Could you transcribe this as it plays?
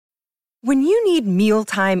When you need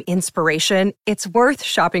mealtime inspiration, it's worth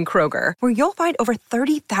shopping Kroger, where you'll find over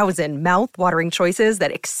 30,000 mouth-watering choices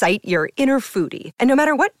that excite your inner foodie. And no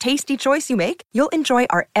matter what tasty choice you make, you'll enjoy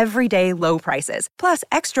our everyday low prices, plus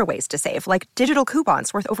extra ways to save, like digital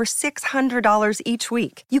coupons worth over $600 each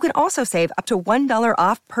week. You can also save up to $1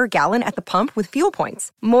 off per gallon at the pump with fuel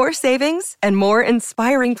points. More savings and more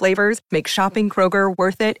inspiring flavors make shopping Kroger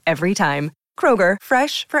worth it every time. Kroger,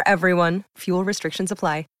 fresh for everyone. Fuel restrictions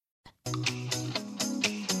apply.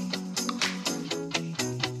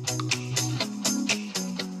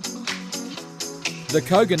 The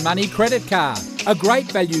Kogan Money Credit Card. A great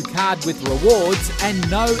value card with rewards and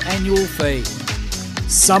no annual fee.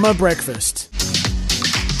 Summer breakfast.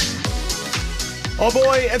 Oh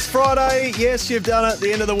boy, it's Friday. Yes, you've done it.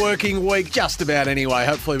 The end of the working week, just about anyway.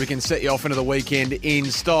 Hopefully we can set you off into the weekend in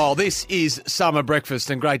style. This is Summer Breakfast,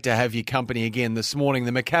 and great to have your company again this morning.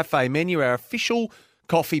 The McCafe menu, our official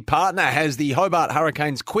coffee partner, has the Hobart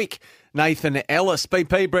Hurricanes quick Nathan Ellis.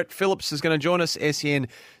 BP Brett Phillips is going to join us, SEN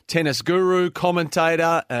tennis guru,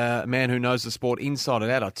 commentator, a man who knows the sport inside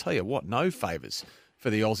and out. I'll tell you what, no favours for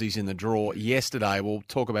the Aussies in the draw yesterday. We'll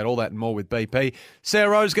talk about all that and more with BP. Sarah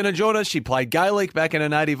Rowe's going to join us. She played Gaelic back in her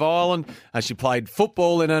native island. She played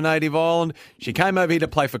football in her native island. She came over here to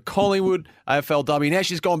play for Collingwood, AFLW. Now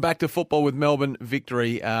she's gone back to football with Melbourne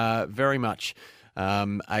Victory. Very much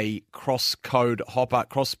a cross-sport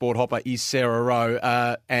hopper is Sarah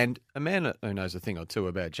Rowe. And a man who knows a thing or two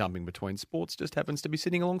about jumping between sports just happens to be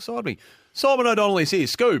sitting alongside me. Simon O'Donnell is here.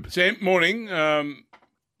 Scoob. Sam, morning. A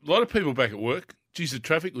lot of people back at work. Geez, the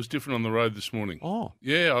traffic was different on the road this morning. Oh.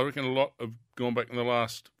 Yeah, I reckon a lot have gone back in the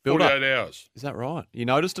last 48 hours. Is that right? You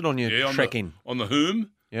noticed it on your trek in? On the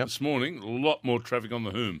Hume Yep. this morning, a lot more traffic on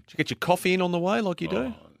the Hume. Did you get your coffee in on the way like you do?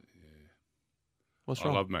 Yeah. What's I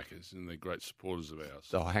wrong? love Macca's, and they're great supporters of ours.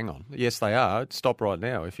 Oh, hang on. Yes, they are. Stop right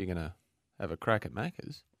now if you're going to have a crack at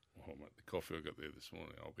Macca's. Oh, mate, the coffee I got there this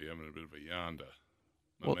morning, I'll be having a bit of a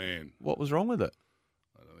yarnder. Man. What was wrong with it?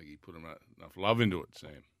 I don't think he put enough love into it,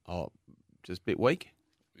 Sam. Oh, just a bit weak?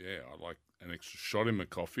 Yeah, I like an extra shot in my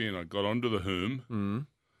coffee, and I got onto the Hume,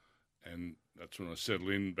 and that's when I settled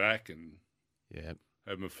in back and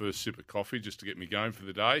had my first sip of coffee just to get me going for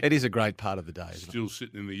the day. It is a great part of the day, isn't Still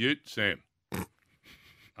sitting in the ute, Sam.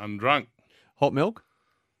 Undrunk. Hot milk?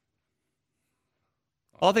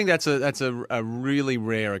 I think that's a really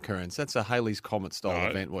rare occurrence. That's a Haley's Comet style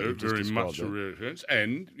event. What you've just very described much there. a rare occurrence.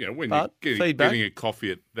 And when But you're getting a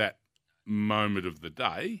coffee at that moment of the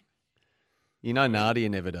day. You know Nadia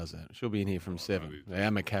never does that. She'll be in here from 7. Our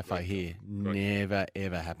McCafe here never,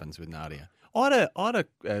 ever happens with Nadia. I had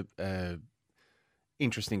a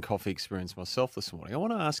interesting coffee experience myself this morning. I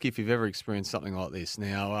want to ask you if you've ever experienced something like this.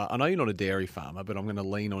 Now, I know you're not a dairy farmer, but I'm going to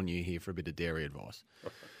lean on you here for a bit of dairy advice.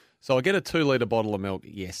 So I get a 2-litre bottle of milk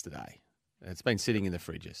yesterday. It's been sitting in the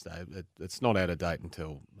fridge yesterday. It's not out of date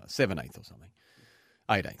until 17th or something,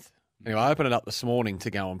 18th. Anyway, I opened it up this morning to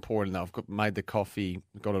go and pour it in. I've made the coffee,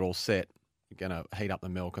 got it all set. Going to heat up the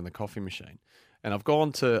milk in the coffee machine. And I've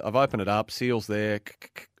opened it up, seal's there,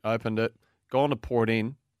 opened it, gone to pour it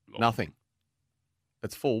in, nothing.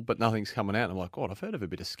 It's full, but nothing's coming out. And I'm like, God, I've heard of a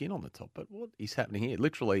bit of skin on the top, but what is happening here?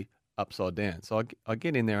 Literally upside down. So I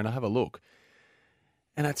get in there and I have a look.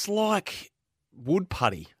 And it's like wood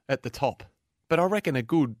putty at the top, but I reckon a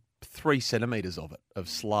good 3 centimetres of it, of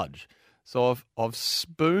sludge. So I've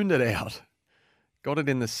spooned it out, got it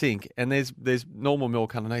in the sink, and there's normal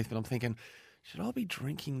milk underneath, but I'm thinking, should I be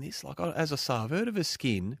drinking this? Like, as I say, I've heard of a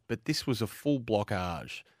skin, but this was a full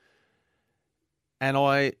blockage. And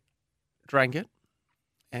I drank it.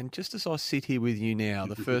 And just as I sit here with you now,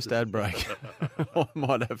 the first ad break, I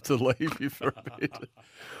might have to leave you for a bit.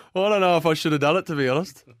 I don't know if I should have done it, to be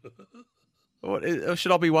honest.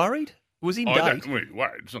 Should I be worried? It was in date. Don't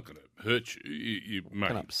worry. It's not going to hurt you. You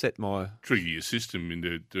might upset trigger your system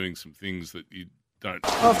into doing some things that you don't.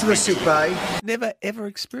 After a sick bay. Never, ever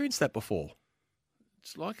experienced that before.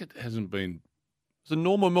 It's like it hasn't been. It's a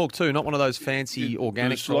normal milk too, not one of those fancy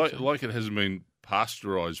organic. It's like it hasn't been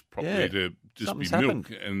pasteurised properly to just something's be milk,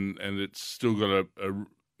 happened. and it's still got a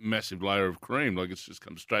massive layer of cream, like it's just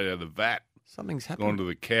come straight out of the vat. Something's happened. Gone to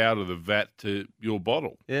the cow, to the vat, to your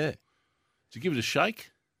bottle. Yeah. Did you give it a shake?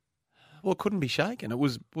 Well, it couldn't be shaken. It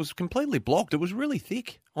was completely blocked. It was really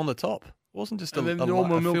thick on the top. It wasn't just and a then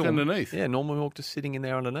normal milk film. underneath. Yeah, normal milk just sitting in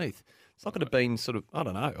there underneath. It's not going to be sort of, I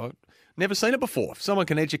don't know. I've never seen it before. If someone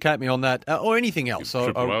can educate me on that or anything else.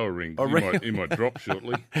 Triple O ring. He might drop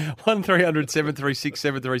shortly. 1300 736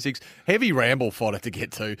 736. Heavy ramble fodder to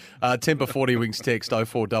get to. Temper 40 Wings text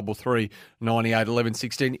 0433 98 11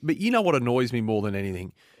 16. But you know what annoys me more than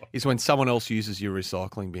anything is when someone else uses your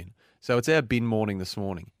recycling bin. So it's our bin morning this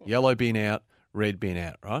morning. Yellow bin out, red bin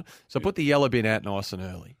out, right? So I put the yellow bin out nice and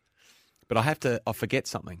early. But I forget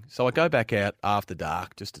something. So I go back out after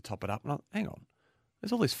dark just to top it up. And hang on,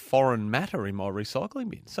 there's all this foreign matter in my recycling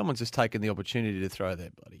bin. Someone's just taken the opportunity to throw their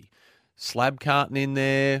bloody slab carton in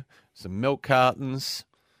there, some milk cartons,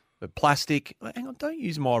 the plastic. Hang on, don't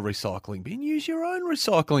use my recycling bin. Use your own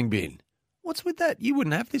recycling bin. What's with that? You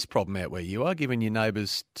wouldn't have this problem out where you are, given your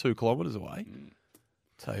neighbours 2 kilometres away.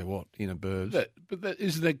 Tell you what, in a burbs.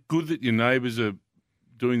 Isn't that good that your neighbours are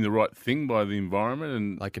doing the right thing by the environment?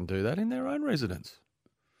 And they can do that in their own residence.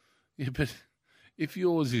 Yeah, but if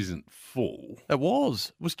yours isn't full... It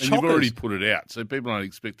was and chockers. You've already put it out, so people aren't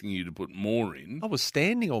expecting you to put more in. I was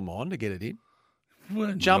standing on mine to get it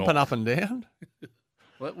in. Jumping up and down.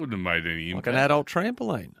 Well, that wouldn't have made any impact. Like an adult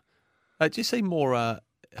trampoline. Did you see more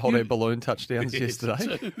hot air balloon touchdowns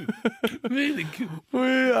yesterday? Really good.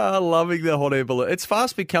 We are loving the hot air balloon. It's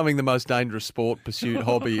fast becoming the most dangerous sport, pursuit,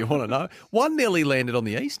 hobby you want to know. One nearly landed on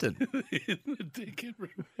the Eastern.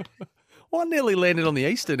 One nearly landed on the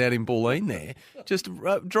Eastern out in Bulleen there. Just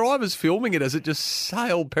drivers filming it as it just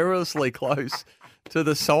sailed perilously close to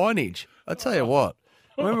the signage. I tell you what.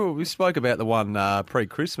 Remember we spoke about the one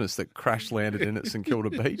pre-Christmas that crash landed in at St Kilda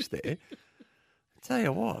Beach there? I tell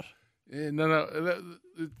you what. Yeah, no,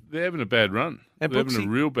 they're having a bad run. And they're having a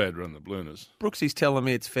real bad run, the Ballooners. Brooksy's telling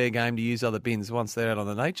me it's fair game to use other bins once they're out on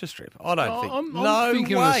the nature strip. I don't think. I'm no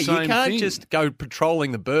thinking way. the same You can't thing. just go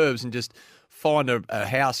patrolling the burbs and just find a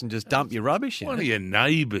house and just dump your rubbish in One it. of your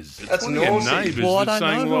neighbours. That's one of your naughty. neighbours Well, I that's don't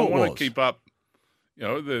saying, know well, I who it want was. to keep up,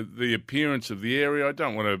 the appearance of the area. I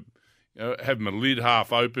don't want to have my lid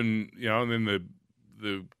half open, and then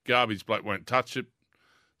the garbage plate won't touch it,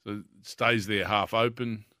 so it stays there half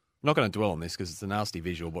open. I'm not going to dwell on this because it's a nasty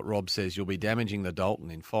visual, but Rob says you'll be damaging the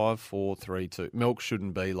Dalton in 5, 4, 3, 2. Milk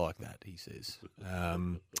shouldn't be like that, he says.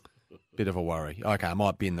 Bit of a worry. Okay, I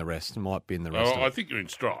might bin the rest. I think you're in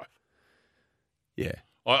strife. Yeah.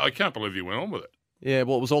 I can't believe you went on with it. Yeah,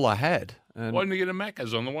 well, it was all I had. And, Why didn't you get a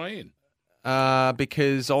Macca's on the way in?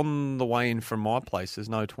 because on the way in from my place, there's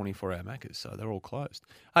no 24-hour Maccas, so they're all closed.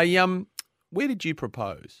 Hey, where did you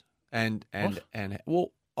propose? Did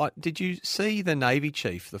you see the Navy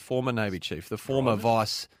chief, the former Navy chief, the former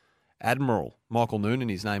Vice Admiral, Michael Noonan,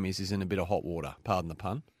 his name is in a bit of hot water, pardon the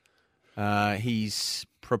pun. He's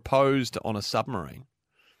proposed on a submarine,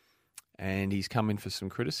 and he's come in for some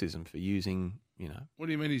criticism for using, What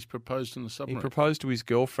do you mean he's proposed on the He submarine? proposed to his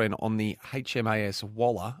girlfriend on the HMAS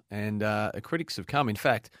Waller, and critics have come. In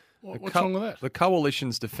fact, What's wrong with that? The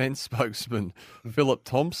Coalition's defence spokesman, Philip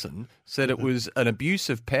Thompson, said it was an abuse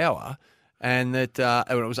of power and that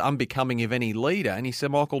it was unbecoming of any leader. And he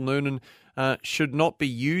said Michael Noonan should not be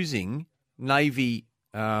using Navy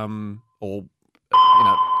Navy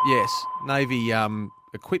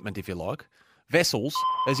equipment, if you like, vessels,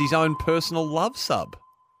 as his own personal love sub.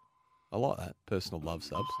 I like that, personal love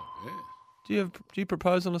subs. Yeah. Do you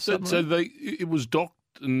propose on a submarine? So it was docked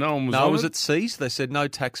and no one was No, on it was it? at sea. So they said no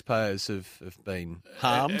taxpayers have been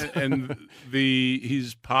harmed. And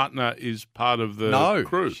his partner is part of the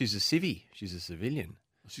crew? She's a civvy. She's a civilian.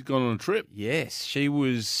 She's gone on a trip? Yes, she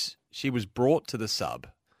was brought to the sub,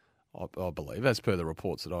 I believe, as per the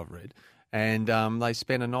reports that I've read. And they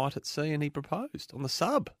spent a night at sea and he proposed on the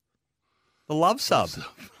sub. The love sub.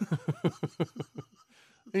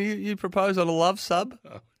 You propose on a love sub?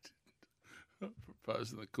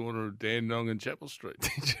 Proposed in the corner of Dandenong and Chapel Street.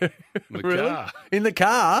 In the car. In the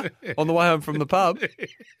car? On the way home from the pub?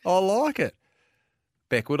 I like it.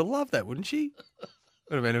 Beck would have loved that, wouldn't she?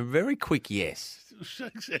 Would have been a very quick yes. Still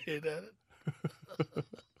shakes her head at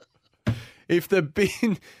it. If the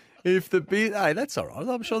bin, hey, that's all right.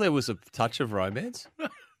 I'm sure there was a touch of romance.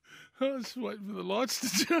 I was waiting for the lights to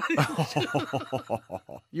change.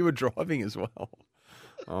 You were driving as well.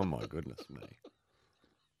 Oh, my goodness me.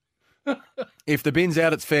 If the bin's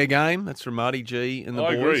out, it's fair game. That's from Marty G and the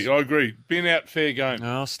boys. I agree. Bin out, fair game.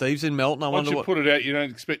 Oh, Steve's in Melton. Once you put it out, you don't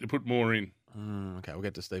expect to put more in. Okay, we'll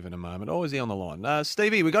get to Steve in a moment. Oh, is he on the line?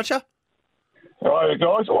 Stevie, we got you? Hi,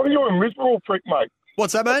 guys. What are you a miserable prick, mate?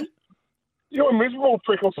 What's that, man? You're a miserable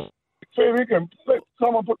prick or something. Fair income. Let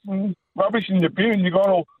someone put some rubbish in your bin and you're going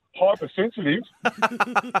all hypersensitive.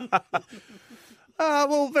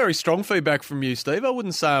 Well, very strong feedback from you, Steve. I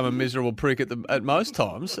wouldn't say I'm a miserable prick at most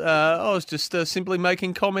times. I was just simply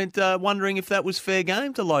making comment, wondering if that was fair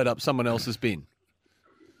game to load up someone else's bin.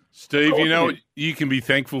 Steve, you know what you can be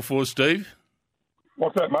thankful for, Steve?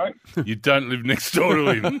 What's that, mate? You don't live next door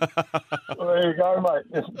to him. Well, there you go, mate.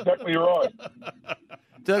 That's exactly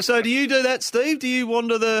right. So do you do that, Steve? Do you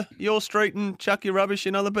wander your street and chuck your rubbish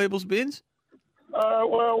in other people's bins?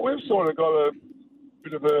 Well, we've sort of got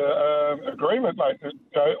bit of a agreement, mate.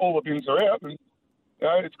 That, all the bins are out, and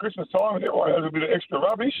it's Christmas time, and everyone has a bit of extra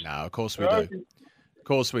rubbish. No, of course we do. Of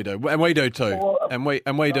course we do, and we do too. And we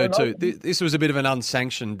do too. This was a bit of an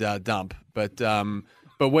unsanctioned dump, but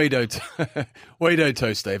we do we do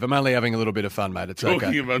too, Steve. I'm only having a little bit of fun, mate. It's Talking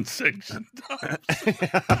okay. of unsanctioned dumps.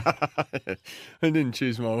 I didn't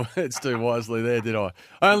choose my words too wisely there, did I?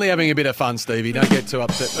 Only having a bit of fun, Stevie. Don't get too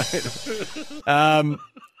upset, mate.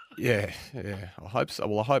 Yeah. I hope so.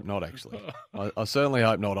 Well, I hope not, actually. I certainly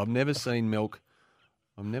hope not. I've never seen milk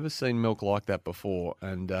like that before,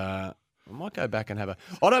 and I might go back and have a...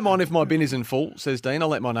 I don't mind if my bin isn't full, says Dean. I'll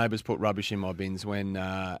let my neighbours put rubbish in my bins when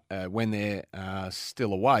they're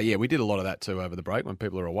still away. Yeah, we did a lot of that too over the break. When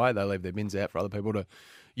people are away, they leave their bins out for other people to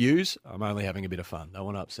use. I'm only having a bit of fun. Don't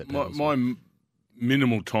want to upset people. My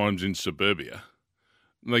minimal times in suburbia,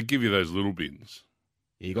 they give you those little bins.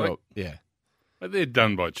 You got yeah. But they're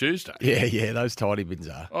done by Tuesday. Yeah, those tidy bins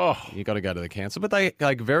are. Oh. You got to go to the council. But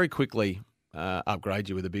they very quickly upgrade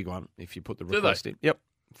you with a big one if you put the request in. Yep,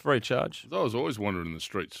 free charge. I was always wandering the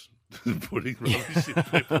streets putting rubbish in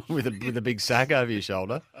people. with a big sack over your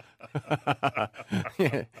shoulder.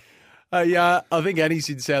 Yeah. I think Annie's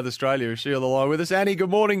in South Australia. Is she on the line with us? Annie, good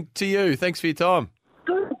morning to you. Thanks for your time.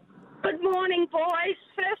 Good morning, boys.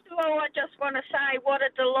 First of all, I just want to say what a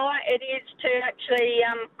delight it is to actually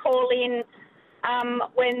call in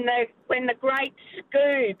when the great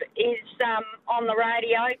Scoob is on the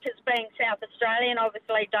radio, because being South Australian,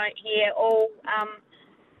 obviously don't hear all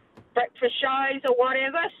breakfast shows or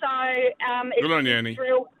whatever. So it's good on you, Annie.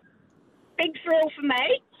 Big thrill for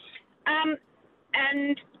me.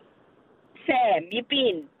 And Sam, you've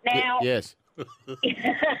been now. Yes.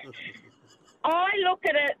 I look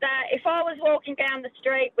at it that if I was walking down the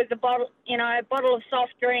street with a bottle of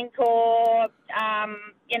soft drink or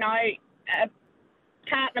a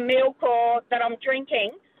carton of milk or that I'm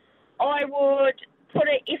drinking, I would put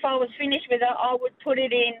it, if I was finished with it, I would put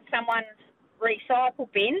it in someone's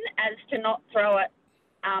recycle bin as to not throw it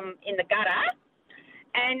in the gutter.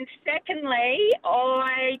 And secondly,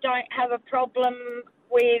 I don't have a problem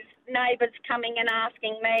with neighbours coming and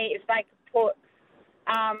asking me if they could put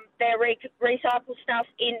their recycle stuff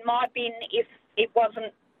in my bin if it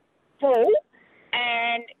wasn't full,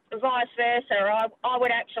 and vice versa. I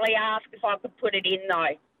would actually ask if I could put it in,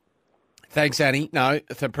 though. Thanks, Annie. No, I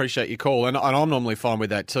appreciate your call, and I'm normally fine with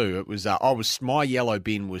that too. It was my yellow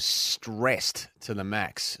bin was stressed to the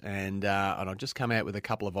max, and I'd just come out with a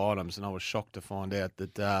couple of items, and I was shocked to find out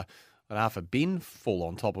that I had half a bin full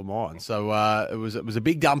on top of mine. So it was a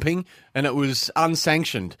big dumping, and it was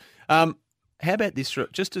unsanctioned. How about this?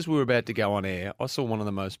 Just as we were about to go on air, I saw one of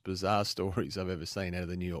the most bizarre stories I've ever seen out of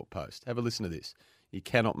the New York Post. Have a listen to this. You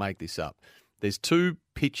cannot make this up. There's two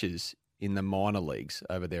pitchers in the minor leagues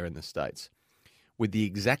over there in the States with the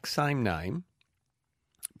exact same name,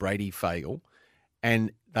 Brady Fagel,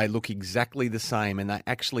 and they look exactly the same, and they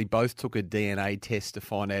actually both took a DNA test to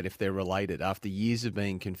find out if they're related after years of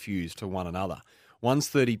being confused to one another. One's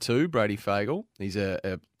 32, Brady Fagel. He's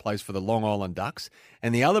plays for the Long Island Ducks.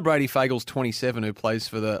 And the other Brady Fagel's 27, who plays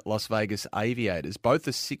for the Las Vegas Aviators. Both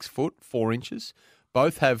are 6 foot, 4 inches.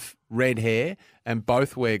 Both have red hair and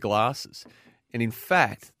both wear glasses. And in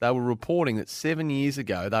fact, they were reporting that 7 years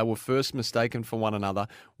ago, they were first mistaken for one another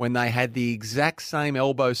when they had the exact same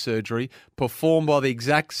elbow surgery performed by the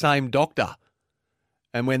exact same doctor.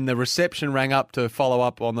 And when the reception rang up to follow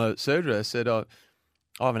up on the surgery, they said, I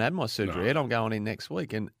haven't had my surgery yet. I'm going in next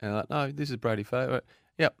week. And like, no, this is Brady Fagel.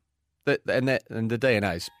 Yep. And the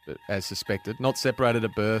DNA's, as suspected, not separated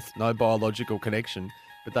at birth, no biological connection,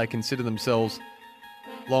 but they consider themselves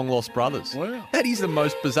long-lost brothers. Wow. That is the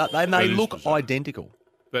most bizarre. And they look bizarre. Identical.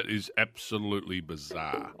 That is absolutely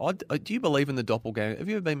bizarre. Do you believe in the doppelganger? Have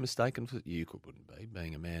you ever been mistaken for... You wouldn't be,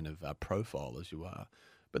 being a man of profile as you are.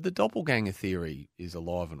 But the doppelganger theory is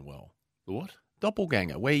alive and well. The what?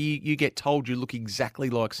 Doppelganger, where you get told you look exactly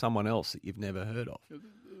like someone else that you've never heard of.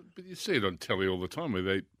 But you see it on telly all the time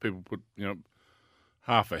where people put,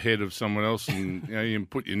 half a head of someone else and, you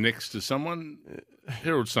put you next to someone.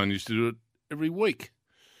 Harold Son used to do it every week.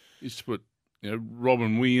 He used to put,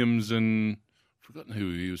 Robin Williams and I've forgotten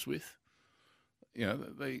who he was with.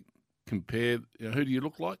 They compare, who do you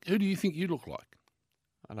look like? Who do you think you look like?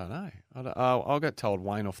 I don't know. I got told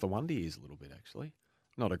Wayne off the Wonder Years a little bit, actually.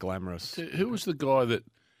 Not a glamorous... Who was the guy that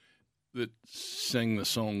sang the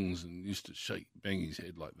songs and used to bang his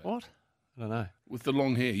head like that? What? I don't know. With the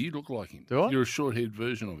long hair. You look like him. Do I? You're a short-haired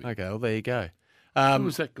version of him. Okay, well, there you go. Who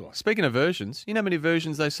was that guy? Speaking of versions, you know how many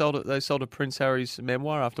versions they sold of Prince Harry's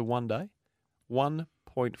memoir after one day?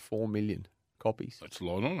 1.4 million copies. That's a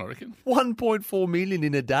lot on, I reckon. 1.4 million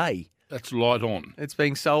in a day. That's light on. It's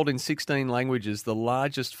being sold in 16 languages, the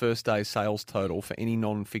largest first-day sales total for any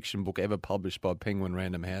non-fiction book ever published by Penguin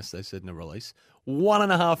Random House, they said in a release.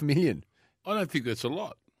 1.5 million. I don't think that's a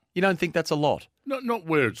lot. You don't think that's a lot? Not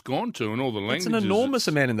where it's gone to and all the languages. It's an enormous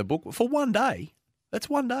amount in the book for one day. That's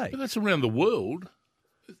one day. But that's around the world.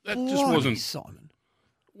 That just Blimey, Simon.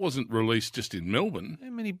 wasn't released just in Melbourne. How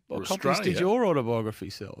many or copies Australia. did your autobiography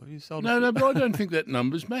sell? Have you sold No, but I don't think that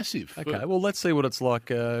number's massive. Okay, well, let's see what it's like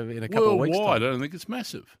in a couple of weeks' Worldwide, time. I don't think it's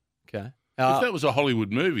massive. Okay. If that was a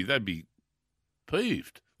Hollywood movie, they'd be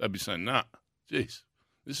peeved. They'd be saying, nah, geez,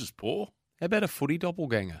 this is poor. How about a footy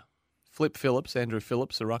doppelganger? Flip Phillips, Andrew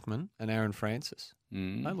Phillips, a ruckman, and Aaron Francis.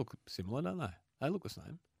 Mm. They look similar, don't they? They look the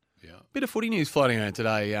same. Yeah. Bit of footy news floating around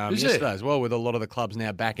today, Is yesterday there? as well, with a lot of the clubs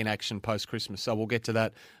now back in action post-Christmas. So we'll get to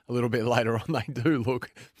that a little bit later on. They do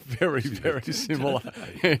look very, very similar,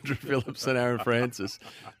 Andrew Phillips and Aaron Francis.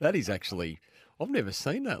 That is actually, I've never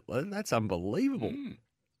seen that. That's unbelievable. Mm.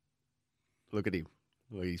 Look at him.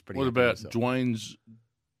 Look, he's pretty What happy about with himself.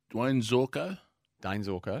 Dwayne Zorko? Dane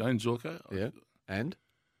Zorko? Dwayne Zorko? Yeah.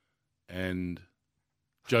 And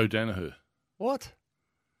Joe Danaher. What?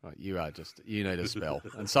 Oh, you need a spell.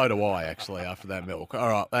 And so do I, actually, after that milk.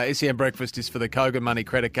 All right, SEN Breakfast is for the Kogan Money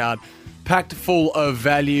credit card. Packed full of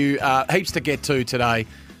value. Heaps to get to today.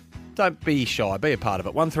 Don't be shy. Be a part of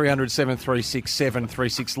it. 1300 736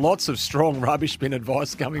 736. Lots of strong rubbish bin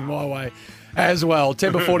advice coming my way as well.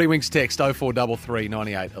 Temper 40 Winks text 0433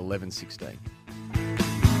 98 11 16.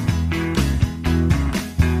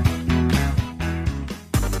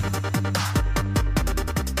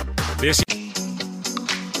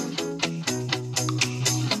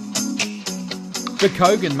 The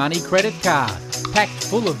Kogan Money credit card, packed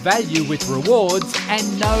full of value with rewards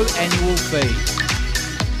and no annual fee.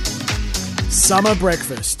 Summer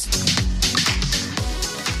breakfast.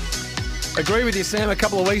 Agree with you, Sam. A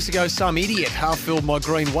couple of weeks ago, some idiot half-filled my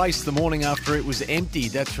green waste the morning after it was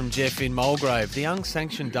emptied. That's from Jeff in Mulgrave. The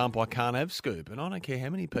unsanctioned dump I can't have, Scoop, and I don't care how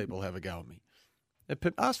many people have a go at me.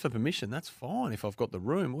 Ask for permission, that's fine if I've got the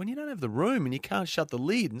room. When you don't have the room and you can't shut the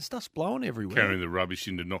lid and stuff's blowing everywhere. Carrying the rubbish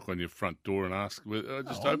in to knock on your front door and ask.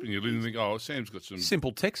 Just open your lid and think, oh, Sam's got some.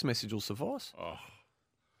 Simple text message will suffice. Oh,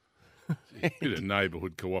 bit of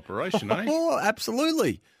neighbourhood cooperation, eh? Oh,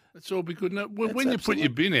 absolutely. That's all be good. No, when That's you put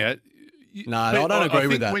your bin out. No, I don't agree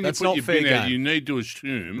with that. When That's you put not your fair bin out, game. you need to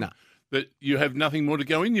assume that you have nothing more to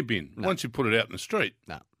go in your bin. Once you put it out in the street,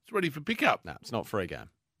 it's ready for pickup. No, it's not free game.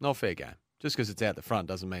 Not fair game. Just because it's out the front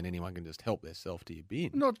doesn't mean anyone can just help themselves to your bin.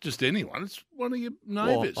 Not just anyone. It's one of your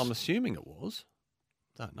neighbours. Well, I'm assuming it was.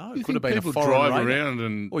 Don't know. You It could have think been a people foreign drive raider. around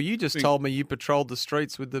and Well, you just think- told me you patrolled the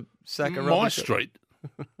streets with the sack of my rubbish. street,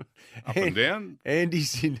 up and down.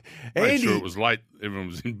 Andy's in. Made sure it was late. Everyone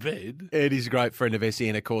was in bed. Andy's a great friend of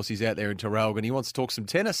SEN. Of course, he's out there in Terralgan. He wants to talk some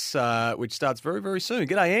tennis, which starts very, very soon.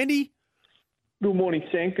 G'day, Andy. Good morning,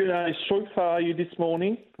 Sam. Good day, Swoop. How are you this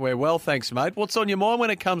morning? We're well, thanks, mate. What's on your mind when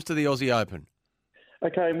it comes to the Aussie Open?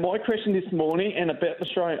 Okay, my question this morning and about the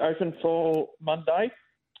Australian Open for Monday.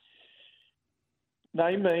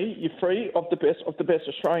 Name me your three of the best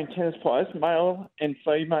Australian tennis players, male and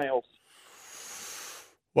females.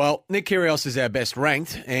 Well, Nick Kyrgios is our best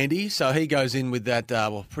ranked, Andy, so he goes in with that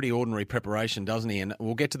pretty ordinary preparation, doesn't he? And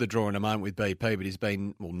we'll get to the draw in a moment with BP,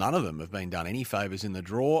 but none of them have been done any favours in the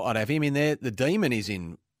draw. I'd have him in there. The Demon is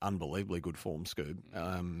in unbelievably good form, Scoob.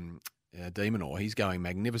 Demonor, he's going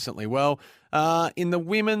magnificently well. In the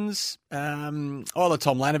women's, Tom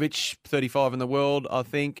Lanovich, 35 in the world, I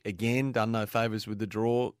think. Again, done no favours with the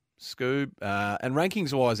draw. Scoob. And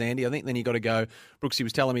rankings-wise, Andy, I think then you got to go, Brooksy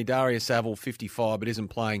was telling me Darius Saville, 55, but isn't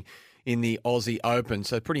playing in the Aussie Open.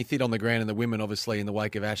 So pretty thin on the ground in the women, obviously, in the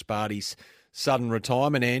wake of Ash Barty's sudden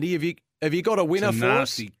retirement, Andy. Have you got a winner for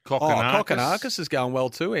us? Kokonakis is going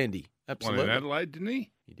well too, Andy. Absolutely. Won in Adelaide, didn't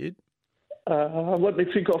he? He did. Let me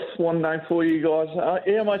think off one name for you guys.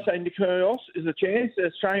 I might say Nick Kyrgios is a chance.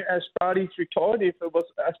 Ash Barty's retired. If it was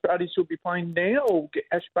Ash Barty, should be playing now or get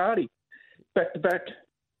Ash Barty back to back.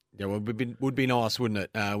 Yeah, well, it would be nice, wouldn't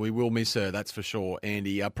it? We will miss her, that's for sure,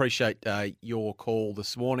 Andy. I appreciate your call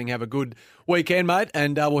this morning. Have a good weekend, mate,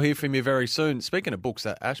 and we'll hear from you very soon. Speaking of books,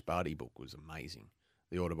 that Ash Barty book was amazing,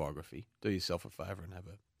 the autobiography. Do yourself a favour and have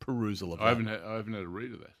a perusal of that. I haven't had a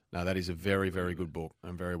read of that. No, that is a very, very good book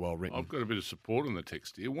and very well written. I've got a bit of support on the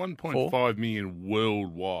text here. 1.5 million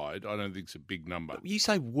worldwide. I don't think it's a big number. You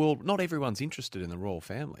say world, not everyone's interested in the royal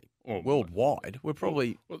family. Well, worldwide, we're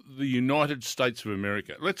probably... Well, the United States of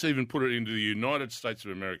America. Let's even put it into the United States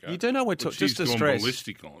of America. You do know we're just to stress,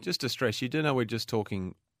 ballistic on. Just to stress, you do know we're just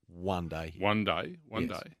talking one day. One day.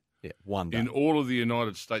 Yeah, one day. In all of the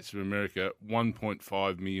United States of America,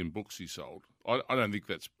 1.5 million books he sold. I don't think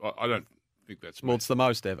that's. I don't think that's. Well, it's the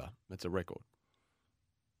most ever. It's a record.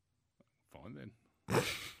 Fine then.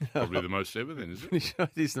 Probably the most ever then, is it? It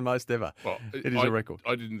is the most ever. Well, it is a record.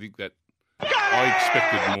 I didn't think that. I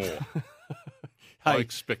expected more. I Hey.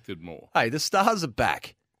 expected more. Hey, the Stars are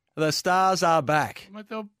back. The Stars are back. Mate,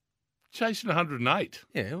 they were chasing 108.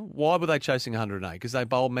 Yeah, why were they chasing 108? Because they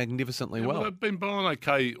bowled magnificently Yeah, well. they've been bowling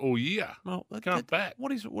okay all year. Well, Can't bat.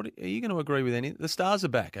 What are you going to agree with any? The Stars are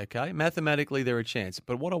back, okay? Mathematically, they're a chance.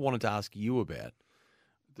 But what I wanted to ask you about,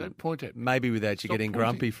 Don't point at me. maybe without you Stop getting pointing.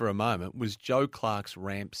 grumpy for a moment, was Joe Clark's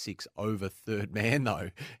ramp 6 over third man,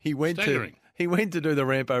 though. He went Staggering. to do the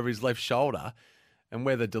ramp over his left shoulder, and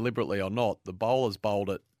whether deliberately or not, the bowlers bowled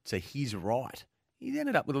it to his right. He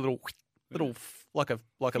ended up with a little like a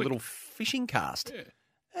little fishing cast. Yeah.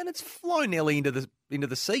 And it's flown nearly into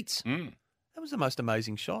the seats. Mm. That was the most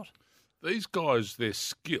amazing shot. These guys, their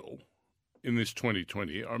skill in this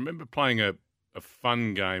 2020, I remember playing a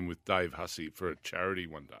fun game with Dave Hussey for a charity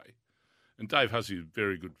one day. And Dave Hussey is a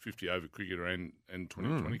very good 50-over cricketer and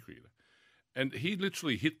 2020 cricketer. And he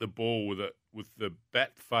literally hit the ball with the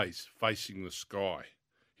bat face facing the sky.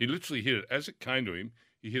 He literally hit it. As it came to him,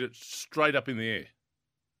 he hit it straight up in the air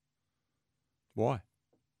Why?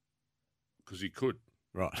 because he could.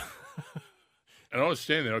 Right. And I was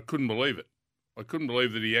standing there. I couldn't believe it. I couldn't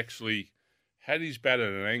believe that he actually had his bat at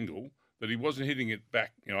an angle, that he wasn't hitting it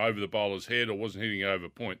back, over the bowler's head or wasn't hitting it over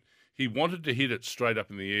point. He wanted to hit it straight up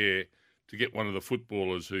in the air to get one of the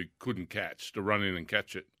footballers who couldn't catch to run in and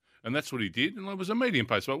catch it. And that's what he did. And it was a medium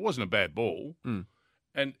pace, so it wasn't a bad ball. Mm.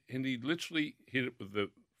 And he literally hit it with the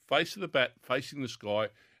face of the bat facing the sky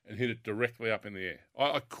and hit it directly up in the air.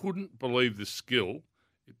 I couldn't believe the skill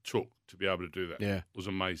it took to be able to do that. Yeah. It was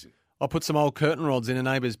amazing. I put some old curtain rods in a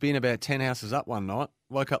neighbour's bin about 10 houses up one night.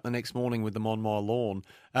 Woke up the next morning with them on my lawn.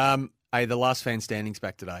 Hey, the last fan standing's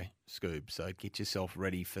back today, Scoob, so get yourself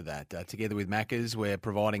ready for that. Together with Maccas, we're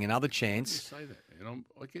providing another You chance. say that, man.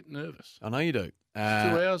 I get nervous. I know you do. 2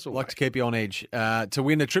 hours away. Like to keep you on edge. To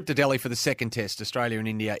win a trip to Delhi for the second test, Australia and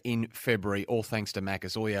India in February, all thanks to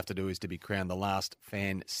Maccas. All you have to do is to be crowned the last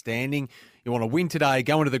fan standing. You want to win today,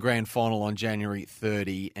 go into the grand final on January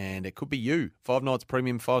 30, and it could be you. 5 nights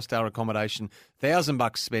premium, 5-star accommodation,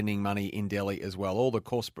 $1,000 spending money in Delhi as well. All the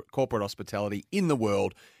corporate hospitality in the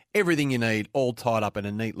world. Everything you need, all tied up in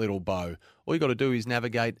a neat little bow. All you got to do is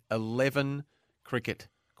navigate 11 cricket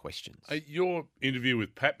questions. Hey, your interview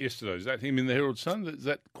with Pap yesterday, is that him in the Herald Sun? Is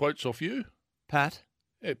that quotes off you? Pat?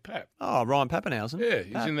 Yeah, Pap. Oh, Ryan Pappenhausen? Yeah,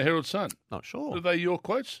 he's Pat. in the Herald Sun. Not sure. Are they your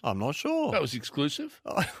quotes? I'm not sure. That was exclusive.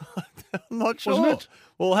 I'm not sure. Wasn't it?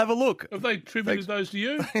 Well, have a look. Have they attributed those to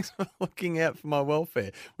you? Thanks for looking out for my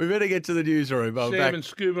welfare. We better get to the newsroom. Sam Back, and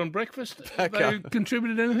Scoob on breakfast. Have Back they up.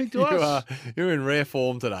 contributed anything to us? you're in rare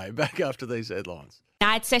form today. Back after these headlines.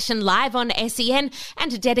 Night session live on SEN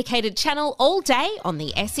and a dedicated channel all day on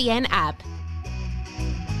the SEN app.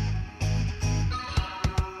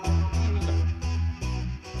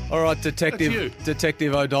 All right, That's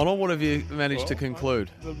Detective O'Donnell, what have you managed to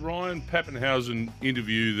conclude? The Ryan Pappenhausen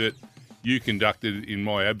interview that you conducted in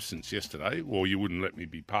my absence yesterday, well, you wouldn't let me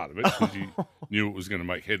be part of it because you knew it was going to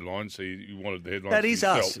make headlines, so you wanted the headlines. That for is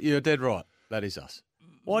yourself. us. You're dead right. That is us.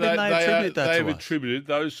 Why didn't they attribute that They've to us? attributed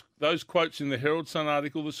those quotes in the Herald Sun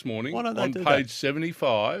article this morning Why don't they on do page that?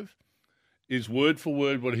 75 is word for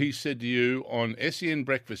word what he said to you on SEN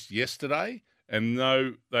Breakfast yesterday. And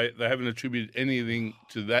no, they haven't attributed anything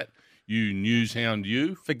to that. You newshound,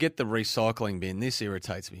 you. Forget the recycling bin. This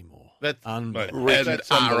irritates me more. That's Unbelievable. that's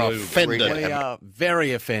are unbelievable. offended. We are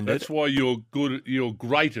very offended. That's why you're good. You're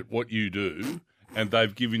great at what you do, and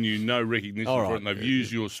they've given you no recognition All for right. it. And they've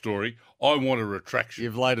used your story. I want a retraction.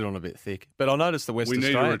 You've laid it on a bit thick. But I noticed the West We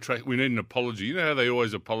need Australian... We need an apology. You know how they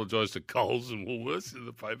always apologise to Coles and Woolworths in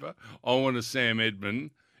the paper. I want a Sam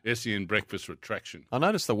Edmund SEN Breakfast retraction. I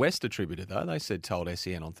noticed the West attributed, though. They said told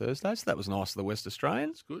SEN on Thursday, so that was nice of the West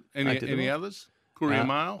Australians. Good. They Any did any well. others? Courier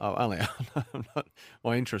Mail. Oh, only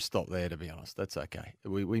my interest stopped there. To be honest, that's okay.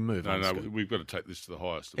 We move No, on. no, Scott. we've got to take this to the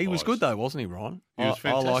highest. Of He was highs. good though, wasn't he, Ron? He was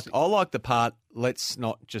fantastic. I like the part. Let's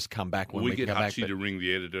not just come back Will when we we get come back. Hutchie but to ring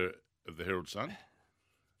the editor of the Herald Sun?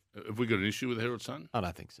 Have we got an issue with the Herald Sun? I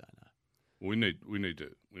don't think so. No. We need to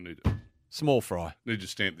Small fry.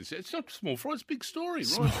 stamp this. It's not small fry. It's a big story.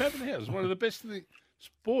 Ryan Pappenhausen is one of the best in the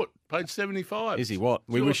sport. Page 75. Is he what?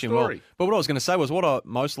 It's We your wish him well. story. But what I was going to say was what I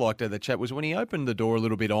most liked of the chat was when he opened the door a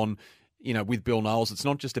little bit on, with Bill Knowles. It's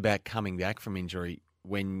not just about coming back from injury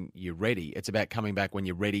when you're ready. It's about coming back when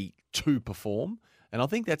you're ready to perform. And I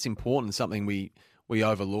think that's important. Something we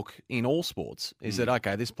overlook in all sports is that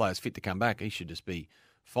okay, this player's fit to come back. He should just be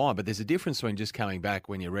fine. But there's a difference between just coming back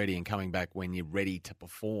when you're ready and coming back when you're ready to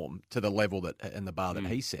perform to the level that and the bar that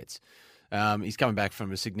he sets. He's coming back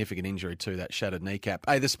from a significant injury too, that shattered kneecap.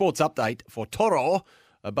 Hey, the sports update for Toro.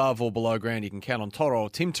 Above or below ground, you can count on Toro.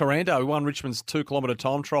 Tim Taranto, who won Richmond's 2-kilometre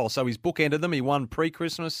time trial. So he's bookended them. He won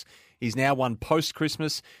pre-Christmas. He's now won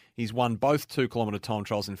post-Christmas. He's won both 2-kilometre time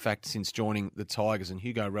trials, in fact, since joining the Tigers. And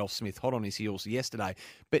Hugo Ralph-Smith hot on his heels yesterday.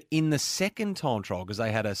 But in the second time trial, because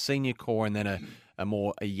they had a senior core and then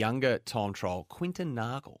a younger time trial, Quinton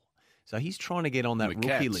Nagel. So he's trying to get on that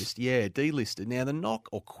rookie list. Yeah, delisted. Now, the knock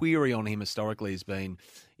or query on him historically has been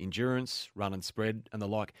endurance, run and spread, and the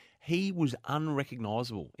like. He was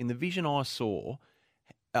unrecognisable. In the vision I saw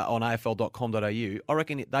on afl.com.au, I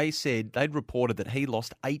reckon they said they'd reported that he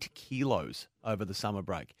lost 8 kilos over the summer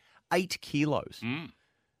break. 8 kilos.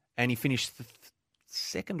 And he finished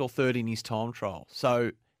second or third in his time trial.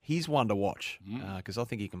 So he's one to watch because I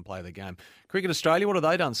think he can play the game. Cricket Australia, what have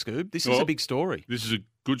they done, Scoob? This is a big story. This is a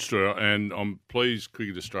good story, and I'm pleased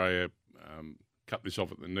Cricket Australia cut this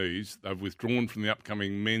off at the knees. They've withdrawn from the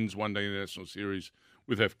upcoming men's one-day international series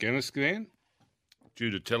with Afghanistan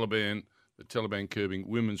due to the Taliban curbing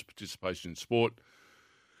women's participation in sport.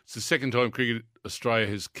 It's the second time Cricket Australia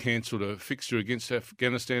has cancelled a fixture against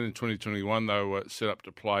Afghanistan. In 2021, they were set up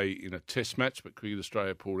to play in a test match, but Cricket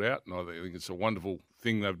Australia pulled out, and I think it's a wonderful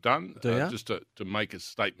thing they've done just to make a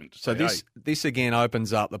statement. So this again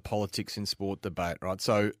opens up the politics in sport debate, right?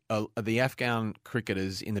 So the Afghan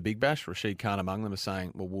cricketers in the Big Bash, Rashid Khan among them, are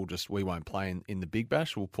saying, well, we won't play in the Big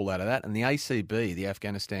Bash, we'll pull out of that. And the ACB, the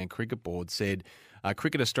Afghanistan Cricket Board, said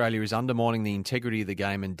Cricket Australia is undermining the integrity of the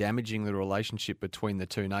game and damaging the relationship between the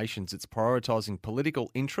two nations. It's prioritising political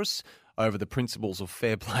interests over the principles of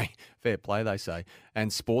fair play, they say,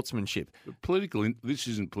 and sportsmanship. This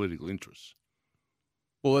isn't political interests.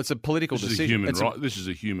 Well, it's a political decision. This is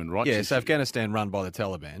a human rights issue. issue. Afghanistan run by the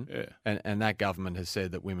Taliban, and that government has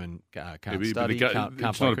said that women can't study, can't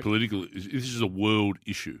it's not a political. This is a world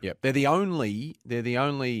issue. Yep, they're the only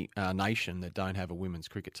nation that don't have a women's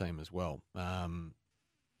cricket team as well.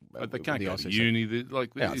 But they can't go to uni.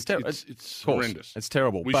 It's horrendous. It's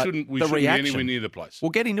terrible. We shouldn't be anywhere near the place. We'll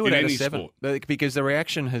get into it out of 7 sport. Because the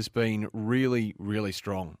reaction has been really, really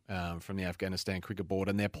strong from the Afghanistan Cricket Board,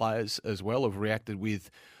 and their players as well have reacted with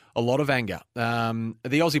a lot of anger. The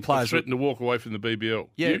Aussie players threatened to walk away from the BBL.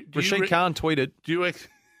 Yeah, Rashid Khan tweeted.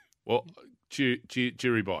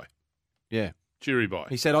 Cheery bye. Yeah. Cheery bye.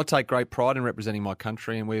 He said, I take great pride in representing my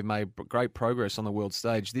country and we've made great progress on the world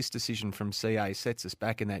stage. This decision from CA sets us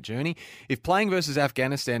back in that journey. If playing versus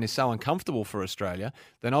Afghanistan is so uncomfortable for Australia,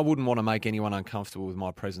 then I wouldn't want to make anyone uncomfortable with my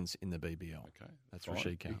presence in the BBL. Okay. That's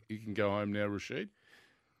Rashid Khan. You can go home now, Rashid.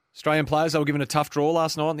 Australian players, they were given a tough draw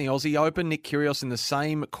last night in the Aussie Open. Nick Kyrgios in the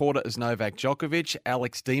same quarter as Novak Djokovic.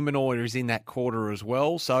 Alex de Minaur is in that quarter as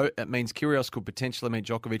well. So it means Kyrgios could potentially meet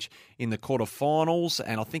Djokovic in the quarterfinals.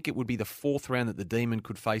 And I think it would be the fourth round that the Demon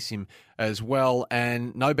could face him as well.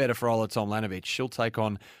 And no better for Ola Tomljanovic. She'll take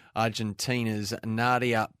on Argentina's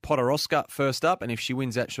Nadia Podoroska first up. And if she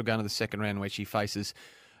wins that, she'll go into the second round where she faces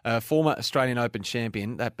former Australian Open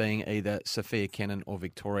champion, that being either Sophia Kenin or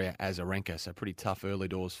Victoria Azarenka. So pretty tough early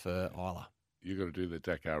doors for Isla. You've got to do the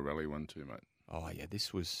Dakar Rally one too, mate. Oh, yeah,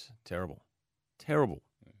 this was terrible. Terrible.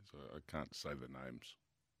 Yeah, so I can't say the names.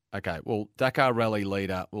 Okay, well, Dakar Rally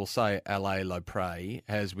leader, we'll say Alain Lopre,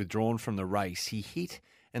 has withdrawn from the race. He hit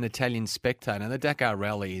an Italian spectator. And the Dakar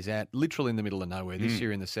Rally is out literally in the middle of nowhere this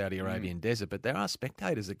year in the Saudi Arabian desert. But there are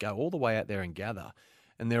spectators that go all the way out there and gather.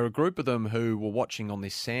 And there are a group of them who were watching on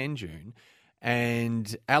this sand dune,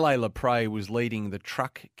 and Alain Lepre was leading the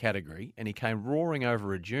truck category, and he came roaring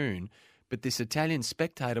over a dune, but this Italian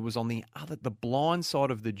spectator was on the blind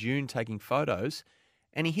side of the dune taking photos,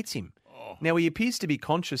 and he hits him. Oh. Now, he appears to be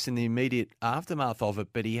conscious in the immediate aftermath of it,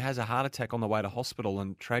 but he has a heart attack on the way to hospital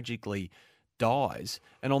and tragically dies.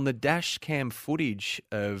 And on the dash cam footage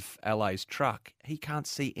of Alain's truck, he can't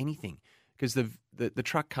see anything. Because the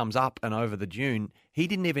truck comes up and over the dune. He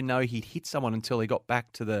didn't even know he'd hit someone until he got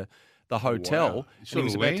back to the hotel. Wow. And he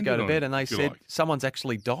was about to go to bed, and they said someone's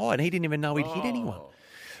actually died. He didn't even know he'd hit anyone.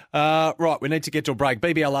 Right, we need to get to a break.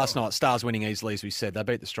 BBL last night, Stars winning easily, as we said. They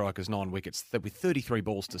beat the Strikers 9 wickets with 33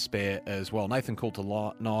 balls to spare as well. Nathan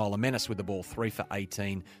Coulter-Nile, a menace with the ball, 3 for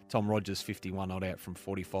 18. Tom Rogers, 51 not out from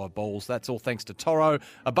 45 balls. That's all thanks to Toro.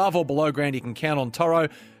 Above or below ground, you can count on Toro.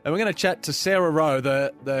 And we're going to chat to Sarah Rowe,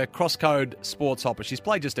 the crosscode sports hopper. She's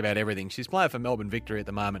played just about everything. She's playing for Melbourne Victory at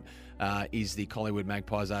the moment, is the Collingwood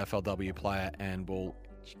Magpies AFLW player, and we'll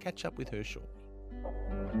catch up with her shortly.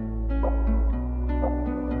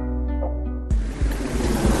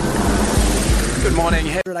 Good morning.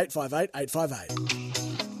 858 858.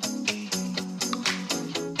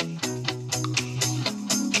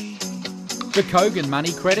 The Kogan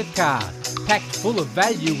Money Credit Card, packed full of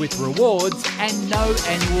value with rewards and no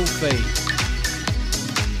annual fee.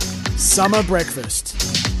 Summer breakfast.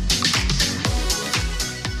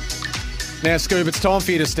 Now, Scoob, it's time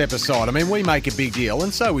for you to step aside. I mean, we make a big deal,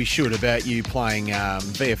 and so we should, about you playing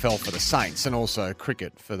VFL for the Saints and also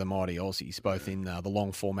cricket for the mighty Aussies, both in the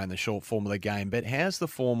long form and the short form of the game. But how's the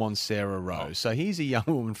form on Sarah Rose? So here's a young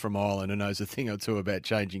woman from Ireland who knows a thing or two about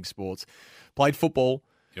changing sports. Played football.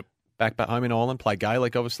 Back home in Ireland, played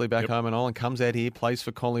Gaelic, obviously, back home in Ireland, comes out here, plays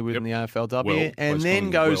for Collingwood in the AFLW, and then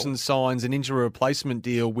goes and signs an injury replacement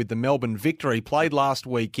deal with the Melbourne Victory. Played last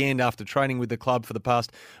weekend after training with the club for the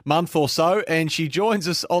past month or so, and she joins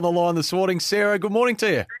us on the line this morning. Sarah, good morning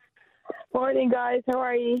to you. Morning, guys. How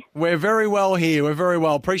are you? We're very well here. We're very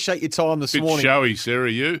well. Appreciate your time this morning. Bit showy, Sarah,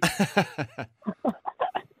 you.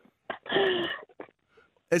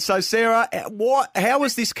 So, Sarah, how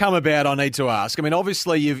has this come about, I need to ask? I mean,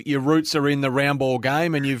 obviously, your roots are in the round ball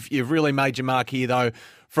game, and you've really made your mark here, though,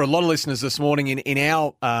 for a lot of listeners this morning in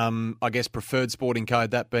our, I guess, preferred sporting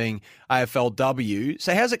code, that being AFLW.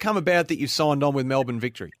 So how's it come about that you've signed on with Melbourne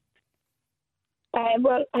Victory?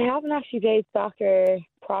 Well, I haven't actually played soccer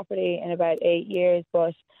properly in about 8 years,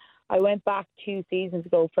 but I went back 2 seasons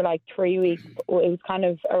ago for like 3 weeks. It was kind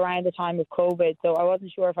of around the time of COVID, so I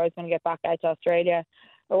wasn't sure if I was going to get back out to Australia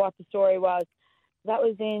or what the story was. That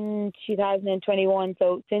was in 2021.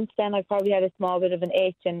 So since then, I've probably had a small bit of an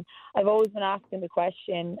itch, and I've always been asking the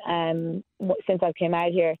question since I came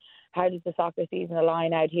out here, how does the soccer season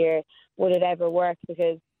align out here? Would it ever work?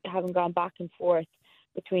 Because having gone back and forth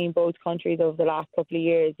between both countries over the last couple of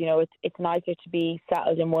years, you know, it's nicer to be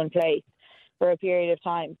settled in one place for a period of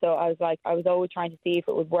time. So I was always trying to see if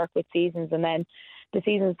it would work with seasons, and then the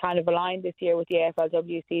season's kind of aligned this year with the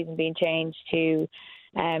AFLW season being changed to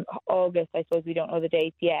August. I suppose we don't know the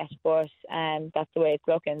dates yet, but that's the way it's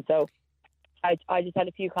looking. So I just had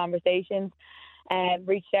a few conversations,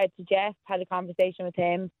 reached out to Jeff, had a conversation with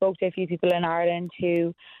him, spoke to a few people in Ireland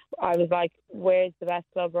who I was like, where's the best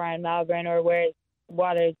club around Melbourne, or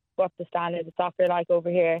what's the standard of soccer like over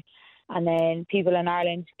here? And then people in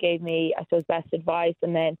Ireland gave me, I suppose, best advice.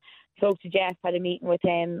 And then spoke to Jeff, had a meeting with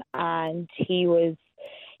him, and he was,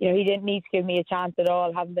 you know, he didn't need to give me a chance at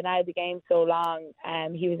all. Having been out of the game so long,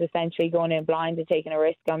 he was essentially going in blind and taking a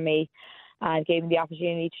risk on me, and gave me the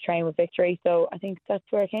opportunity to train with Victory. So I think that's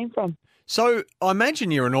where it came from. So I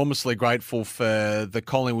imagine you're enormously grateful for the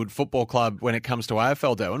Collingwood Football Club when it comes to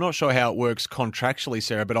AFL Day. I'm not sure how it works contractually,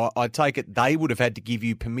 Sarah, but I take it they would have had to give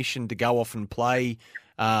you permission to go off and play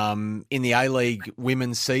in the A-League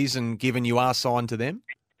women's season, given you are signed to them?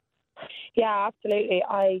 Yeah, absolutely.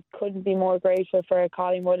 I couldn't be more grateful for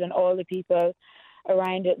Collingwood and all the people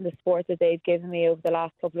around it and the support that they've given me over the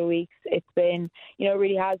last couple of weeks. It's been, you know, it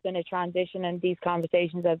really has been a transition, and these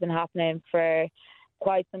conversations have been happening for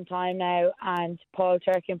quite some time now. And Paul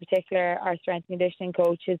Turk in particular, our strength and conditioning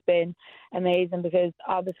coach, has been amazing, because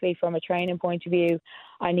obviously from a training point of view,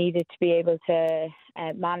 I needed to be able to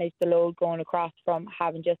manage the load going across from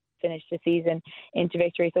having just finished the season into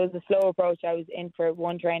Victory. So it was a slow approach. I was in for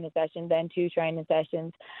 1 training session, then 2 training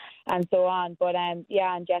sessions, and so on. But and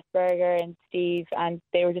Jess Berger and Steve, and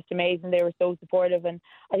they were just amazing. They were so supportive, and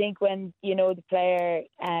I think when you know the player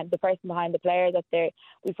and the person behind the player, that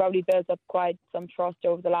we probably built up quite some trust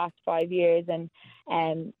over the last 5 years, and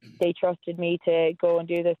they trusted me to go and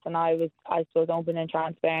do this, and I was, I suppose, open and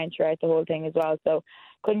transparent throughout the whole thing as well. So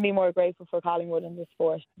couldn't be more grateful for Collingwood and the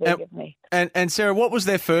support they give me. And Sarah, what was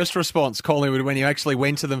their first response, Collingwood, when you actually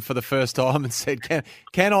went to them for the first time and said,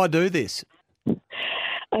 can I do this?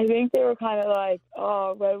 I think they were kind of like,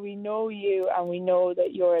 oh, well, we know you, and we know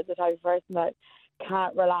that you're the type of person that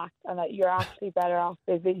can't relax and that you're actually better off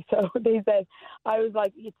busy. So they said, I was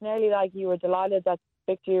like, it's nearly like you were delighted that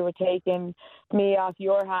Victory were taking me off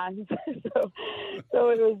your hands. so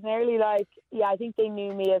it was nearly like, yeah, I think they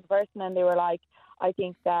knew me as a person, and they were like, I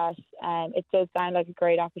think that it does sound like a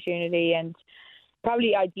great opportunity, and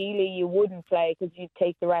probably ideally you wouldn't play because you'd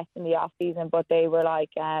take the rest in the off season, but they were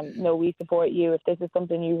like, no, we support you. If this is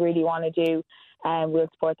something you really want to do, we'll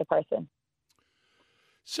support the person.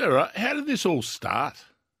 Sarah, how did this all start?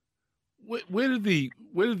 Where did the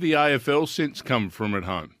AFL sense come from at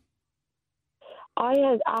home? I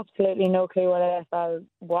had absolutely no clue what AFL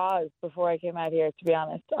was before I came out here, to be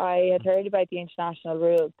honest. I had heard about the international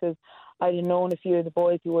rules because I'd known a few of the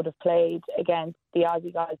boys who would have played against the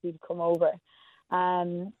Aussie guys who'd come over.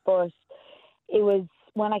 But it was,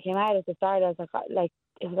 when I came out at the start, I was like,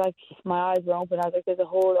 it was like my eyes were open. I was like, there's a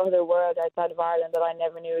whole other world outside of Ireland that I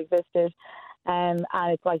never knew existed. And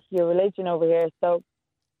it's like your religion over here. So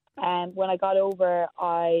when I got over,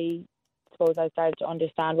 I suppose I started to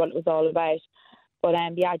understand what it was all about. But I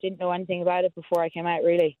didn't know anything about it before I came out,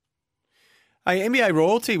 really. Hey, NBA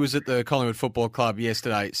royalty was at the Collingwood Football Club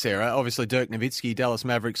yesterday, Sarah. Obviously, Dirk Nowitzki, Dallas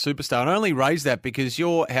Mavericks superstar. And I only raised that because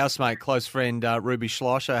your housemate, close friend Ruby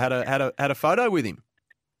Schleicher, had a photo with him.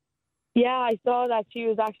 Yeah, I saw that. She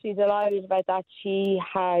was actually delighted about that. She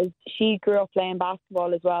grew up playing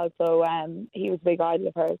basketball as well, so he was a big idol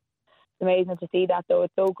of hers. It's amazing to see that, though.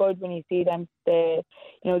 It's so good when you see them, the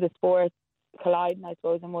sports colliding, I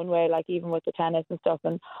suppose, in one way, like even with the tennis and stuff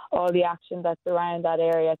and all the action that's around that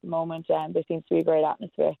area at the moment. There seems to be a great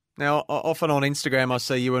atmosphere. Now, often on Instagram, I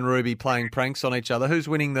see you and Ruby playing pranks on each other. Who's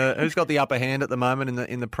got the upper hand at the moment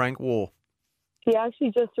in the prank war? She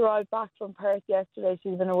actually just arrived back from Perth yesterday.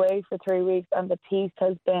 She's been away for 3 weeks, and the peace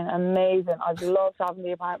has been amazing. I've loved having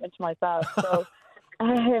the apartment to myself. So,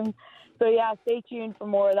 stay tuned for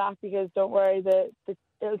more of that, because don't worry, it'll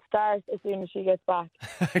start as soon as she gets back.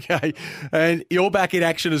 Okay. And you're back in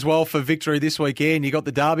action as well for Victory this weekend. You got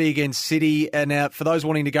the derby against City. And for those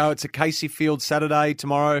wanting to go, it's at Casey Field Saturday,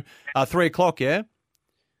 tomorrow, 3 o'clock, yeah?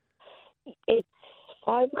 It's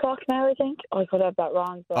 5 o'clock now, I think. I could have that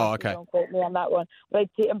wrong, so okay. Don't quote me on that one. But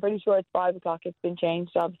I'm pretty sure it's 5 o'clock. It's been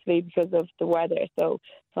changed, obviously, because of the weather. So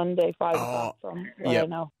Sunday, 5 o'clock from what I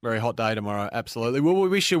know. Very hot day tomorrow, absolutely. Well, we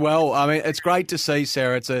wish you well. I mean, it's great to see,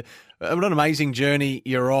 Sarah. It's what an amazing journey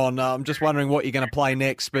you're on. I'm just wondering what you're going to play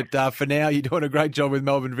next. But for now, you're doing a great job with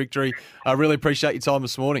Melbourne Victory. I really appreciate your time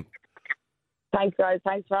this morning. Thanks, guys.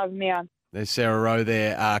 Thanks for having me on. There's Sarah Rowe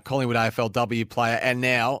there, Collingwood AFLW player and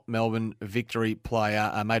now Melbourne Victory player.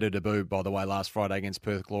 Made her debut, by the way, last Friday against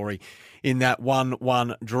Perth Glory in that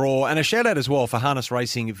 1-1 draw. And a shout-out as well for Harness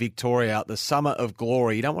Racing Victoria, the Summer of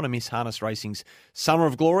Glory. You don't want to miss Harness Racing's Summer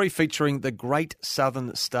of Glory, featuring the Great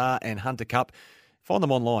Southern Star and Hunter Cup. Find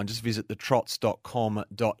them online. Just visit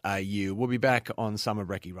thetrots.com.au. We'll be back on Summer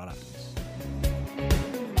Brecky right after this.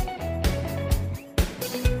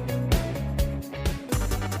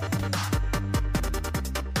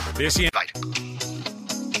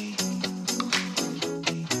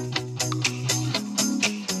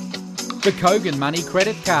 The Kogan Money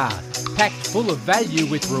Credit Card, packed full of value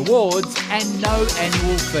with rewards and no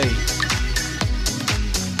annual fee.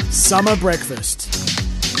 Summer Breakfast.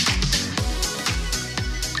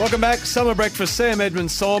 Welcome back. Summer Breakfast. Sam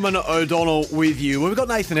Edmonds, Simon O'Donnell with you. We've got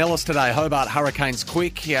Nathan Ellis today, Hobart Hurricanes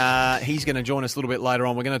quick. He's going to join us a little bit later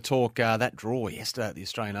on. We're going to talk that draw yesterday at the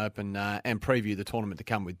Australian Open and preview the tournament to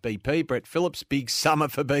come with BP. Brett Phillips, big summer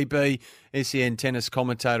for BP, SEN tennis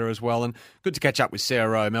commentator as well. And good to catch up with Sarah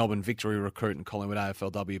Rowe, Melbourne Victory recruit and Collingwood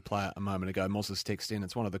AFLW player a moment ago. Moses texted in.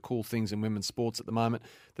 It's one of the cool things in women's sports at the moment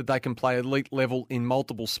that they can play elite level in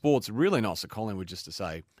multiple sports. Really nice of Collingwood just to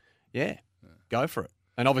say, yeah, go for it.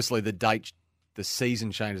 And obviously the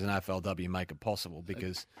season changes in AFLW make it possible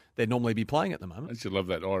because they'd normally be playing at the moment. I just love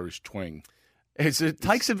that Irish twang.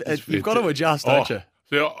 You've got to adjust, don't you?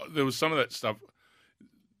 So there was some of that stuff,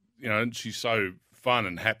 and she's so fun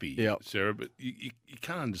and happy, Sarah, but you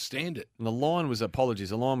can't understand it. And the line was a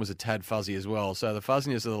tad fuzzy as well. So the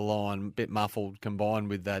fuzziness of the line, a bit muffled, combined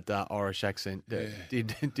with that Irish accent,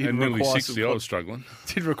 did and nearly 60, I was struggling.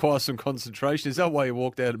 Did require some concentration. Is that why you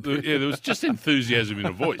walked out? Yeah, there was just enthusiasm in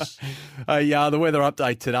her voice. The weather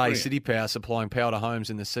update today, brilliant. City Power supplying power to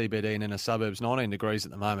homes in the CBD and inner suburbs, 19 degrees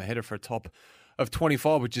at the moment, headed for a top of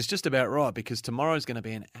 25, which is just about right because tomorrow's going to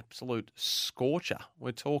be an absolute scorcher.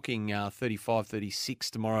 We're talking 35, 36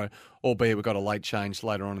 tomorrow, albeit we've got a late change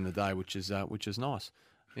later on in the day, which is nice.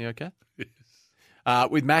 You okay? Yes.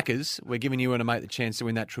 With Maccas, we're giving you and a mate the chance to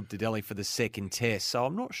win that trip to Delhi for the second test. So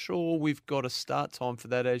I'm not sure we've got a start time for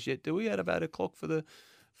that as yet. Do we? At about 8 o'clock for the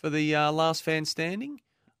last fan standing?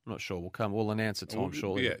 I'm not sure. We'll announce a time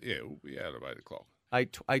shortly. Yeah, we'll be out of 8 o'clock.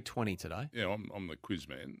 8:20 today. Yeah, I'm the quiz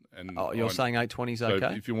man. And you're saying 8:20 is okay?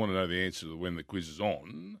 So if you want to know the answer to when the quiz is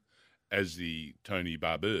on, as the Tony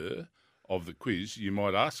Barber of the quiz, you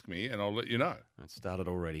might ask me and I'll let you know. It started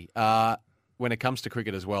already. When it comes to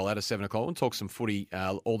cricket as well, out of 7 o'clock, we'll talk some footy.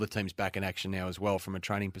 All the teams back in action now as well from a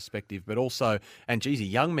training perspective, but also, and geez, a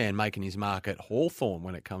young man making his mark at Hawthorn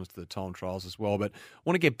when it comes to the time trials as well. But I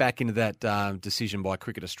want to get back into that decision by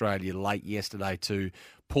Cricket Australia late yesterday to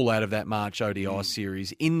pull out of that March ODI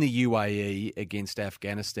series in the UAE against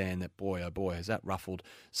Afghanistan. That boy, oh boy, has that ruffled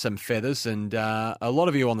some feathers. And a lot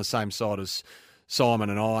of you on the same side as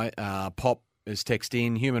Simon and I, Pop, as text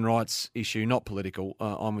in, human rights issue, not political.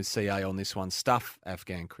 I'm with CA on this one. Stuff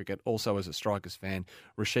Afghan cricket. Also, as a Strikers fan,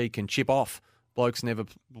 Rashid can chip off. Blokes never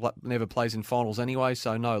plays in finals anyway,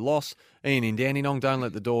 so no loss. Ian in Dandenong, don't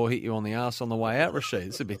let the door hit you on the arse on the way out, Rashid.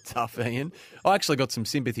 It's a bit tough, Ian. I actually got some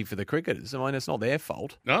sympathy for the cricketers. I mean, it's not their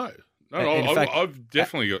fault. No, I've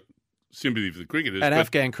definitely got sympathy for the cricketers. And but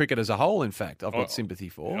Afghan cricket as a whole, in fact, I've got sympathy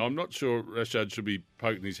for. I'm not sure Rashad should be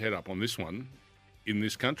poking his head up on this one in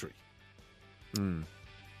this country. Don't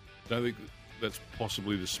think that's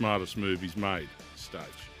possibly the smartest move he's made at this stage.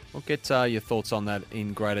 We'll get your thoughts on that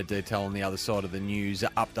in greater detail on the other side of the news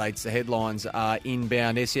updates. The headlines are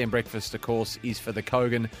inbound. SEN Breakfast, of course, is for the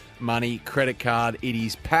Kogan Money credit card. It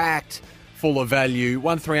is packed full of value.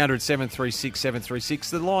 1300 736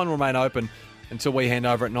 736. The line will remain open until we hand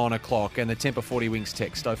over at 9 o'clock. And the Temper 40 Wings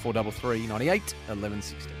text 0433 98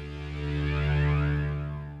 1160.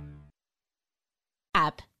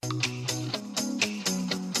 App.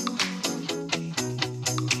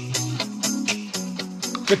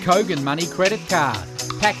 The Kogan Money credit card,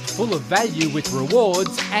 packed full of value with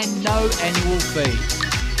rewards and no annual fee.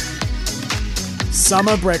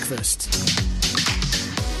 Summer breakfast.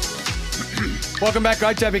 Welcome back.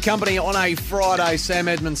 Great to have your company on a Friday. Sam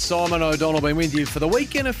Edmonds, Simon O'Donnell been with you for the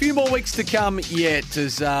weekend. A few more weeks to come yet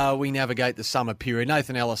as we navigate the summer period.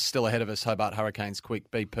 Nathan Ellis still ahead of us. Hobart Hurricanes quick.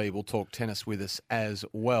 BP will talk tennis with us as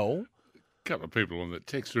well. A couple of people on that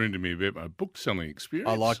text are into me about my book selling experience.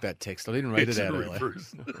 I like that text. I didn't read it out earlier.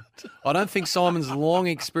 I don't think Simon's long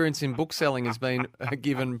experience in book selling has been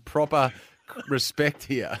given proper respect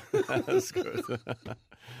here. That's good.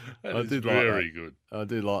 I did very good. I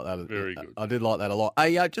do like that. Very good. I did like that a lot.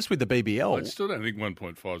 Hey, just with the BBL. I still don't think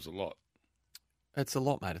 1.5 is a lot. It's a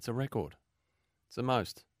lot, mate. It's a record. It's the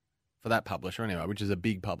most for that publisher anyway, which is a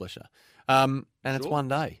big publisher. And it's one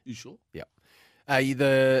day. You sure? Yep.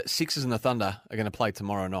 The Sixers and the Thunder are going to play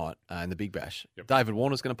tomorrow night in the Big Bash. Yep. David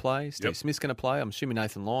Warner's going to play. Steve Smith's going to play. I'm assuming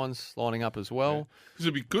Nathan Lyon's lining up as well. Because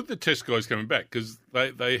it'd be good the Test guys coming back because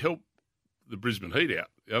they helped the Brisbane Heat out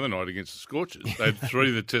the other night against the Scorchers. They had three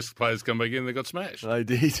of the Test players come back in and they got smashed. They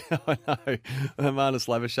did. I know. Marnus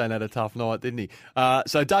Labuschagne had a tough night, didn't he?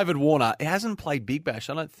 So David Warner hasn't played Big Bash,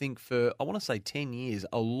 I don't think, for, I want to say 10 years,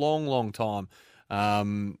 a long, long time.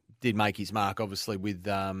 Did make his mark, obviously, with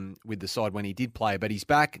the side when he did play. But he's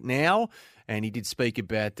back now, and he did speak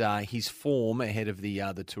about his form ahead of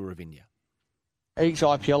the Tour of India. Each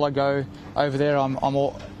IPL I go over there, I'm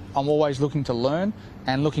always looking to learn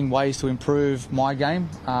and looking ways to improve my game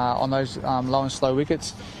on those low and slow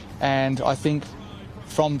wickets. And I think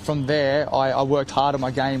from there, I worked hard on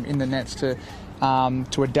my game in the nets to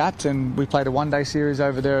adapt. And we played a one-day series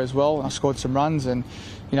over there as well. I scored some runs, and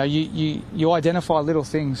you know, you identify little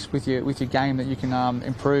things with your game that you can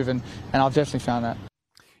improve, and I've definitely found that.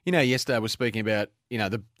 You know, yesterday I was speaking about, you know,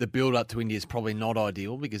 the build up to India is probably not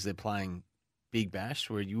ideal because they're playing Big Bash,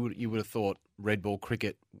 where you would have thought red ball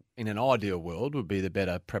cricket in an ideal world would be the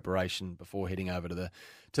better preparation before heading over to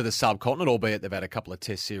the subcontinent, albeit they've had a couple of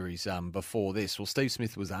test series before this. Well, Steve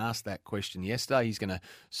Smith was asked that question yesterday. He's going to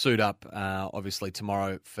suit up, obviously,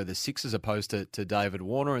 tomorrow for the Sixers opposed to David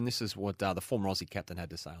Warner, and this is what the former Aussie captain had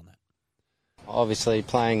to say on that. Obviously,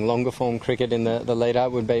 playing longer form cricket in the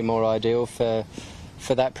lead-up would be more ideal for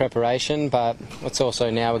that preparation, but it's also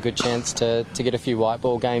now a good chance to get a few white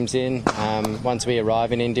ball games in. Once we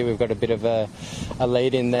arrive in India, we've got a bit of a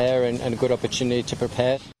lead in there and a good opportunity to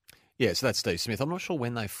prepare. Yeah, so that's Steve Smith. I'm not sure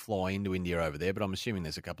when they fly into India over there, but I'm assuming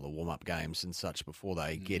there's a couple of warm-up games and such before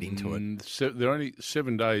they get into it. They're only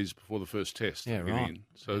 7 days before the first test. Yeah, right.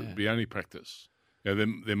 So it'd be only practice. You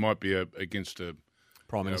know, there might be against a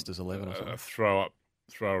Prime Minister's 11 or something. A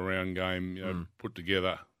throw around game, you know, put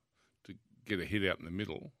together to get a hit out in the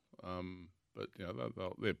middle. But you know,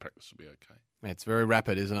 their practice will be okay. It's very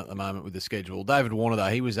rapid, isn't it, at the moment with the schedule? David Warner, though,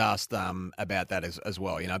 he was asked about that as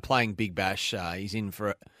well. You know, playing Big Bash, he's in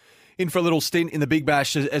for a little stint in the Big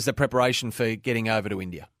Bash as the preparation for getting over to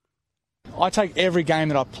India. I take every game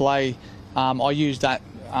that I play, I use that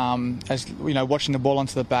as, you know, watching the ball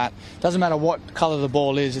onto the bat. Doesn't matter what colour the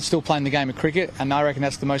ball is, it's still playing the game of cricket, and I reckon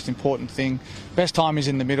that's the most important thing. Best time is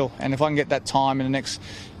in the middle, and if I can get that time in the next,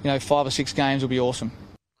 5 or 6 games, it'll be awesome.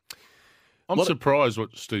 I'm surprised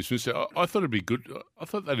what Steve Smith said. I thought it'd be good. I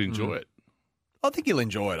thought they'd enjoy it. I think he'll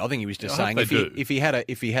enjoy it. I think he was just saying if he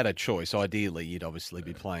had a choice, ideally you'd obviously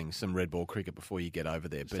be playing some red ball cricket before you get over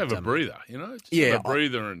there. Just have a breather, Just have a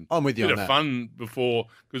breather and I'm with you a bit on of that. fun before.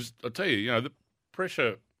 Because I tell you, the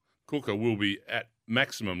pressure cooker will be at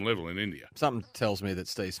maximum level in India. Something tells me that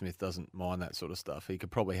Steve Smith doesn't mind that sort of stuff. He could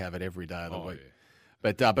probably have it every day of the week.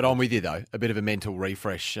 Yeah. But I'm with you though. A bit of a mental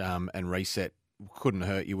refresh and reset couldn't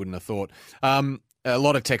hurt. You wouldn't have thought. A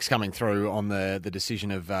lot of text coming through on the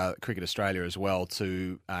decision of Cricket Australia as well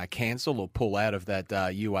to cancel or pull out of that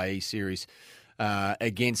UAE series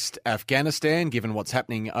against Afghanistan, given what's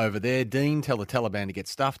happening over there. Dean, tell the Taliban to get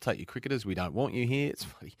stuffed. Take your cricketers. We don't want you here. It's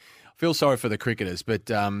funny. Feel sorry for the cricketers, but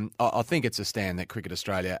I think it's a stand that Cricket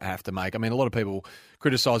Australia have to make. I mean, a lot of people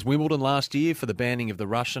criticised Wimbledon last year for the banning of the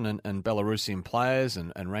Russian and Belarusian players,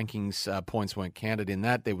 and rankings points weren't counted in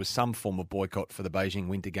that. There was some form of boycott for the Beijing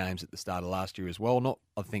Winter Games at the start of last year as well. Not,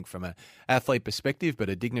 I think, from an athlete perspective, but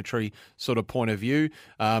a dignitary sort of point of view.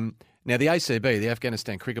 Now, the ACB, the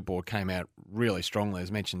Afghanistan Cricket Board, came out really strongly,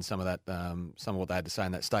 as mentioned some of that, some of what they had to say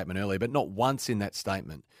in that statement earlier, but not once in that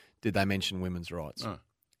statement did they mention women's rights. Oh.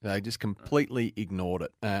 They just completely ignored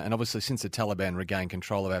it. And obviously, since the Taliban regained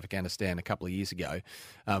control of Afghanistan a couple of years ago,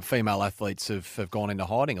 female athletes have gone into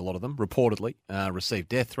hiding, a lot of them, reportedly, received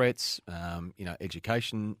death threats,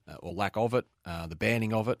 education or lack of it, the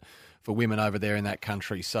banning of it for women over there in that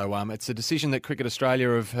country. So it's a decision that Cricket Australia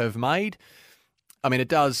have made. I mean, it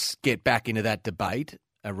does get back into that debate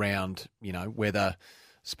around, whether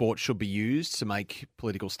sport should be used to make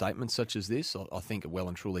political statements such as this. I think it well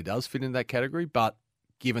and truly does fit into that category, but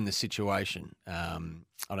given the situation, I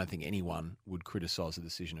don't think anyone would criticise the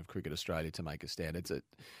decision of Cricket Australia to make a stand.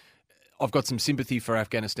 I've got some sympathy for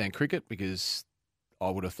Afghanistan cricket because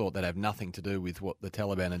I would have thought they'd have nothing to do with what the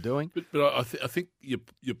Taliban are doing. But I think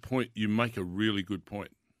your point, you make a really good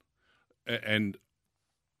point. And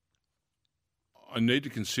I need to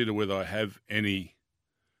consider whether I have any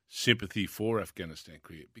sympathy for Afghanistan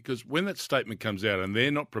cricket, because when that statement comes out and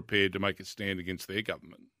they're not prepared to make a stand against their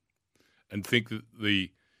government and think that the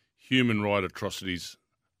human right atrocities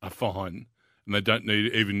are fine and they don't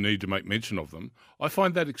even need to make mention of them, I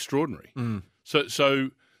find that extraordinary. Mm. So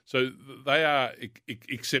they are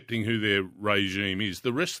accepting who their regime is.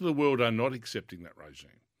 The rest of the world are not accepting that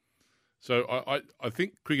regime. So I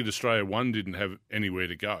think Cricket Australia, one, didn't have anywhere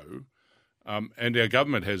to go, and our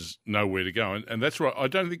government has nowhere to go. And that's right. I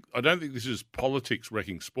don't think this is politics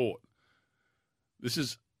wrecking sport. This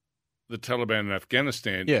is the Taliban in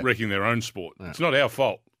Afghanistan wrecking their own sport. Yeah. It's not our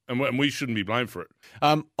fault, and we shouldn't be blamed for it.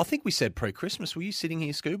 I think we said pre-Christmas, were you sitting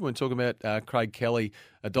here, Scuba, and talking about Craig Kelly,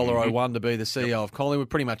 $1.01 to be the CEO of Collingwood?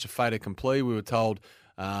 Pretty much a fait accompli. We were told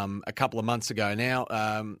a couple of months ago now.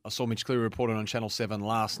 I saw Mitch Cleary reported on Channel 7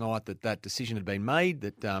 last night that decision had been made,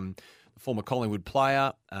 that the former Collingwood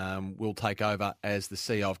player will take over as the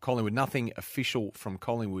CEO of Collingwood. Nothing official from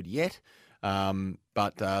Collingwood yet.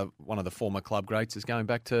 But one of the former club greats is going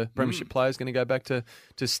back to premiership players, going to go back to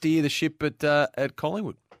steer the ship at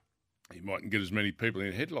Collingwood. He mightn't get as many people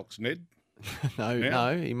in headlocks, Ned.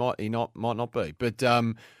 No, he might not be. But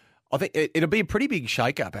I think it'll be a pretty big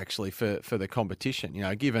shake-up actually for the competition.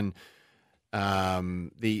 Given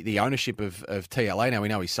the ownership of TLA. Now we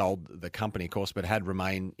know he sold the company, of course, but had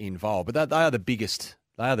remained involved. But they are the biggest.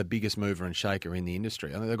 They are the biggest mover and shaker in the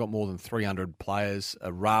industry. I think they've got more than 300 players,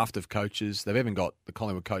 a raft of coaches. They've even got the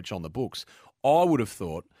Collingwood coach on the books. I would have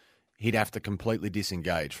thought he'd have to completely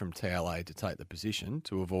disengage from TLA to take the position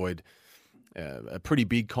to avoid a pretty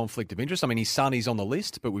big conflict of interest. I mean, his son is on the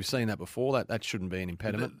list, but we've seen that before. That shouldn't be an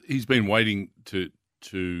impediment. He's been waiting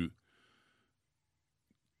to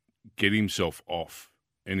get himself off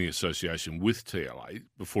any association with TLA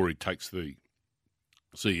before he takes the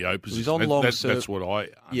CEO position. He's on long that's what I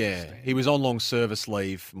understand. Yeah, he was on long service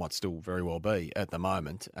leave, might still very well be at the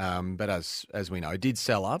moment. But as we know, did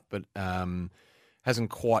sell up, but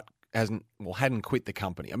hadn't quit the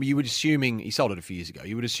company. I mean, you were assuming he sold it a few years ago.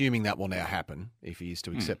 You were assuming that will now happen if he is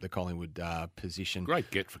to accept the Collingwood position. Great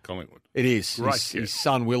get for Collingwood. It is. Great His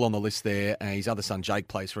son Will on the list there, and his other son Jake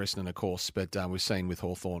plays for Essendon, of course. But we've seen with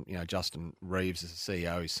Hawthorn, Justin Reeves as the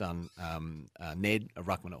CEO, his son Ned, a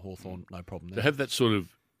ruckman at Hawthorn, no problem there. To have that sort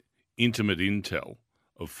of intimate intel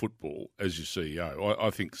of football as your CEO, I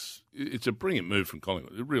think it's a brilliant move from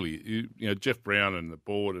Collingwood. It really, Jeff Brown and the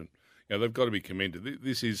board and. They've got to be commended.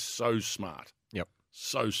 This is so smart. Yep.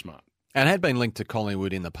 So smart. And had been linked to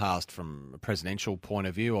Collingwood in the past from a presidential point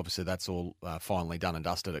of view. Obviously, that's all finally done and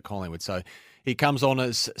dusted at Collingwood. So he comes on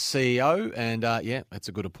as CEO, and it's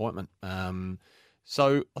a good appointment.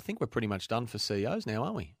 So I think we're pretty much done for CEOs now,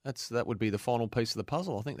 aren't we? That would be the final piece of the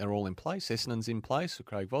puzzle. I think they're all in place. Essendon's in place with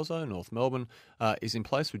Craig Vozzo. North Melbourne is in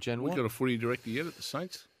place with Jen Watt. We've got a footy director yet at the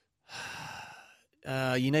Saints?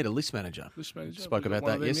 You need a list manager. Spoke about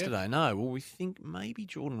that yesterday. Yet? No, well, we think maybe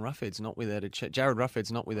Jordan Ruffhead's not without a chance. Jared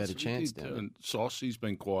Ruffhead's not without a chance. And Sauce, he's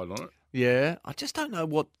been quiet on it. Yeah, I just don't know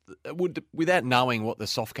without knowing what the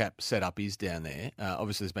soft cap setup is down there.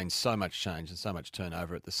 Obviously, there's been so much change and so much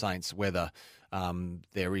turnover at the Saints. Whether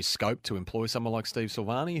there is scope to employ someone like Steve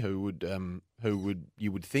Silvani, who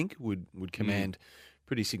you would think would command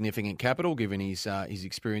pretty significant capital given his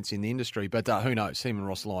experience in the industry. But who knows? Him and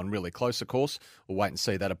Ross Lyon really close, of course. We'll wait and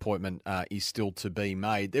see. That appointment is still to be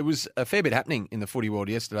made. There was a fair bit happening in the footy world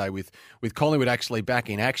yesterday with Collingwood actually back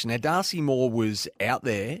in action. Now, Darcy Moore was out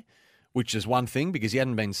there which is one thing because he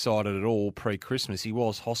hadn't been sighted at all pre-Christmas. He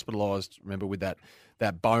was hospitalised, remember, with that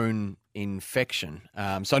bone infection.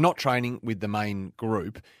 So not training with the main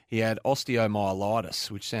group. He had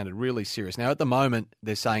osteomyelitis, which sounded really serious. Now, at the moment,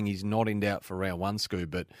 they're saying he's not in doubt for round one,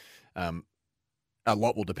 Scoob, but a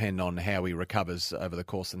lot will depend on how he recovers over the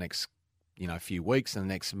course of the next few weeks and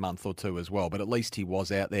the next month or two as well. But at least he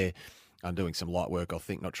was out there doing some light work, I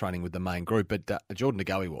think, not training with the main group. But Jordan De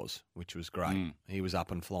Goey was, which was great. He was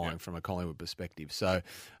up and flying from a Collingwood perspective. So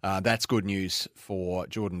that's good news for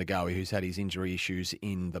Jordan De Goey, who's had his injury issues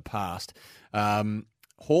in the past.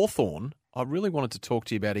 Hawthorn, I really wanted to talk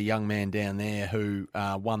to you about a young man down there who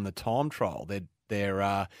won the time trial.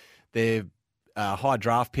 Their high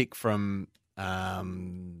draft pick from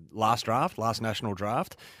last national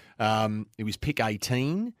draft. It was pick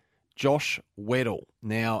 18. Josh Weddle.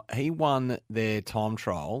 Now, he won their time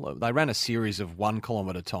trial. They ran a series of 1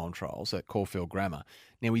 kilometre time trials at Caulfield Grammar.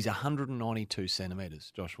 Now, he's 192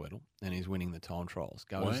 centimetres, Josh Weddle, and he's winning the time trials.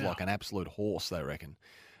 Goes like an absolute horse, they reckon.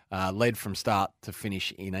 Led from start to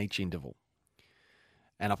finish in each interval.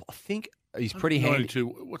 And I think he's pretty handy.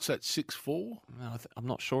 What's that, 6'4"? No, I'm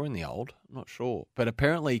not sure in the old. I'm not sure. But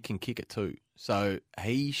apparently he can kick it too. So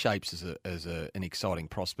he shapes as an exciting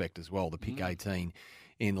prospect as well, the pick 18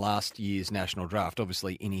 in last year's national draft,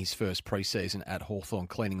 obviously in his first preseason at Hawthorn,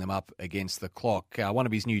 cleaning them up against the clock. One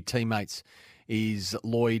of his new teammates is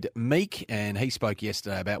Lloyd Meek, and he spoke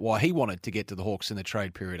yesterday about why he wanted to get to the Hawks in the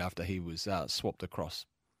trade period after he was swapped across.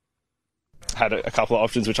 Had a couple of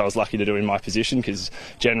options which I was lucky to do in my position because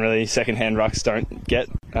generally second-hand rucks don't get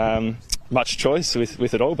much choice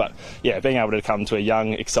with it all. But yeah, being able to come to a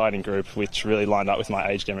young, exciting group which really lined up with my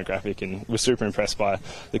age demographic and was super impressed by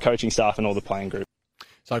the coaching staff and all the playing group.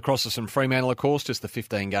 So crosses from Fremantle, of course, just the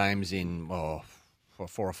 15 games in 4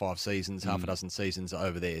 or 5 seasons, half a dozen seasons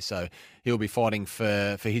over there. So he'll be fighting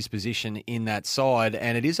for his position in that side.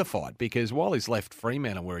 And it is a fight because while he's left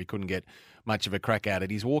Fremantle where he couldn't get much of a crack at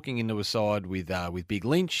it, he's walking into a side with Big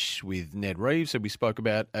Lynch, with Ned Reeves, who we spoke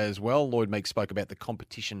about as well. Lloyd Meek spoke about the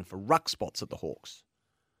competition for ruck spots at the Hawks.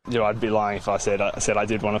 Yeah, I'd be lying if I said I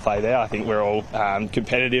did want to play there. I think we're all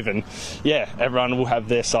competitive and, yeah, everyone will have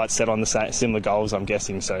their sights set on the similar goals, I'm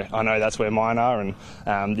guessing. So I know that's where mine are and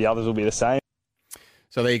the others will be the same.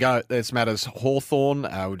 So there you go. That's matters. Hawthorn.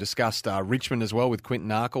 We discussed Richmond as well with Quinton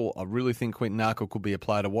Narkle. I really think Quinton Narkle could be a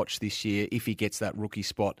player to watch this year if he gets that rookie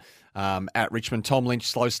spot at Richmond. Tom Lynch,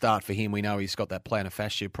 slow start for him. We know he's got that plantar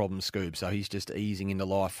fascia problem, Scoob, so he's just easing into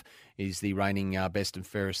life. He's the reigning best and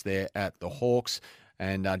fairest there at the Hawks.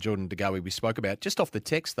 And Jordan De Goey we spoke about. Just off the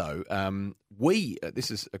text, though, this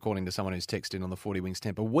is according to someone who's texted in on the 40 Wings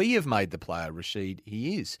Temper, we have made the player Rashid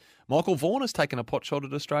he is. Michael Vaughan has taken a pot shot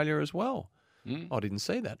at Australia as well. I didn't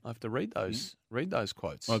see that. I have to read those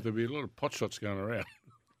quotes. Oh, there'll be a lot of pot shots going around.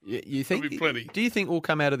 You think? There'll be plenty. Do you think we'll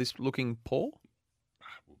come out of this looking poor?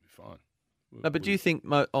 We'll be fine. No, but do you think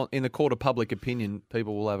in the court of public opinion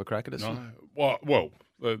people will have a crack at us? No. Well,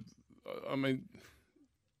 I mean,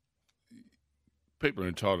 people are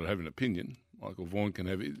entitled to have an opinion. Michael Vaughan can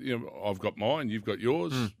have it. I've got mine, you've got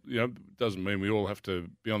yours. Doesn't mean we all have to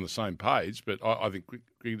be on the same page, but I think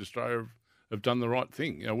Cricket Australia have done the right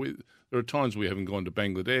thing. There are times we haven't gone to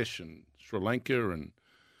Bangladesh and Sri Lanka and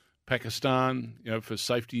Pakistan, for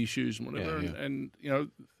safety issues and whatever. Yeah. And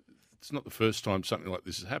it's not the first time something like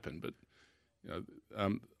this has happened, but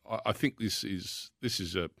I think this is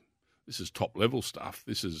top level stuff.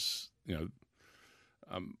 This is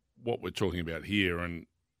what we're talking about here, and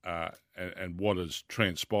what has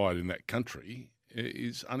transpired in that country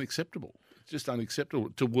is unacceptable. It's just unacceptable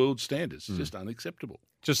to world standards. It's just unacceptable.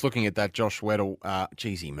 Just looking at that, Josh Weddle,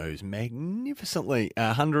 he moves magnificently.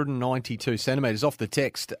 192 centimetres off the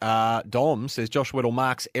text. Dom says Josh Weddle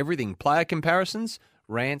marks everything. Player comparisons,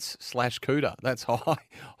 rants /Cooter. That's high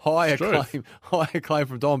acclaim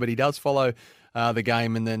from Dom, but he does follow the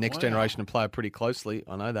game and the next generation of player pretty closely.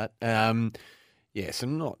 I know that.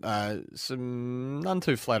 Some none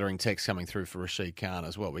too flattering texts coming through for Rashid Khan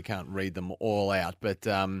as well. We can't read them all out, but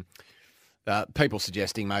people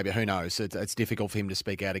suggesting maybe, who knows, it's difficult for him to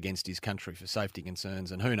speak out against his country for safety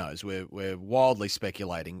concerns, and who knows, we're wildly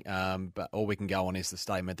speculating, but all we can go on is the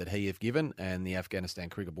statement that he have given and the Afghanistan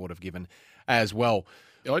Cricket Board have given as well.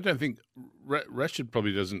 I don't think Rashid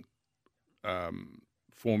probably doesn't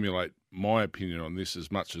formulate my opinion on this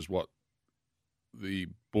as much as what the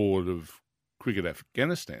Board of Cricket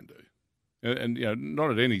Afghanistan do, and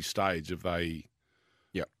not at any stage have they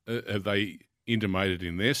intimated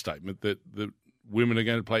in their statement that women are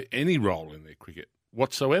going to play any role in their cricket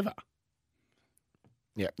whatsoever.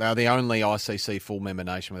 Yeah, they're the only ICC full member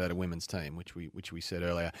nation without a women's team, which we said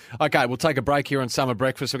earlier. Okay, we'll take a break here on Summer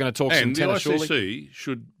Breakfast. We're going to talk some tennis. And the ICC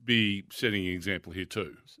should be setting an example here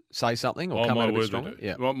too. Say something or come out a bit stronger.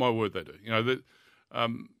 Yeah, my word, they do.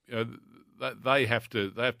 They have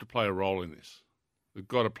to play a role in this. They've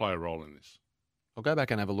got to play a role in this. I'll go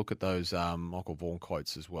back and have a look at those Michael Vaughan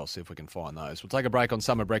quotes as well, see if we can find those. We'll take a break on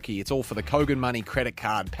Summer Brekkie. It's all for the Kogan Money credit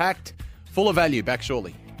card, packed full of value. Back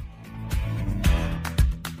shortly.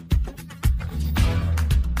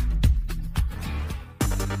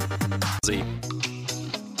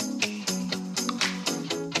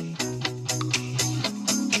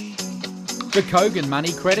 The Kogan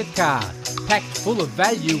Money credit card, packed full of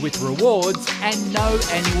value with rewards and no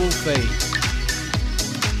annual fee.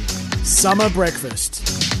 Summer Breakfast.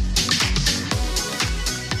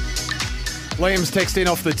 Liam's text in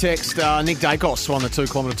off the text. Nick Dacos won the 2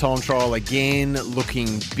 kilometre time trial again,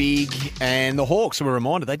 looking big. And the Hawks were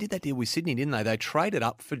reminded, they did that deal with Sydney, didn't they? They traded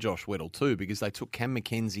up for Josh Weddle too because they took Cam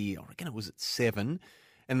Mackenzie, I reckon it was at 7,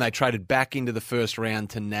 and they traded back into the first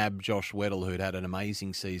round to nab Josh Weddle, who'd had an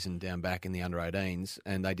amazing season down back in the under-18s.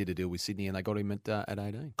 And they did a deal with Sydney and they got him at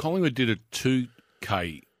 18. Collingwood did a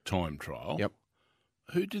 2K time trial. Yep.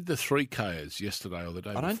 Who did the 3Kers yesterday or the day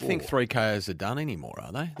before? I don't think 3Kers are done anymore,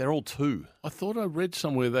 are they? They're all 2. I thought I read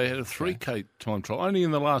somewhere they had a 3K time trial, only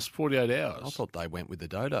in the last 48 hours. I thought they went with the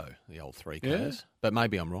Dodo, the old 3Ks. Yeah. But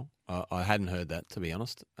maybe I'm wrong. I hadn't heard that, to be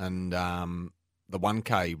honest. And the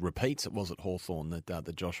 1K repeats, it was at Hawthorn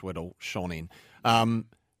that Josh Weddle shone in.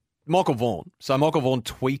 Michael Vaughan. So Michael Vaughan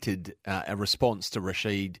tweeted a response to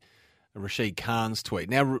Rashid Khan's tweet.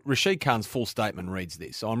 Now, Rashid Khan's full statement reads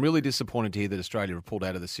this. So I'm really disappointed to hear that Australia have pulled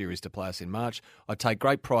out of the series to play us in March. I take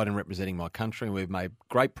great pride in representing my country and we've made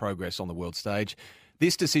great progress on the world stage.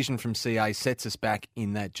 This decision from CA sets us back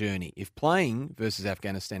in that journey. If playing versus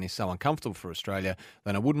Afghanistan is so uncomfortable for Australia,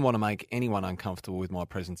 then I wouldn't want to make anyone uncomfortable with my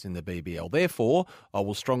presence in the BBL. Therefore, I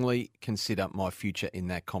will strongly consider my future in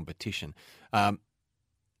that competition.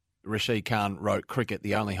 Rashid Khan wrote, cricket,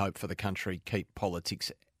 the only hope for the country, keep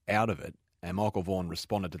politics out of it. And Michael Vaughan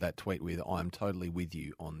responded to that tweet with, I am totally with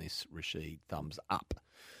you on this, Rashid, thumbs up.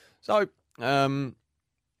 So,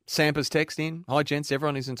 Sampa's text in, hi gents,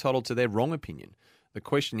 everyone is entitled to their wrong opinion. The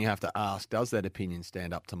question you have to ask, does that opinion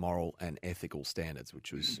stand up to moral and ethical standards,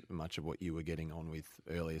 which was much of what you were getting on with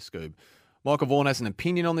earlier, Scoob. Michael Vaughan has an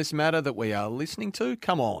opinion on this matter that we are listening to.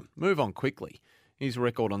 Come on, move on quickly. His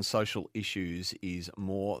record on social issues is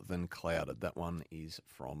more than clouded. That one is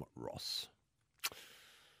from Ross.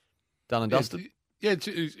 Done and dusted? Yeah, it's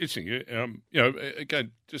interesting.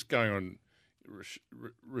 Again, just going on,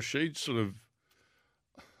 Rashid sort of,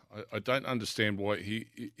 I don't understand why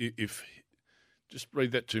just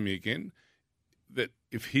read that to me again, that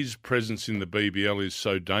if his presence in the BBL is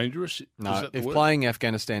so dangerous. No, if playing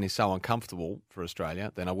Afghanistan is so uncomfortable for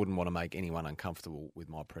Australia, then I wouldn't want to make anyone uncomfortable with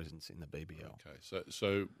my presence in the BBL. Okay,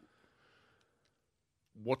 so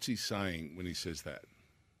what's he saying when he says that?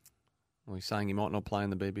 Well, he's saying he might not play in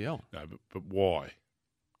the BBL. No, but why?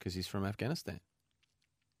 Because he's from Afghanistan.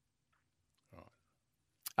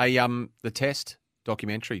 Right. The Test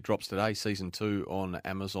documentary drops today, season 2 on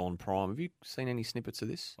Amazon Prime. Have you seen any snippets of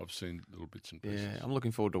this? I've seen little bits and pieces. Yeah, I'm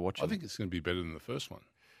looking forward to watching. I think it's going to be better than the first one.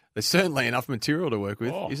 There's certainly enough material to work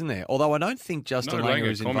with, isn't there? Although I don't think Justin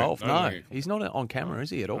Langer is involved. No, he's not on camera,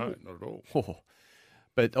 is he, at all? No, not at all. Oh.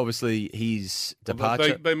 But obviously his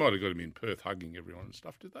departure... They might have got him in Perth hugging everyone and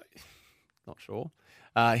stuff, did they? Not sure.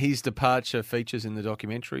 His departure features in the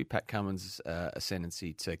documentary. Pat Cummins'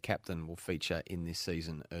 ascendancy to captain will feature in this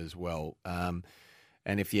season as well.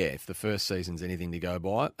 And if the first season's anything to go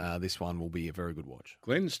by, this one will be a very good watch.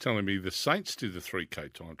 Glenn's telling me the Saints did the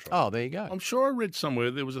 3K time trial. Oh, there you go. I'm sure I read somewhere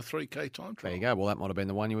there was a 3K time trial. There you go. Well, that might have been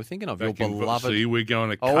the one you were thinking of. Back your beloved. See, we're going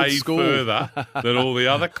a K further than all the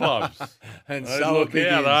other clubs. And hey, so look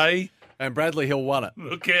out, eh? And Bradley Hill won it.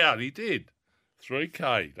 Look out, he did.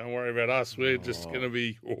 3K. Don't worry about us. We're just going to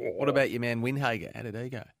be... What about your man Windhager? How did he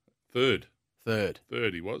go? Third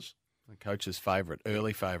he was. The coach's favourite,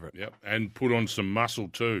 early favourite. Yep, and put on some muscle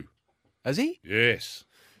too. Has he? Yes.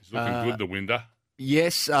 He's looking good, the Winder.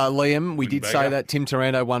 Yes, Liam, we did say Windbagger. that. Tim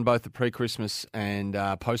Taranto won both the pre-Christmas and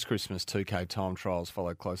post-Christmas 2K time trials,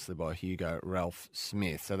 followed closely by Hugo Ralph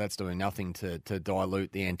Smith. So that's doing nothing to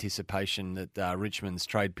dilute the anticipation that Richmond's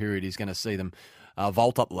trade period is going to see them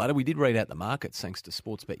vault up the ladder. We did read out the markets thanks to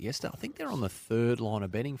Sportsbet yesterday. I think they're on the third line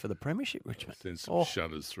of betting for the premiership, Richmond. Send some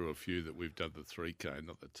shudders through a few that we've done the 3K,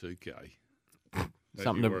 not the 2K.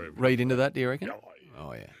 Something to read into that, do you reckon?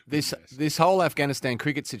 Oh, yeah. This whole Afghanistan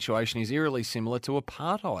cricket situation is eerily similar to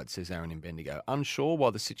apartheid, says Aaron in Bendigo. Unsure why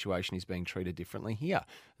the situation is being treated differently here.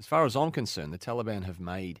 As far as I'm concerned, the Taliban have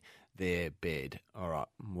made their bed. All right,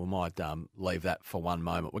 we might leave that for one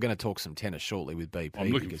moment. We're going to talk some tennis shortly with BP. I'm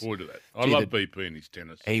looking forward to that. I love BP and his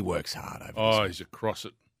tennis. He works hard over Oh, he's across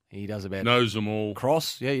it. He does about... Knows them all.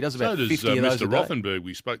 Cross, yeah, he does about 50 So of does those Mr. a day. Rothenberg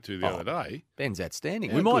we spoke to the other day. Ben's outstanding.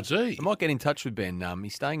 How we might good's he? we might get in touch with Ben.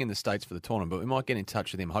 He's staying in the States for the tournament, but we might get in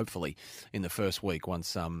touch with him hopefully in the first week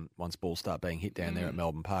once balls start being hit down there at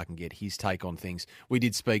Melbourne Park and get his take on things. We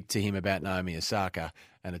did speak to him about Naomi Osaka,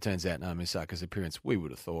 and it turns out Naomi Osaka's appearance, we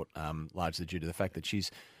would have thought, largely due to the fact that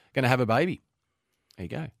she's going to have a baby. There you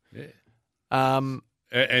go. Yeah.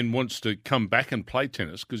 And wants to come back and play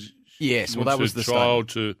tennis because yes, well, that was the child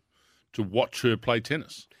to watch her play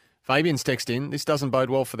tennis. Fabian's text in, this doesn't bode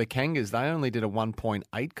well for the Kangas. They only did a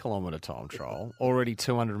 1.8 kilometre time trial, already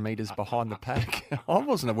 200 metres behind the pack. I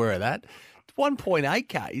wasn't aware of that. 1.8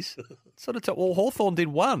 Ks. Well, Hawthorn did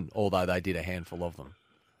one, although they did a handful of them.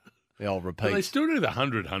 The old repeats. Do they still do the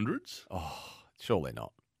 100-hundreds? Oh, surely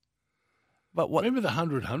not. But what? Remember the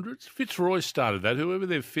 100-hundreds? Fitzroy started that. Whoever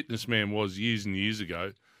their fitness man was years and years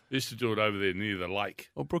ago, they used to do it over there near the lake.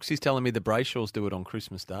 Well, Brooksy's telling me the Brayshaws do it on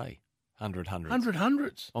Christmas Day. 100-hundreds.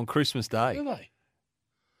 100-hundreds? On Christmas Day. Do they?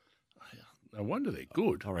 No wonder they're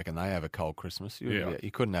good. I reckon they have a cold Christmas. Yeah.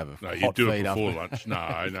 You couldn't have a hot feed you do it after before lunch.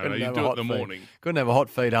 No, you do it in the morning. Couldn't have a hot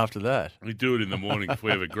feed after that. We do it in the morning if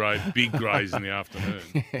we have a big graze in the afternoon.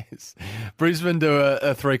 Yes. Brisbane do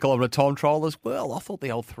a 3 kilometre time trial as well. I thought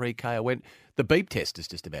the old 3K I went. The beep test has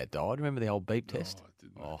just about died. Remember the old beep test?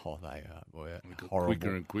 Oh, they are. Boy, horrible.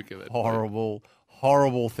 Quicker and quicker.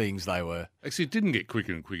 Horrible things they were. Actually, it didn't get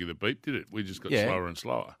quicker and quicker, the beep, did it? We just got slower and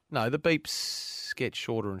slower. No, the beeps get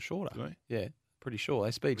shorter and shorter. Do they? Yeah, pretty sure.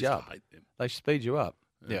 They speed you up. I hate them. They speed you up.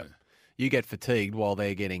 Yeah. You get fatigued while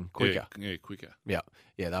they're getting quicker. Yeah, quicker. Yeah,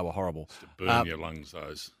 they were horrible. Just to burn your lungs,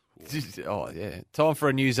 those. Oh, yeah. Time for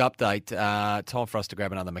a news update. Time for us to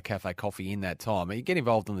grab another McCafe coffee in that time. You get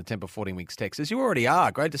involved in the Temper 14 Weeks text, as you already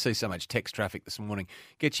are. Great to see so much text traffic this morning.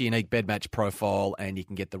 Get your unique bed match profile and you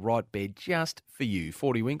can get the right bed just for you.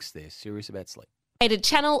 40 Winks, they're serious about sleep.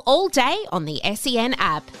 Channel all day on the SEN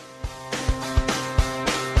app.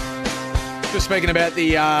 Just speaking about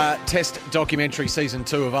the Test documentary Season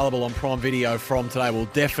 2 available on Prime Video from today. We'll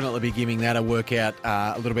definitely be giving that a workout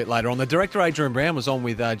a little bit later on. The director, Adrian Brown, was on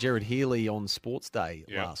with Jared Healy on Sports Day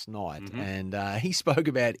last night, and he spoke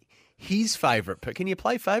about his favourite. Can you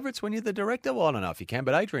play favourites when you're the director? Well, I don't know if you can,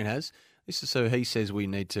 but Adrian has. This is who he says we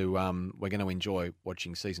need to, we're going to enjoy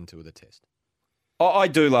watching Season 2 of the Test. I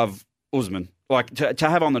do love Usman. Like, to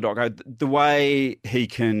have on the doco, the way he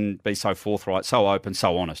can be so forthright, so open,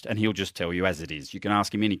 so honest, and he'll just tell you as it is. You can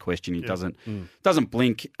ask him any question. He doesn't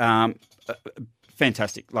blink.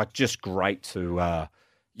 Fantastic. Like, just great to,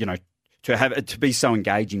 to be so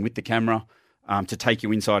engaging with the camera, to take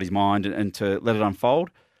you inside his mind and to let it unfold.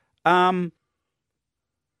 Oh,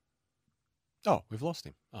 we've lost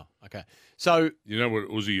him. Oh, okay. So you know what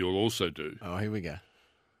Uzi will also do? Oh, here we go.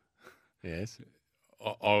 Yes.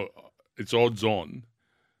 It's odds on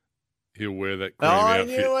he'll wear that cream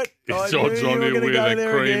outfit. Knew it. It's odds on he'll wear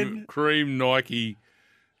that cream Nike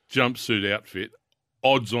jumpsuit outfit.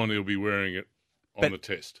 Odds on he'll be wearing it on the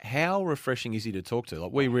Test. How refreshing is he to talk to?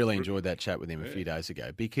 Like, we really enjoyed that chat with him a few days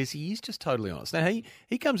ago because he is just totally honest. Now,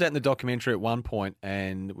 he comes out in the documentary at one point,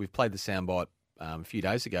 and we've played the soundbite a few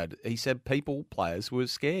days ago. He said players were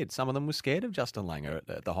scared. Some of them were scared of Justin Langer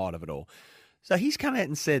at the height of it all. So he's come out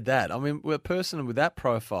and said that. I mean, a person with that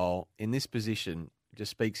profile in this position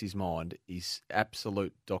just speaks his mind is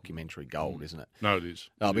absolute documentary gold, isn't it? No, it is.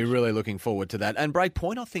 I'll be really looking forward to that. And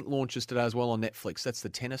Breakpoint, I think, launches today as well on Netflix. That's the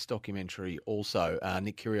tennis documentary also.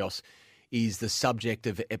 Nick Kyrgios is the subject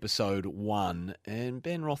of episode 1. And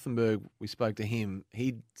Ben Rothenberg, we spoke to him.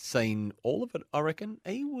 He'd seen all of it, I reckon.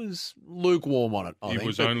 He was lukewarm on it, I think. He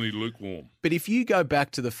was only lukewarm. But if you go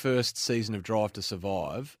back to the first season of Drive to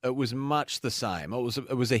Survive, it was much the same.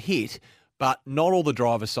 It was a hit, but not all the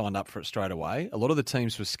drivers signed up for it straight away. A lot of the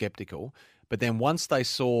teams were sceptical. But then once they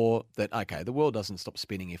saw that, okay, the world doesn't stop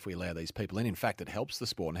spinning if we allow these people in. In fact, it helps the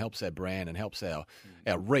sport and helps our brand and helps our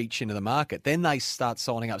reach into the market. Then they start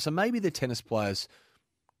signing up. So maybe the tennis players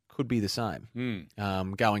could be the same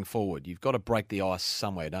going forward. You've got to break the ice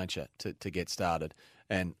somewhere, don't you, to get started.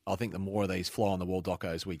 And I think the more of these fly-on-the-wall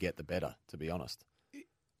docos we get, the better, to be honest.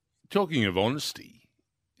 Talking of honesty,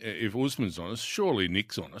 if Usman's honest, surely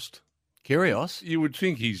Nick's honest. Kyrgios? You would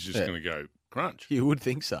think he's just going to go crunch. You would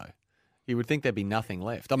think so. You would think there'd be nothing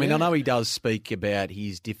left. I mean, I know he does speak about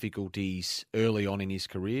his difficulties early on in his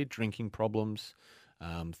career, drinking problems,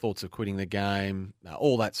 thoughts of quitting the game,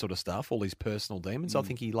 all that sort of stuff, all his personal demons. I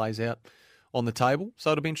think he lays out on the table.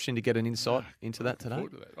 So it'll be interesting to get an insight into that today.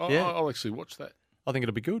 I'll actually watch that. I think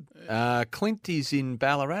it'll be good. Clint is in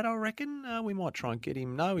Ballarat, I reckon. We might try and get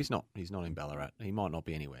him. No, he's not. He's not in Ballarat. He might not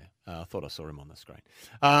be anywhere. I thought I saw him on the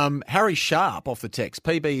screen. Harry Sharp off the text.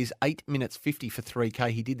 PB is 8 minutes 50 for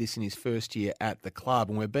 3K. He did this in his first year at the club,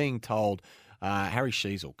 and we're being told Harry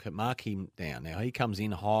Sheasel, mark him down. Now, he comes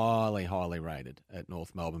in highly, highly rated at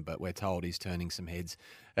North Melbourne, but we're told he's turning some heads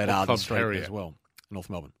at Arden Street as well.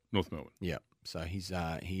 North Melbourne. North Melbourne. Yeah. So he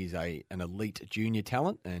is an elite junior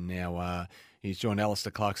talent, and now he's joined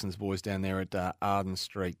Alistair Clarkson's boys down there at Arden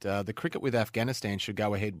Street. The cricket with Afghanistan should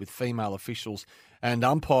go ahead with female officials and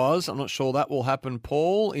umpires. I'm not sure that will happen,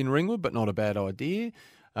 Paul, in Ringwood, but not a bad idea.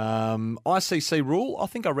 ICC rule, I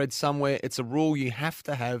think I read somewhere it's a rule you have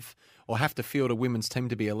to have or have to field a women's team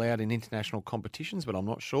to be allowed in international competitions, but I'm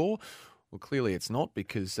not sure. Well, clearly it's not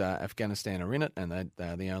because Afghanistan are in it and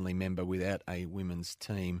they're the only member without a women's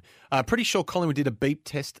team. Pretty sure Collingwood did a beep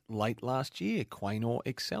test late last year. Quaynor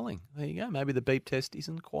excelling. There you go. Maybe the beep test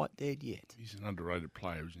isn't quite dead yet. He's an underrated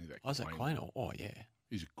player, isn't he? That is that Quaynor? Oh, yeah.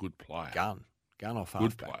 He's a good player. Gun off halfback.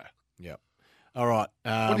 Good player. Yep. All right.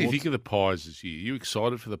 What do you think of the Pies this year? Are you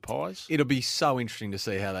excited for the Pies? It'll be so interesting to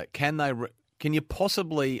see how that... Can you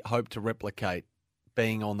possibly hope to replicate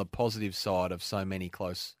being on the positive side of so many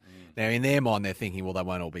close... Now, in their mind, they're thinking, well, they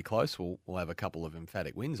won't all be close. We'll have a couple of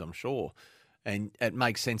emphatic wins, I'm sure. And it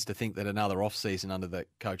makes sense to think that another off-season under the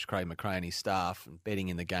coach Craig McRae and his staff and betting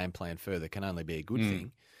in the game plan further can only be a good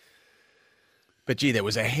thing. But, gee, there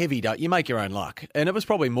was a heavy... You make your own luck. And it was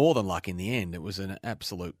probably more than luck in the end. It was an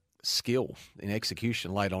absolute skill in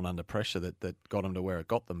execution laid on under pressure that got them to where it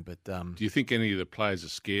got them. But do you think any of the players are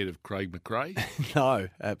scared of Craig McRae? No,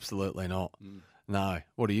 absolutely not. No.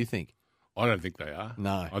 What do you think? I don't think they are.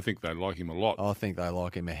 No. I think they like him a lot. I think they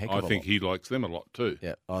like him a heck of a lot. I think he likes them a lot too.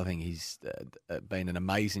 Yeah, I think he's been an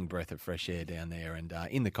amazing breath of fresh air down there and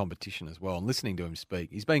in the competition as well. And listening to him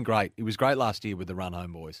speak, he's been great. He was great last year with the Run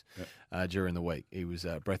Home boys during the week. He was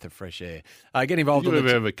a breath of fresh air. Get involved. Did you ever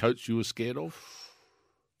have a coach you were scared of?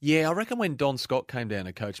 Yeah, I reckon when Don Scott came down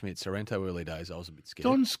to coach me at Sorrento early days, I was a bit scared.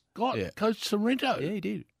 Don Scott coached Sorrento? Yeah, he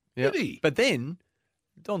did. Did he? But then,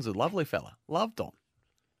 Don's a lovely fella. Love Don.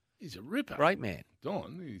 He's a ripper. Great man.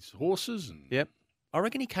 Don, he's horses. And Yep. I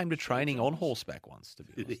reckon he came to training on horseback once, to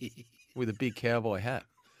be honest, with a big cowboy hat.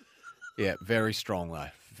 Yeah, very strong, though.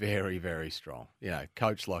 Very, very strong. You know,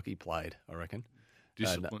 coach like he played, I reckon.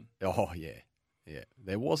 Discipline. Oh, yeah. Yeah,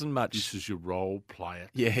 there wasn't much. This is your role, play it.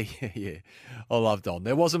 Yeah. I love Don.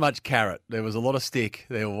 There wasn't much carrot. There was a lot of stick.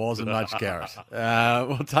 There wasn't much carrot.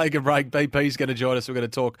 We'll take a break. BP's going to join us. We're going to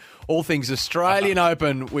talk all things Australian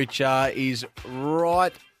Open, which is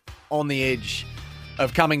right on the edge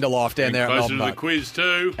of coming to life down there at Melbourne. Closer to the quiz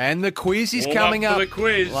too. And the quiz is Warm coming up up. for the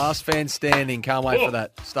quiz. Last fan standing. Can't wait for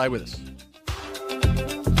that. Stay with us.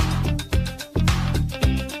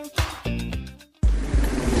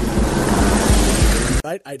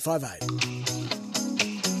 Eight 858.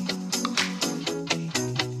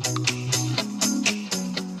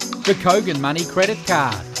 The Kogan Money Credit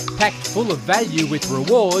Card. Packed full of value with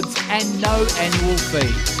rewards and no annual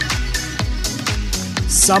fee.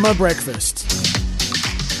 Summer breakfast.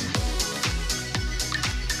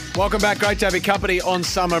 Welcome back. Great to have your company on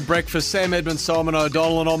Summer Breakfast. Sam Edmund, Simon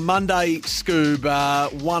O'Donnell. And on Monday,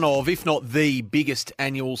 Scoob, one of, if not the biggest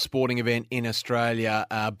annual sporting event in Australia,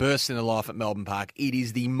 bursts into life at Melbourne Park. It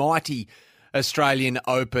is the mighty Australian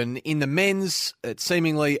Open. In the men's, it's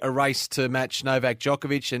seemingly a race to match Novak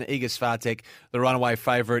Djokovic and Iga Swiatek, the runaway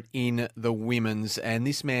favourite in the women's. And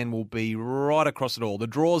this man will be right across it all. The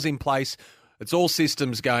draw's in place. It's all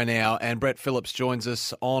systems go now, and Brett Phillips joins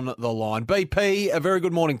us on the line. BP, a very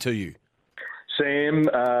good morning to you. Sam,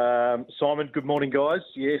 Simon, good morning, guys.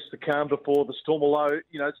 Yes, the calm before the storm, although,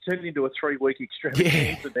 it's turned into a 3-week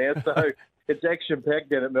extravaganza now, so it's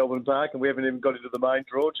action-packed down at Melbourne Park, and we haven't even got into the main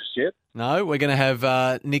draw just yet. No, we're going to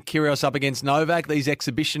have Nick Kyrgios up against Novak. This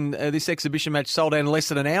exhibition match sold out in less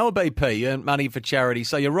than an hour, BP, earned money for charity.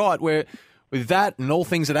 So you're right, with that and all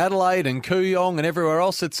things at Adelaide and Kooyong and everywhere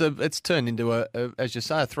else, it's turned into as you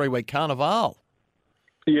say, a 3-week carnival.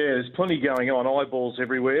 Yeah, there's plenty going on. Eyeballs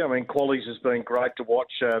everywhere. I mean, Qualies has been great to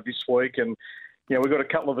watch this week, and we've got a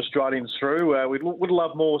couple of Australians through. We would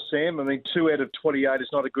love more, Sam. I mean, 2 out of 28 is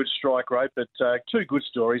not a good strike rate, but 2 good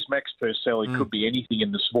stories. Max Purcell, he could be anything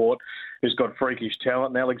in the sport, who's got freakish talent,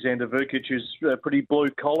 and Alexander Vukic, who's pretty blue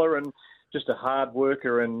collar and just a hard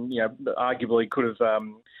worker, and arguably could have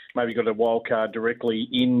maybe got a wild card directly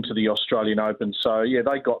into the Australian Open. So,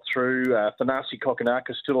 they got through. Thanasi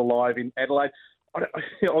Kokonakis still alive in Adelaide. I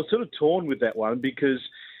was sort of torn with that one because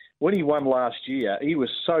when he won last year, he was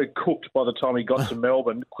so cooked by the time he got to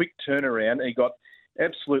Melbourne. Quick turnaround. He got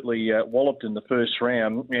absolutely walloped in the first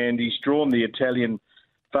round, and he's drawn the Italian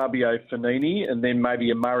Fabio Fognini and then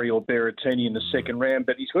maybe a Murray or Berrettini in the second round.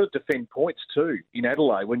 But he's got to defend points too in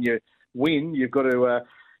Adelaide. When you win, you've got to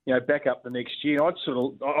back up the next year.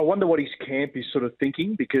 I wonder what his camp is sort of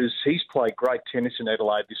thinking, because he's played great tennis in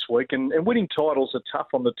Adelaide this week, and winning titles are tough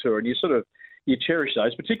on the tour, and you cherish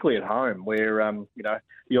those, particularly at home where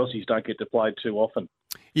the Aussies don't get to play too often.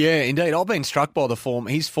 Yeah, indeed. I've been struck by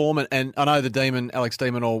his form, and I know the Demon, Alex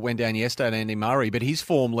De Minaur, went down yesterday to Andy Murray, but his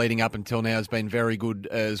form leading up until now has been very good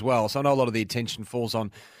as well. So I know a lot of the attention falls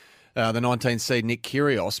on the 19th seed Nick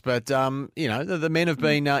Kyrgios, but the men have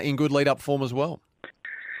been in good lead-up form as well.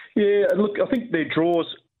 Yeah, look, I think their draws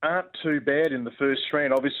aren't too bad in the first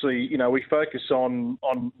round. Obviously, we focus on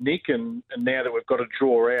Nick, and now that we've got a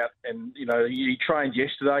draw out, and, he trained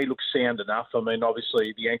yesterday, he looks sound enough. I mean,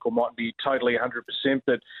 obviously the ankle mightn't be totally 100%,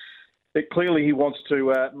 but clearly he wants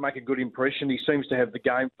to make a good impression. He seems to have the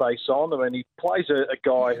game face on. I mean, he plays a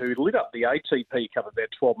guy who lit up the ATP Cup about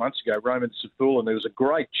 12 months ago, Roman Safiullin, who was a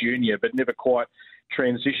great junior, but never quite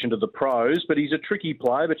transitioned to the pros. But he's a tricky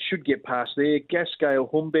player, but should get past there. Gasquet or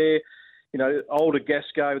Humbert, older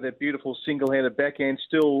Gasquet with that beautiful single-handed backhand,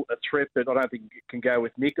 still a threat, but I don't think it can go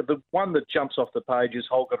with Nick. The one that jumps off the page is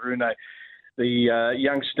Holger Rune, the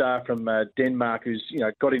young star from Denmark who's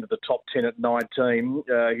got into the top 10 at 19.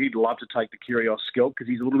 He'd love to take the Kyrgios scalp because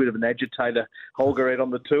he's a little bit of an agitator, Holger, out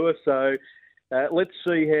on the tour. So let's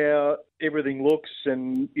see how everything looks,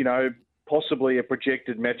 and, possibly a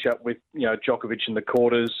projected matchup with, Djokovic in the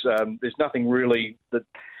quarters. There's nothing really that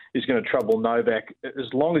is going to trouble Novak.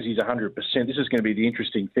 As long as he's 100%, this is going to be the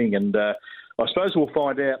interesting thing. And I suppose we'll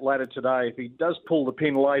find out later today. If he does pull the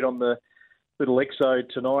pin late on the little exo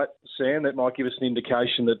tonight, Sam, that might give us an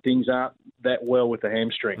indication that things aren't that well with the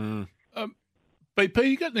hamstring. BP,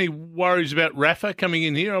 you got any worries about Rafa coming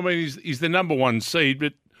in here? I mean, he's the number one seed,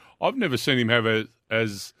 but I've never seen him have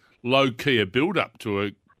as low-key a build-up to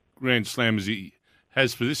a Grand Slam as he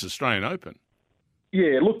has for this Australian Open.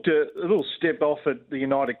 Yeah, looked a little step off at the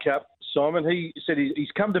United Cup, Simon. He said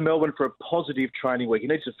he's come to Melbourne for a positive training week. He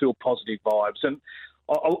needs to feel positive vibes. And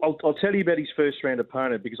I'll tell you about his first-round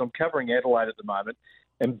opponent, because I'm covering Adelaide at the moment,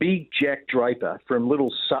 and big Jack Draper from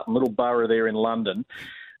Little Sutton, little borough there in London.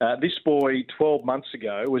 This boy, 12 months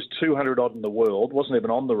ago, was 200-odd in the world, wasn't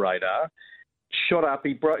even on the radar. Shot up.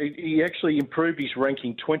 He actually improved his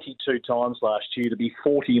ranking 22 times last year to be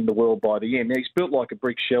 40 in the world by the end. Now, he's built like a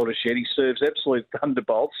brick shelter shed. He serves absolute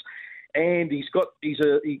thunderbolts, and he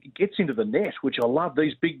gets into the net, which I love.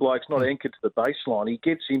 These big blokes not anchored to the baseline. He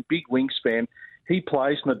gets in, big wingspan. He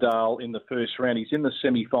plays Nadal in the first round. He's in the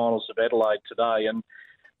semi-finals of Adelaide today, and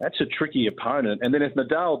that's a tricky opponent. And then if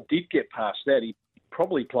Nadal did get past that, he'd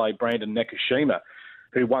probably play Brandon Nakashima,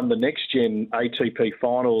 who won the next-gen ATP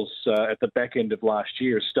finals at the back end of last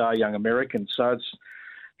year, a star young American. So it's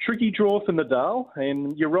a tricky draw for Nadal,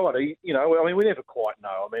 and you're right. We never quite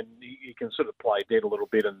know. I mean, he can sort of play dead a little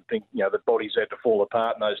bit and think, the body's had to fall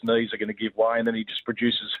apart and those knees are going to give way, and then he just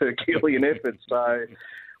produces Herculean effort. So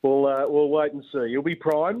we'll wait and see. He'll be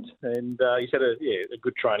primed, and he's had a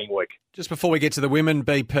good training week. Just before we get to the women,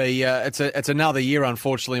 BP, it's another year,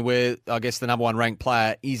 unfortunately, where I guess the number one ranked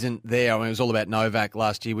player isn't there. I mean, it was all about Novak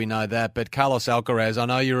last year, we know that. But Carlos Alcaraz, I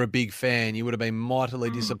know you're a big fan. You would have been mightily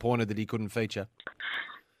disappointed that he couldn't feature.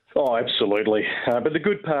 Oh, absolutely. But the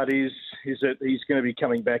good part is that he's going to be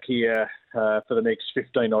coming back here for the next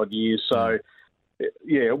 15-odd years. So,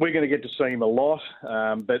 yeah, we're going to get to see him a lot,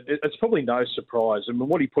 but it's probably no surprise. I mean,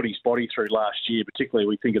 what he put his body through last year, particularly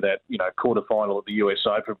we think of that, quarterfinal at the US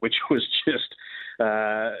Open, which was just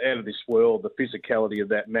out of this world, the physicality of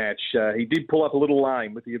that match. He did pull up a little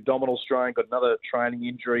lame with the abdominal strain, got another training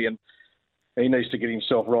injury, and he needs to get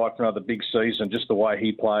himself right for another big season, just the way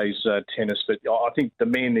he plays tennis. But I think the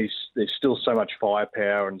men, there's still so much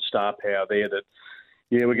firepower and star power there that,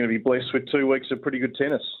 yeah, we're going to be blessed with 2 weeks of pretty good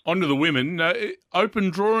tennis. On to the women. Open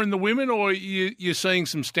draw in the women, or you're seeing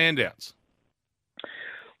some standouts?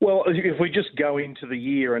 Well, if we just go into the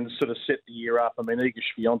year and sort of set the year up, I mean, Iga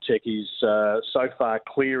Swiatek is so far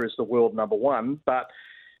clear as the world number one, but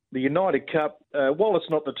the United Cup, while it's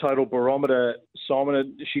not the total barometer,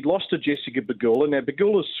 Simon, she lost to Jessica Pegula. Now,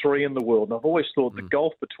 Pegula's 3 in the world, and I've always thought the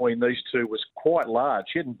gulf between these two was quite large.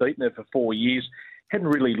 She hadn't beaten her for 4 years. Hadn't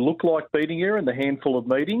really looked like beating her in the handful of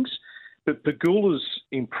meetings, but Pegula's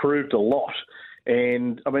improved a lot.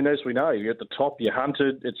 And, I mean, as we know, you're at the top, you're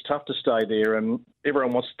hunted, it's tough to stay there, and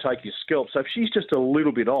everyone wants to take your scalp. So if she's just a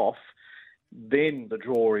little bit off, then the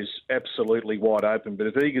draw is absolutely wide open. But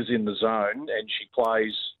if Iga's in the zone and she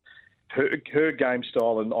plays her game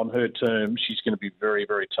style and on her terms, she's going to be very,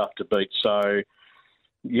 very tough to beat. So,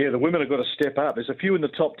 yeah, the women have got to step up. There's a few in the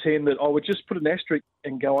top 10 that I would just put an asterisk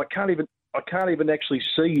and go, I can't even actually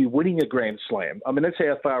see you winning a Grand Slam. I mean, that's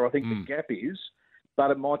how far I think the gap is.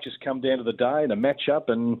 But it might just come down to the day and a match-up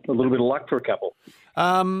and a little bit of luck for a couple.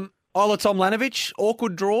 Isla Tomljanovic,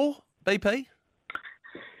 awkward draw, BP?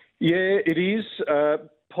 Yeah, it is.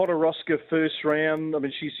 Podoroska first round. I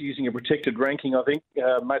mean, she's using a protected ranking, I think.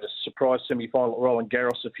 Made a surprise semi-final at Roland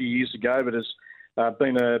Garros a few years ago, but has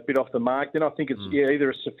been a bit off the mark. Then I think it's either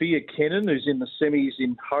a Sophia Kennan, who's in the semis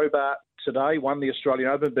in Hobart today, won the Australian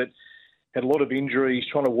Open, but had a lot of injuries,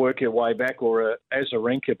 trying to work her way back, or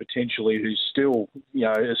Azarenka potentially, who's still,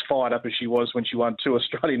 as fired up as she was when she won 2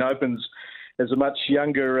 Australian Opens as a much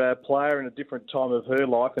younger player in a different time of her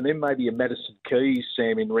life. And then maybe a Madison Keys,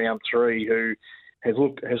 Sam, in round 3, who has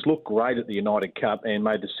looked great at the United Cup and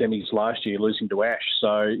made the semis last year, losing to Ash.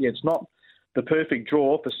 So, yeah, it's not the perfect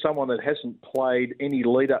draw for someone that hasn't played any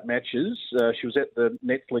lead-up matches. She was at the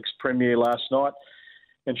Netflix premiere last night,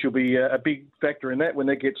 and she'll be a big factor in that when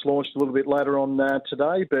that gets launched a little bit later on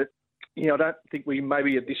today. But, I don't think we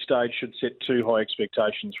maybe at this stage should set too high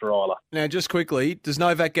expectations for Isla. Now, just quickly, does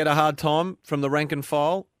Novak get a hard time from the rank and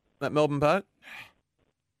file at Melbourne Park?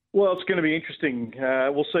 Well, it's going to be interesting.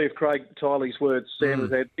 We'll see if Craig Tiley's words, Sam,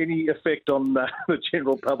 has had any effect on the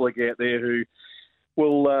general public out there who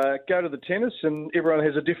will go to the tennis, and everyone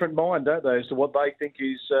has a different mind, don't they, as to what they think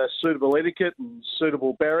is suitable etiquette and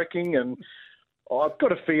suitable barracking. And I've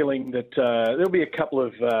got a feeling that there'll be a couple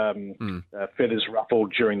of feathers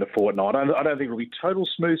ruffled during the fortnight. I don't think it'll be total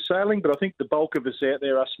smooth sailing, but I think the bulk of us out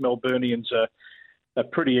there, us Melburnians, are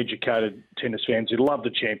pretty educated tennis fans who love the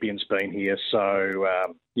champions being here. So,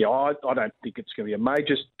 I don't think it's going to be a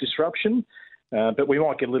major disruption, but we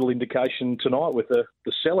might get a little indication tonight with the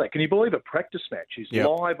sellout. Can you believe a practice match is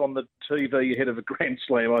live on the TV ahead of a Grand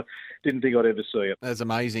Slam? I didn't think I'd ever see it. That's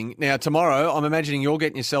amazing. Now, tomorrow, I'm imagining you're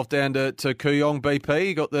getting yourself down to Kooyong, BP.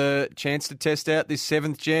 You got the chance to test out this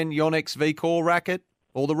 7th gen Yonex V-Core racket,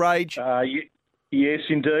 all the rage. Yes,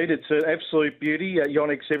 indeed. It's an absolute beauty.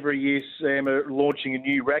 Yonex every year, Sam, are launching a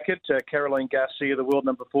new racket. Caroline Garcia, the world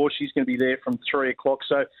number 4, she's going to be there from 3 o'clock.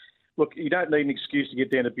 So, look, you don't need an excuse to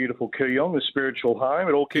get down to beautiful Kooyong, the spiritual home.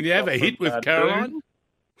 It all Can you have a hit with Caroline?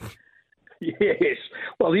 Yes.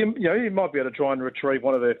 Well, you might be able to try and retrieve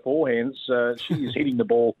one of her forehands. She is hitting the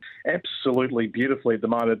ball absolutely beautifully at the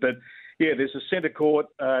moment. But, yeah, there's a centre court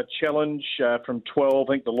challenge from 12.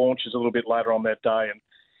 I think the launch is a little bit later on that day. And,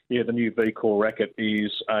 yeah, the new V-Core racket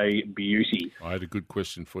is a beauty. I had a good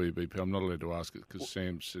question for you, BP. I'm not allowed to ask it because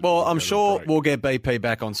Sam said... Well, I'm sure we'll get BP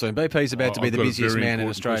back on soon. BP's about to be the busiest man in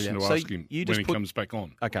Australia. So you just when he comes back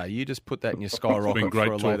on. Okay, you just put that in your skyrocket for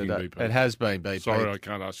a later day. BP. It has been, BP. Sorry, I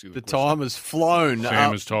can't ask you the question. Time has flown.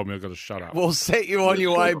 Sam has told me I've got to shut up. We'll set you on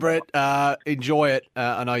your way, Brett. Enjoy it.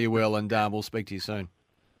 I know you will, and we'll speak to you soon.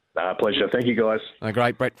 Pleasure. Thank you, guys.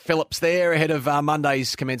 Great. Brett Phillips there ahead of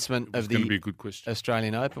Monday's commencement of the be a good question.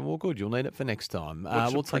 Australian Open. Well, good. You'll need it for next time.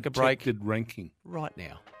 We'll take a break. Protected ranking right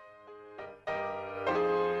now.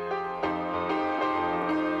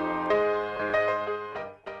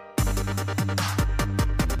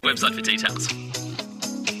 Website for details.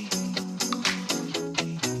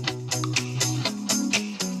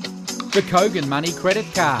 The Kogan Money Credit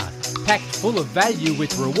Card. Packed full of value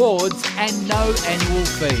with rewards and no annual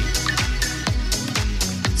fee.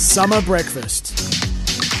 Summer breakfast.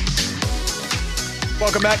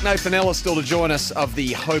 Welcome back. Nathan Ellis still to join us of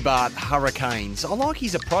the Hobart Hurricanes. I like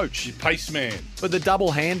his approach. He's pace man. With the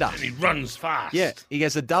double-hander. And he runs fast. Yeah, he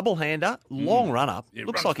has a double-hander, long run-up. Yeah,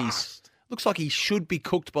 looks like he should be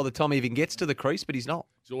cooked by the time he even gets to the crease, but he's not.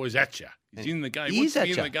 He's always at you. He's in the game. He is at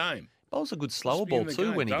you. In the game. Bowls a good slower ball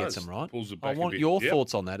too when he gets them right. I want your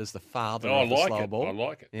thoughts on that as the father of the slower ball. I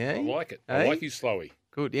like it. Yeah? I like it. I like his slowy.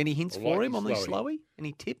 Good. Any hints for him on the slowy?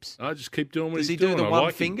 Any tips? I just keep doing what he's doing. Does he do the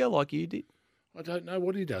one finger like you did? I don't know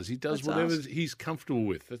what he does. He does whatever he's comfortable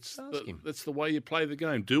with. That's the way you play the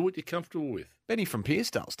game. Do what you're comfortable with. Benny from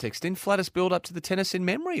Pearsdale's texting, flattest build up to the tennis in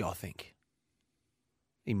memory, I think.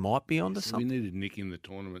 He might be onto something. We needed Nick in the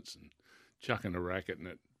tournaments and chucking a racket and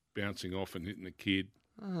it bouncing off and hitting the kid.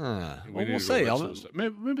 We'll see.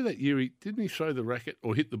 Remember that year? Didn't he throw the racket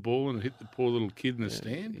or hit the ball and hit the poor little kid in the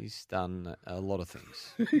stand? He's done a lot of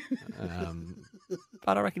things.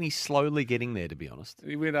 But I reckon he's slowly getting there, to be honest.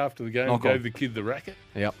 He went after the game and gave the kid the racket.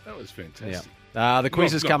 Yep. That was fantastic. Yep. The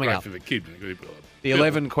quiz is coming up. For the kid. The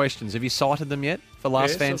 11 questions. Have you cited them yet for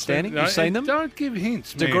Last Fan Standing? You've seen them? Don't give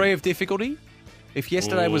hints, Degree of difficulty? If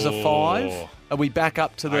yesterday was a 5, are we back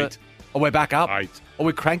up to the... Oh, we're back up? 8. Oh,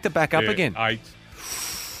 we cranked it back up again? 8.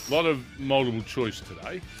 A lot of multiple choice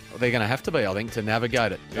today. Well, they're going to have to be, I think, to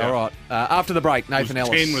navigate it. Yeah. All right. After the break, Nathan It was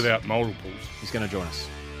Ellis. 10 without multiples. He's going to join us.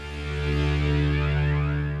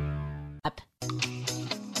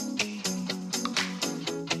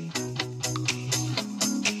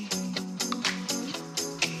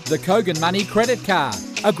 The Kogan Money Credit Card.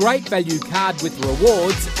 A great value card with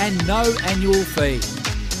rewards and no annual fee.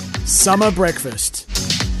 Summer breakfast.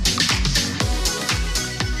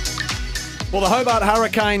 Well, the Hobart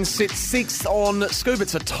Hurricanes sit 6th on Scoop.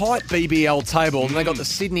 It's a tight BBL table, and they got the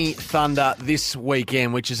Sydney Thunder this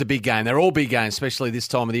weekend, which is a big game. They're all big games, especially this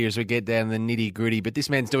time of the year as we get down to the nitty-gritty. But this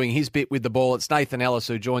man's doing his bit with the ball. It's Nathan Ellis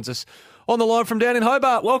who joins us on the line from down in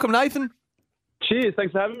Hobart. Welcome, Nathan. Cheers,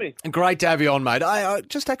 thanks for having me. Great to have you on, mate. I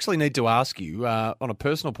just actually need to ask you, on a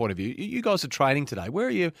personal point of view, you guys are training today. Where are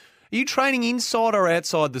you? Are you training inside or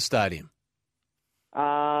outside the stadium?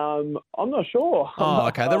 I'm not sure. Oh,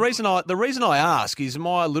 okay. The reason I ask is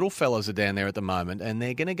my little fellas are down there at the moment, and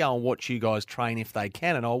they're going to go and watch you guys train if they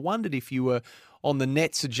can. And I wondered if you were on the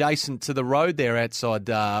nets adjacent to the road there outside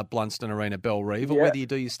Blunston Arena, Bellerive, or whether you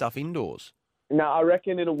do your stuff indos. No, I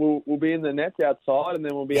reckon we'll be in the nets outside, and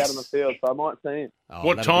then we'll be out on the field, so I might see him. Oh,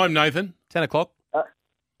 What time, Nathan? 10 o'clock.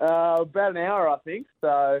 About an hour, I think,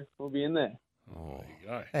 so we'll be in there. Oh,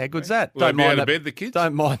 how good's that? Will they be out of bed, the kids?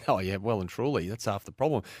 Don't mind. Oh, yeah, well and truly. That's half the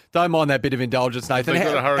problem. Don't mind that bit of indulgence, Nathan. They've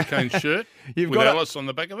got a Hurricane shirt with Ellis on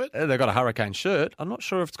the back of it? They've got a Hurricane shirt. I'm not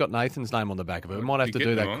sure if it's got Nathan's name on the back of it. We might have to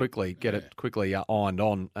do that quickly, get it quickly ironed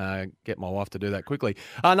on, get my wife to do that quickly.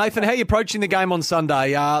 Nathan, how are you approaching the game on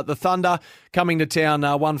Sunday? The Thunder coming to town,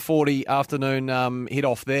 1:40 afternoon hit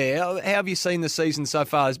off there. How have you seen the season so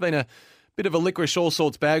far? There's been a bit of a licorice all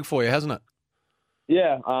sorts bag for you, hasn't it?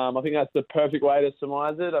 Yeah, I think that's the perfect way to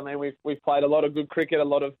surmise it. I mean, we've played a lot of good cricket, a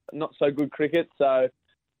lot of not so good cricket. So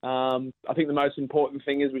I think the most important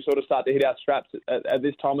thing is we sort of start to hit our straps at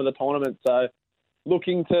this time of the tournament. So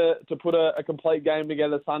looking to put a complete game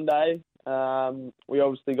together Sunday. We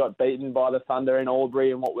obviously got beaten by the Thunder in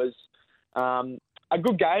Albury in what was a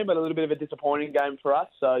good game, but a little bit of a disappointing game for us.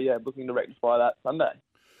 So, yeah, looking to rectify that Sunday.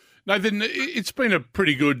 Nathan, it's been a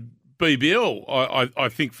pretty good BBL, I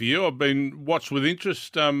think, for you. I've been watched with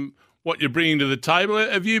interest what you're bringing to the table.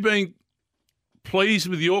 Have you been pleased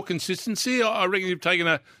with your consistency? I reckon you've taken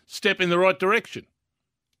a step in the right direction.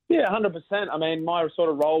 Yeah, 100%. I mean, my sort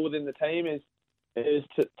of role within the team is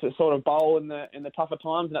to sort of bowl in the tougher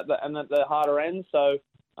times and at the harder ends. So,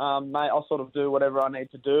 mate, I'll sort of do whatever I need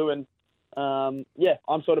to do. And,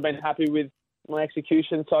 I'm sort of been happy with my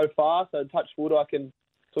execution so far. So, touch wood, I can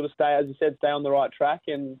sort of stay, as you said, stay on the right track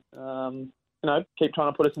and, keep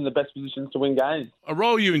trying to put us in the best positions to win games. A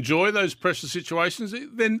role you enjoy, those pressure situations,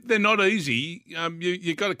 they're not easy.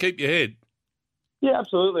 You've got to keep your head. Yeah,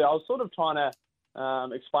 absolutely. I was sort of trying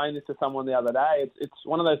to explain this to someone the other day. It's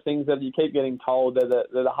one of those things that you keep getting told they're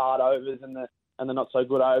the hard overs and the not so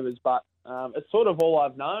good overs, but it's sort of all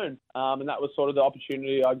I've known, and that was sort of the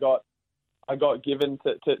opportunity I got given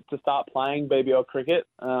to start playing BBL cricket.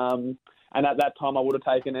 And at that time, I would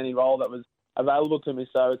have taken any role that was available to me.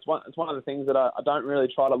 So it's one of the things that I don't really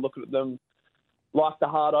try to look at them like the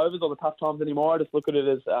hard overs or the tough times anymore. I just look at it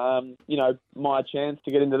as, my chance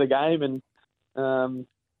to get into the game and,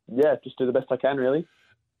 just do the best I can, really.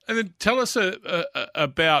 And then tell us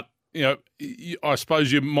about, I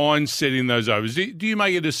suppose your mindset in those overs. Do you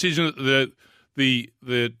make a decision at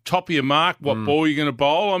the top of your mark, what ball you're going to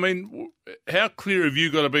bowl? I mean, how clear have you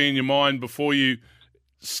got to be in your mind before you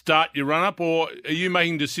start your run-up, or are you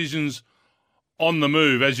making decisions on the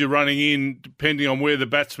move as you're running in, depending on where the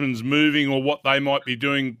batsman's moving or what they might be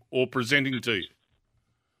doing or presenting to you?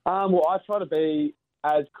 Well, I try to be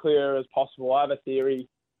as clear as possible. I have a theory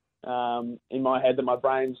in my head that my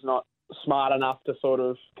brain's not smart enough to sort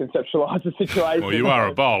of conceptualise the situation. Well, you are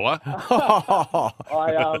a bowler. I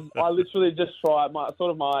literally just try, my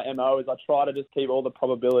MO is I try to just keep all the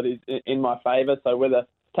probabilities in my favour. So whether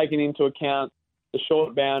taking into account the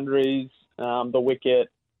short boundaries, the wicket,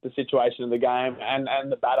 the situation of the game,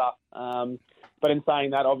 and the batter. But in saying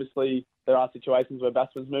that, obviously, there are situations where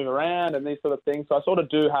batsmen move around and these sort of things. So I sort of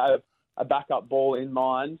do have a backup ball in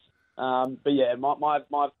mind. But yeah,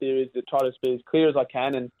 my theory is to try to be as clear as I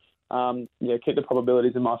can and keep the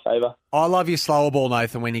probabilities in my favour. I love your slower ball,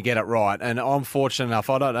 Nathan, when you get it right. And I'm fortunate enough,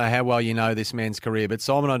 I don't know how well you know this man's career, but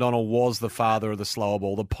Simon O'Donnell was the father of the slower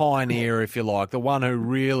ball, the pioneer, if you like, the one who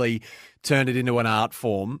really turned it into an art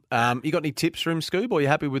form. You got any tips for him, Scoob, or are you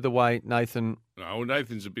happy with the way Nathan... No,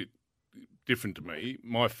 Nathan's a bit different to me.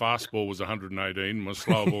 My fast ball was 118, my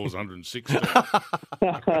slow ball was 116.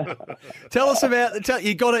 Tell us about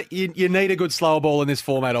you got it. You need a good slower ball in this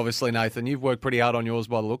format, obviously, Nathan. You've worked pretty hard on yours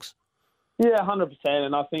by the looks. Yeah, 100%.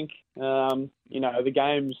 And I think the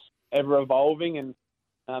game's ever evolving, and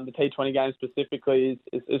the T20 game specifically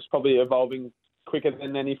is probably evolving quicker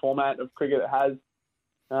than any format of cricket has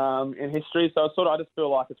in history. So I just feel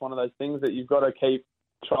like it's one of those things that you've got to keep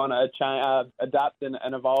trying to adapt and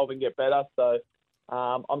evolve and get better. So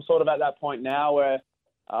I'm sort of at that point now where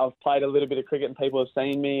I've played a little bit of cricket and people have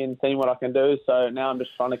seen me and seen what I can do. So now I'm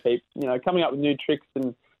just trying to keep, coming up with new tricks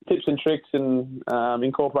and tips and tricks and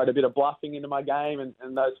incorporate a bit of bluffing into my game and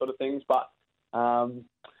those sort of things. But,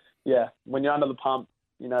 when you're under the pump,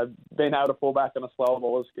 being able to fall back on a slower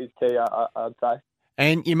ball is key, I'd say.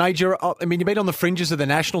 And you've been on the fringes of the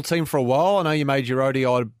national team for a while. I know you made your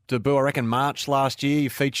ODI debut, I reckon, March last year. You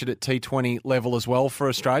featured at T20 level as well for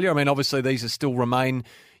Australia. I mean, obviously these still remain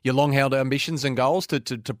your long-held ambitions and goals to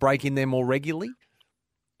break in there more regularly?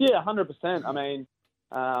 Yeah, 100%. I mean,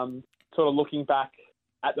 sort of looking back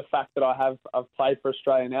at the fact that I've played for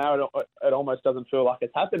Australia now, it almost doesn't feel like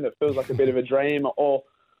it's happened. It feels like a bit of a dream, or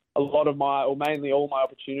mainly all my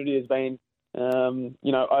opportunity has been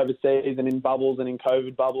overseas and in bubbles and in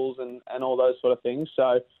COVID bubbles and all those sort of things.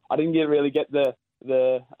 So I didn't really get the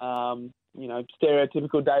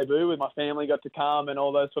stereotypical debut with my family got to come and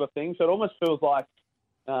all those sort of things. So it almost feels like,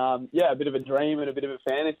 a bit of a dream and a bit of a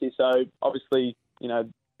fantasy. So obviously,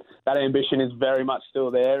 that ambition is very much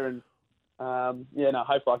still there. And,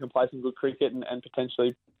 hopefully I can play some good cricket and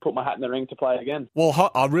potentially put my hat in the ring to play again.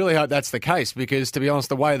 Well, I really hope that's the case because, to be honest,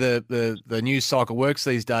 the way the news cycle works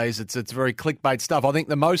these days, it's very clickbait stuff. I think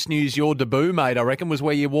the most news your debut made, I reckon, was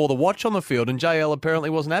where you wore the watch on the field, and JL apparently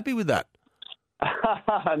wasn't happy with that.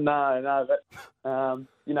 No. But,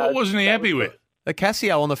 what wasn't he happy with? The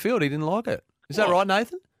Casio on the field. He didn't like it. Is that right,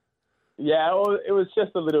 Nathan? Yeah, well, it was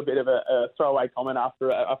just a little bit of a throwaway comment after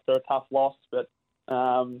a tough loss, but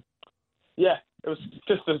it was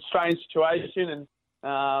just a strange situation,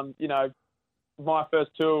 and my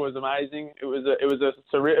first tour was amazing. It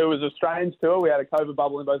was a strange tour. We had a COVID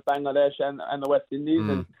bubble in both Bangladesh and the West Indies,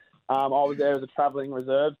 and I was there as a travelling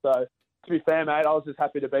reserve. So to be fair, mate, I was just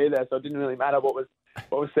happy to be there. So it didn't really matter what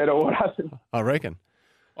was said or what happened. I reckon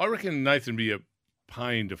Nathan be a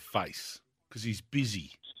pain to face because he's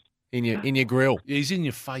busy. In your grill. Yeah, he's in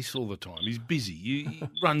your face all the time. He's busy. He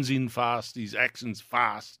runs in fast. His action's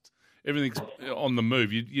fast. Everything's on the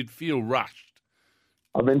move. You'd feel rushed.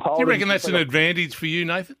 I've been told. Do you reckon that's an advantage for you,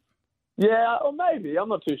 Nathan? Yeah, or maybe. I'm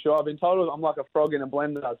not too sure. I've been told I'm like a frog in a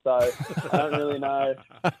blender, so I don't really know.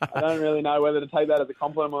 I don't really know whether to take that as a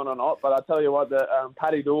compliment or not. But I tell you what,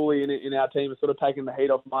 Paddy Dooley in our team has sort of taken the heat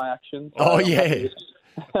off my action. So yeah.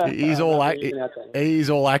 He's all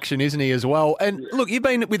action, isn't he, as well? And look, you've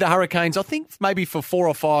been with the Hurricanes, I think, maybe for 4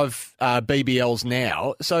 or 5 BBLs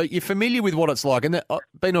now. So you're familiar with what it's like. And I've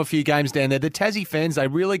been to a few games down there. The Tassie fans, they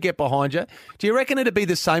really get behind you. Do you reckon it'd be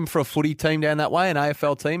the same for a footy team down that way, an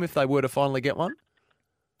AFL team, if they were to finally get one?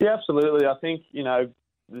 Yeah, absolutely. I think,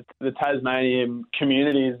 the Tasmanian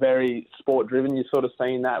community is very sport-driven. You've sort of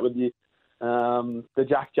seen that with the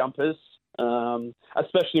Jack Jumpers.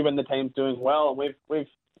 Especially when the team's doing well, and we've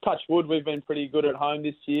touched wood. We've been pretty good at home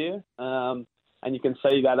this year, and you can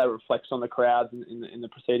see that reflects on the crowds in the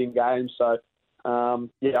preceding games. So, I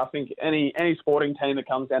think any sporting team that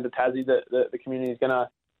comes down to Tassie, the community is going to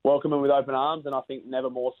welcome them with open arms, and I think never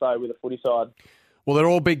more so with a footy side. Well, they're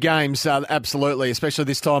all big games, absolutely, especially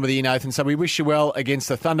this time of the year, Nathan. So we wish you well against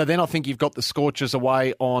the Thunder. Then I think you've got the Scorchers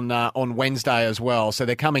away on Wednesday as well. So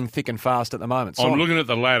they're coming thick and fast at the moment. I'm looking at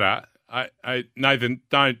the ladder. Nathan,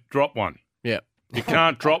 don't drop one. Yeah. You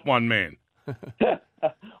can't drop one, man. I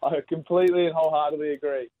completely and wholeheartedly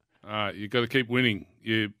agree. You've got to keep winning.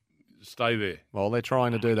 You stay there. Well, they're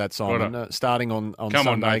trying to do that, Simon, starting on Come Sunday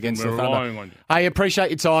on, Nathan, against we're the Thunder. relying on you. Hey, appreciate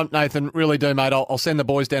your time, Nathan. Really do, mate. I'll send the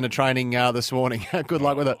boys down to training this morning. Good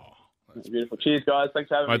luck with it. That's beautiful. Cheers, guys. Thanks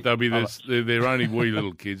for having me. They'll be they're only wee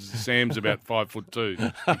little kids. Sam's about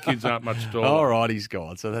 5'2". The kids aren't much taller. All right, he's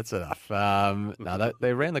gone, so that's enough. No,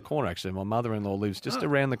 they're around the corner, actually. My mother-in-law lives just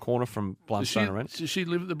around the corner from Blundstone Arena. Does she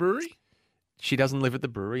live at the brewery? She doesn't live at the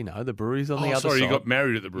brewery, no. The brewery's on the other side. Sorry, you got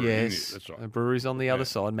married at the brewery, yes, didn't you? That's right. The brewery's on the other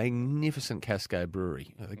side. Magnificent Cascade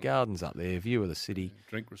Brewery. The garden's up there, view of the city.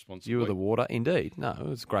 Drink responsibly. View of the water. Indeed. No,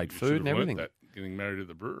 it's great food and everything. That, getting married at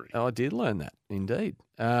the brewery. Oh, I did learn that, indeed.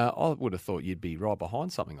 I would have thought you'd be right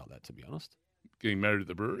behind something like that, to be honest. Getting married at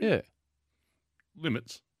the brewery? Yeah.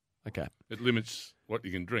 Limits. Okay. It limits what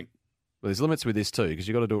you can drink. Well, there's limits with this too, because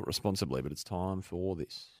you've got to do it responsibly, but it's time for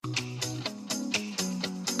this.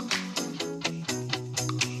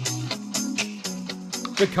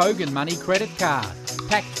 The Kogan Money Credit Card.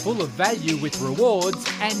 Packed full of value with rewards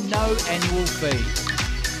and no annual fee.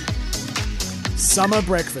 Summer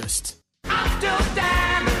breakfast.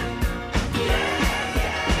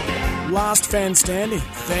 Last fan standing.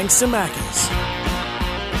 Thanks to Macca's.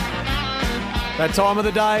 That time of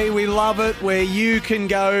the day, we love it, where you can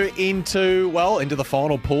go into the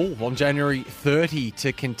final pool on January 30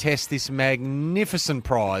 to contest this magnificent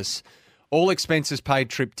prize. All expenses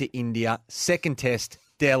paid trip to India. Second test,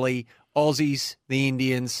 Delhi, Aussies, the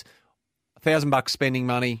Indians, $1,000 spending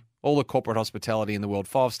money, all the corporate hospitality in the world,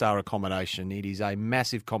 5-star accommodation. It is a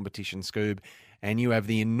massive competition, Scoob, and you have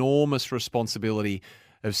the enormous responsibility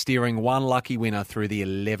of steering one lucky winner through the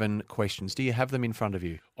 11 questions. Do you have them in front of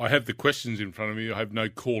you? I have the questions in front of me. I have no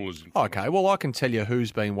callers in front Okay, well, I can tell you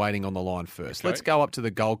who's been waiting on the line first. Okay. Let's go up to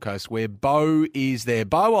the Gold Coast where Bo is there.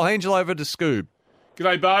 Bo, I'll hand you over to Scoob.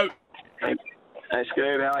 G'day, Bo. Hey,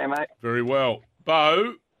 Scoob. How are you, mate? Very well.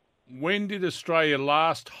 Bo, when did Australia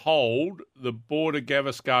last hold the Border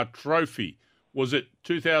Gavaskar Trophy? Was it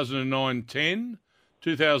 2009-10,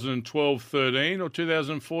 2012-13 or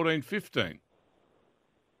 2014-15?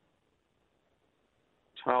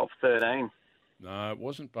 12-13. No, it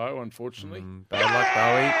wasn't, Bo, unfortunately. Bad luck,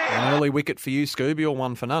 Bowie. An early wicket for you, Scoob. You're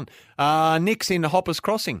 1 for none. Nick's in Hoppers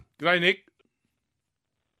Crossing. G'day, Nick.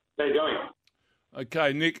 How you going?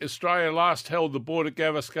 Okay, Nick, Australia last held the Border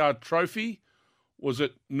Gavaskar Trophy. Was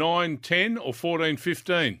it 9-10 or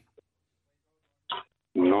 14-15?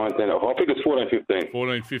 9-10. I think it's 14-15.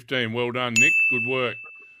 14-15. Well done, Nick. Good work.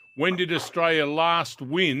 When did Australia last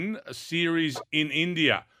win a series in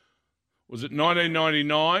India? Was it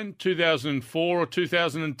 1999, 2004 or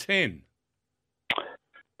 2010?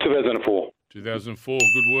 2004. 2004.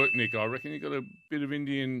 Good work, Nick. I reckon you got a bit of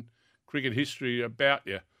Indian cricket history about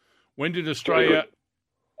you. When did Australia...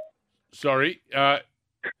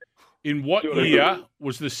 in what year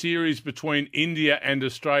was the series between India and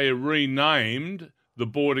Australia renamed the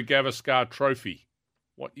Border Gavaskar Trophy?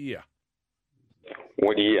 What year?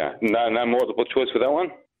 What year? No multiple choice for that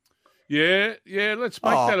one? Yeah, let's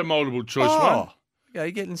make that a multiple choice one. Yeah,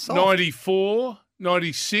 you're getting soft. 94,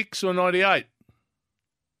 96 or 98?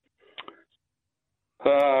 So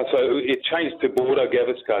it changed to Border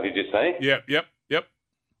Gavaskar, did you say? Yep.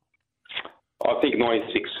 I think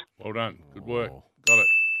 96. Well done. Good work. Got it.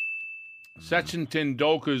 Sachin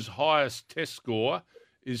Tendulkar's highest test score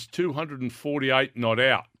is 248 not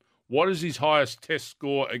out. What is his highest test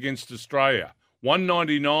score against Australia?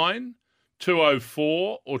 199,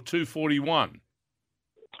 204 or 241?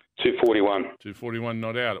 241. 241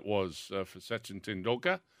 not out it was for Sachin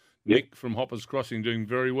Tendulkar. Nick from Hoppers Crossing doing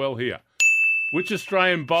very well here. Which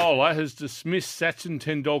Australian bowler has dismissed Sachin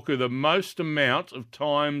Tendulkar the most amount of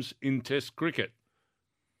times in Test cricket?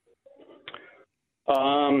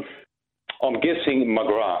 I'm guessing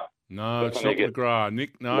McGrath. No, it's not McGrath.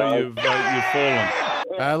 Nick, no. You've fallen.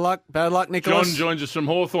 Bad luck, Nicholas. John joins us from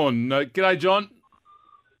Hawthorn. G'day, John.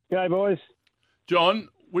 G'day, boys. John,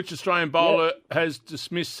 which Australian bowler has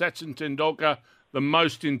dismissed Sachin Tendulkar the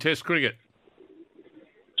most in Test cricket?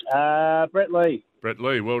 Brett Lee. Brett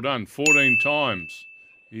Lee, well done. 14 times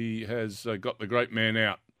he has got the great man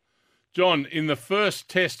out. John, in the first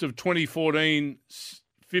test of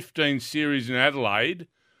 2014-15 series in Adelaide,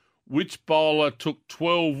 which bowler took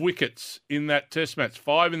 12 wickets in that test match?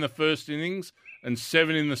 5 in the first innings and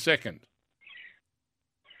 7 in the second.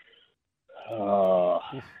 No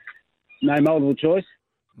multiple choice?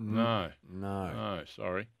 No,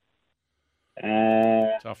 sorry.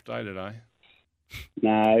 Tough day today.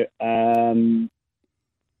 No.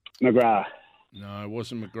 McGrath. No, it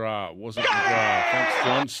wasn't McGrath. Thanks,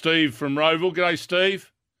 John. Steve from Roeville. G'day,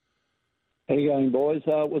 Steve. How you going, boys?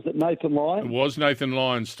 Was it Nathan Lyon? It was Nathan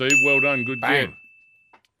Lyon, Steve. Well done. Good get.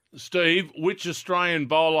 Steve, which Australian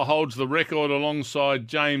bowler holds the record alongside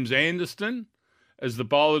James Anderson as the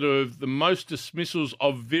bowler to have the most dismissals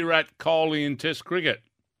of Virat Kohli in Test cricket?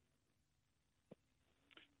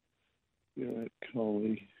 Virat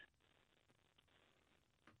Kohli.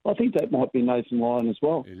 I think that might be Nathan Lyon as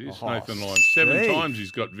well. It is Nathan Lyon. 7 times he's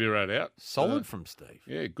got Virat out. Solid from Steve.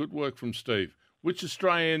 Yeah, good work from Steve. Which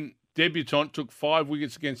Australian debutant took 5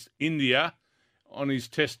 wickets against India in his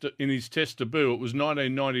test debut? It was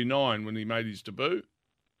 1999 when he made his debut.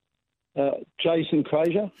 Jason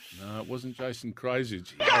Frazier? No, it wasn't Jason Frazier.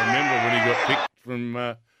 I remember when he got picked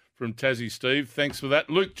from Tassie, Steve. Thanks for that.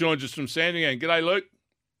 Luke joins us from Sandringham. G'day, Luke.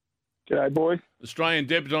 G'day, boys. Australian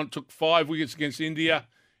debutant took 5 wickets against India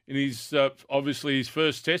in his obviously his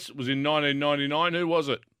first test. It was in 1999. Who was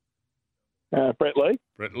it? Brett Lee.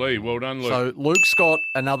 Brett Lee. Well done, Luke. So Luke's got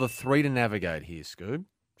another 3 to navigate here, Scoob,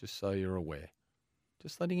 just so you're aware.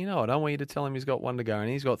 Just letting you know. I don't want you to tell him he's got one to go, and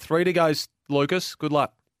he's got 3 to go, Lucas. Good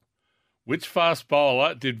luck. Which fast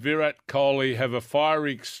bowler did Virat Kohli have a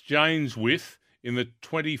fiery exchange with in the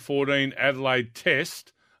 2014 Adelaide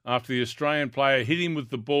Test after the Australian player hit him with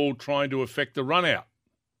the ball trying to effect a run-out?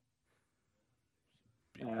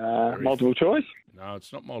 Multiple choice? No,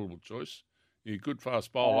 it's not multiple choice. You're a good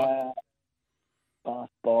fast bowler.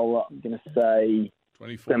 Fast bowler, I'm going to say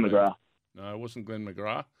 2014. Glenn McGrath. No, it wasn't Glenn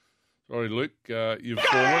McGrath. Sorry, Luke, you've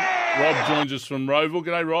fallen. Rob joins us from Roeville.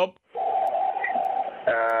 G'day, Rob.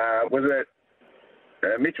 Was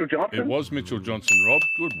it Mitchell Johnson? It was Mitchell Johnson, Rob.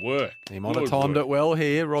 Good work. He might have timed it well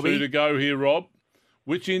here, Robbie. 2 to go here, Rob.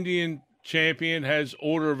 Which Indian champion has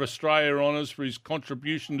Order of Australia honours for his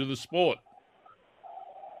contribution to the sport?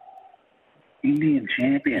 Indian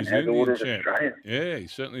champion He's has Indian Order champ. of Australia. Yeah, he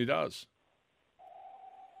certainly does.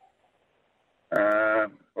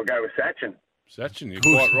 We'll go with Sachin. Sachin, you're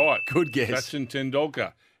quite right. Good guess. Sachin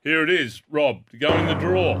Tendulkar. Here it is, Rob, to go in the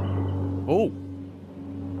draw. Oh.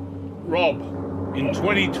 Rob, in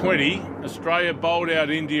 2020, Australia bowled out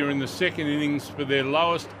India in the second innings for their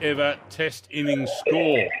lowest ever Test innings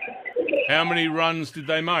score. How many runs did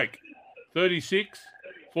they make? 36,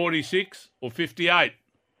 46 or 58?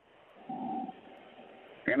 I'm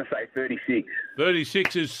going to say 36.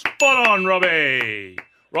 36 is spot on, Robbie.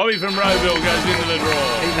 Robbie from Roeville goes into the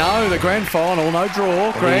draw. No, the grand final, no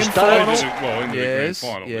draw. Grand final. Into the grand Yes,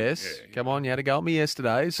 final. yes. Come on, you had to go at me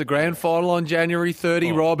yesterday. It's the grand final on January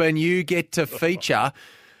 30, Rob, and you get to feature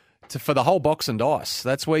for the whole box and dice.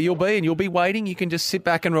 That's where you'll be, and you'll be waiting. You can just sit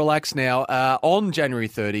back and relax now. On January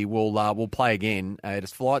 30, we'll play again.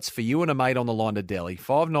 It's flights for you and a mate on the line to Delhi.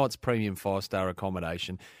 5 nights premium 5-star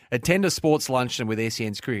accommodation. Attend a sports luncheon with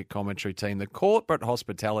SEN's cricket commentary team. The corporate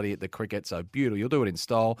hospitality at the cricket, so beautiful. You'll do it in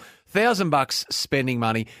style. $1,000 spending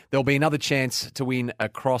money. There'll be another chance to win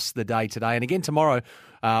across the day today. And again tomorrow,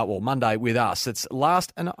 Monday with us. It's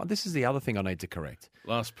last, and this is the other thing I need to correct.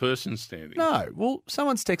 Last person standing. No. Well,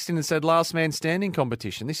 someone's texted in and said last man standing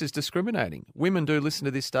competition. This is discriminating. Women do listen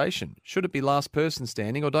to this station. Should it be last person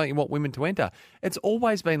standing, or don't you want women to enter? It's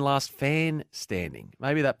always been last fan standing.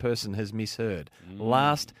 Maybe that person has misheard.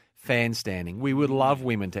 Last fan standing. We would love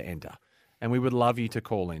women to enter, and we would love you to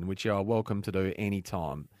call in, which you are welcome to do any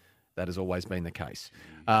time. That has always been the case.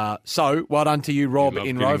 So, well done to you, Rob,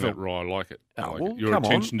 in Roeville. Right, I like it. Well, your come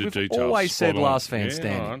attention on. to We've detail. always said spot on. last fan Yeah,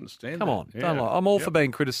 standing. I understand Come that. on, Yeah. don't lie. I'm all for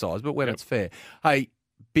being criticised, but when it's fair. Hey,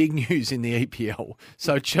 big news in the EPL.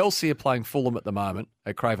 So Chelsea are playing Fulham at the moment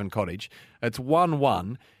at Craven Cottage. It's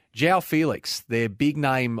 1-1. João Felix, their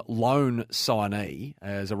big-name loan signee,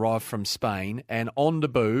 has arrived from Spain, and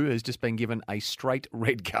Ondebu has just been given a straight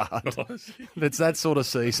red card. It's that sort of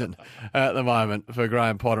season at the moment for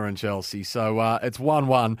Graham Potter and Chelsea. So it's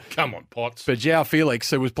 1-1. Come on, Potts. But João Felix,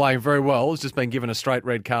 who was playing very well, has just been given a straight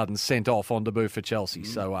red card and sent off Ondebu for Chelsea.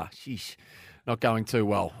 So, sheesh, not going too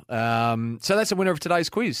well. So that's the winner of today's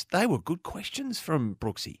quiz. They were good questions from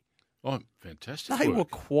Brooksy. Oh, fantastic. They work. were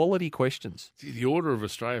quality questions. The Order of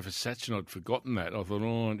Australia for Sachin, I'd forgotten that. I thought,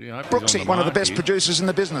 Brooksy, one of the best producers in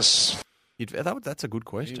the business. That's a good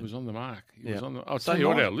question. He was on the mark. He was on the, I'll So tell you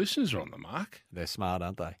what, nice. our listeners are on the mark. They're smart,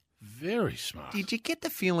 aren't they? Very smart. Did you get the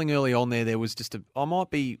feeling early on there was just I might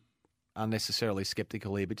be unnecessarily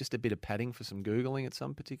sceptical here, but just a bit of padding for some Googling at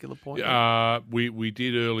some particular point? We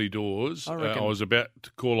did early doors. I reckon. I was about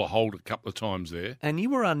to call a hold a couple of times there. And you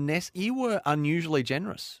were unusually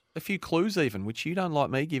generous. A few clues even, which you don't like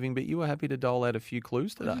me giving, but you were happy to dole out a few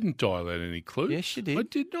clues today. I didn't dial out any clues. Yes, you did. I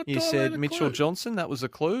did not You dial said out a Mitchell clue. Johnson, that was a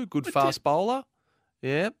clue. Good fast bowler.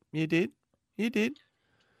 Yep, you did. You did.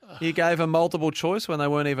 You gave a multiple choice when they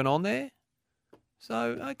weren't even on there.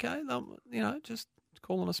 So, okay, just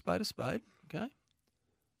calling a spade, okay?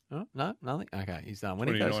 Oh, no, nothing. Okay, he's done. When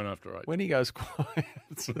 29 after 8. When he goes quiet,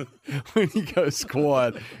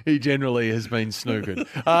 he generally has been snookered.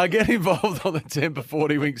 Get involved on the Tempur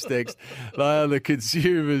 40 Winks text. They are the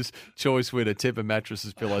consumer's choice winner. Tempur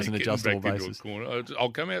mattresses, pillows, and Getting adjustable back into a bases. corner. I'll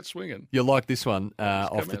come out swinging. You'll like this one off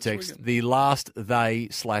come the out text. swinging. The last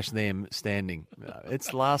they/them standing.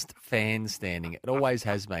 It's last fan standing. It always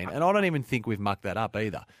has been, and I don't even think we've mucked that up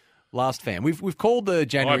either. Last fan. We've called the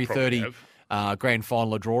January probably 30 grand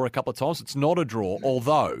final a draw a couple of times. It's not a draw,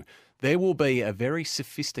 although there will be a very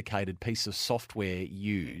sophisticated piece of software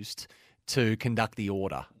used to conduct the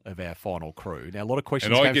order of our final crew. Now, a lot of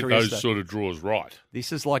questions. And I came get through those yesterday. sort of draws right.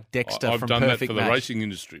 This is like Dexter I've from done that Perfect for the Match. racing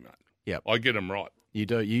industry, mate. Yep. I get them right. You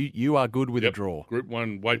do. You are good with a draw. Group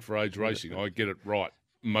 1 weight for age racing. I get it right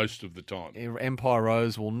most of the time. Empire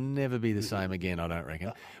Rose will never be the same again, I don't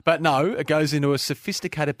reckon. But no, it goes into a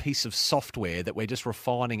sophisticated piece of software that we're just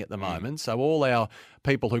refining at the moment. So all our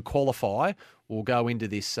people who qualify will go into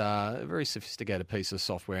this very sophisticated piece of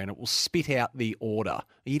software, and it will spit out the order.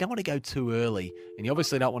 You don't want to go too early, and you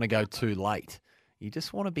obviously don't want to go too late. You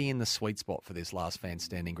just want to be in the sweet spot for this last fan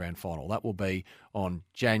standing grand final. That will be on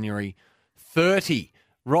January 30.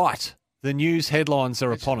 Right, the news headlines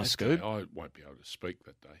are upon us, Scoob. I won't be able to speak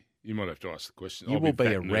that day. You might have to ask the question. You will be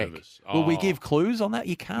a wreck. Will we give clues on that?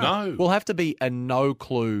 You can't. No. We'll have to be a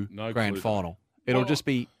no-clue grand final. It'll just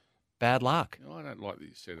be bad luck. I don't like that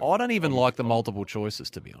you said it. I don't even like the multiple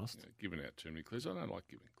choices, to be honest. Giving out too many clues. I don't like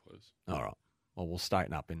giving clues. All right. Well, we'll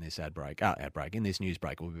straighten up in this in this news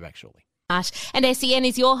break. We'll be back shortly. And SEN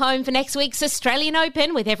is your home for next week's Australian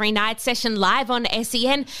Open, with every night session live on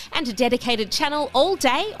SEN and a dedicated channel all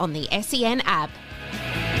day on the SEN app.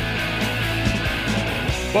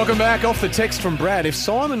 Welcome back. Off the text from Brad. If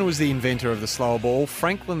Simon was the inventor of the slower ball,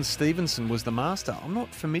 Franklin Stevenson was the master. I'm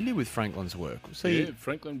not familiar with Franklin's work.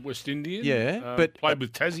 Franklin, West Indian. Yeah, but played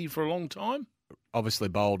with Tassie for a long time. Obviously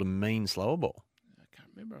bowled a mean slower ball. I can't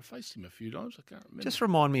remember. I faced him a few times. I can't remember. Just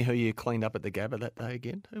remind me who you cleaned up at the Gabba that day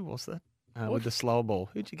again. Who was that? With the slower ball.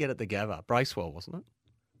 Who'd you get at the Gabba? Bracewell, wasn't it?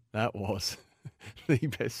 That was the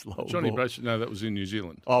best slower Johnny ball. Bracewell. No, that was in New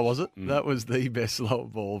Zealand. Oh, was it? That was the best slower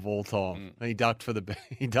ball of all time. He dug for the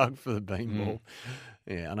bean ball.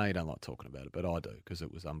 Yeah, I know you don't like talking about it, but I do because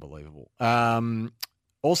it was unbelievable.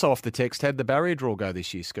 Also off the text, had the barrier draw go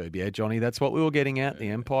this year, Scoob? Yeah, Johnny, that's what we were getting at. The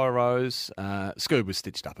Empire Rose. Scoob was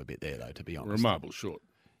stitched up a bit there, though, to be honest. Remarkable short.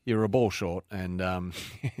 You're a ball short, and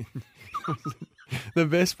the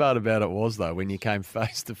best part about it was, though, when you came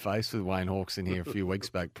face to face with Wayne Hawkes in here a few weeks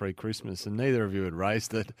back pre-Christmas, and neither of you had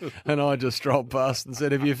raised it, and I just strolled past and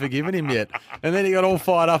said, "Have you forgiven him yet?" And then he got all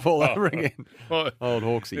fired up all over again. Old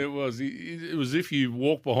Hawksy. It was if you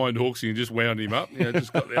walked behind Hawksy and just wound him up.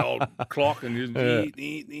 Just got the old clock and just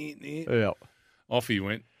Yeah. Off he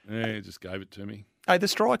went. Yeah, he just gave it to me. Hey, the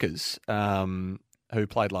strikers who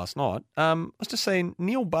played last night, I was just seeing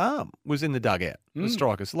Neil Baum was in the dugout, the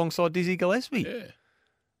strikers, alongside Dizzy Gillespie. Yeah.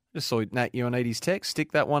 Just saw Nat Ioannidis' text.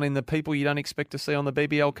 Stick that one in the people you don't expect to see on the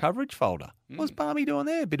BBL coverage folder. What's Barmy doing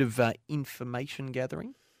there? A bit of information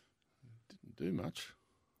gathering? Didn't do much.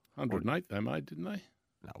 108 they made, didn't they?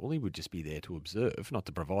 No, well, he would just be there to observe, not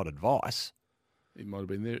to provide advice. He might have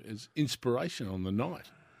been there as inspiration on the night.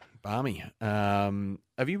 Barmy,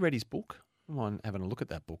 have you read his book? I mind having a look at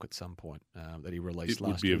that book at some point that he released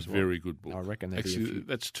last year. It would be a very good book. I reckon Actually,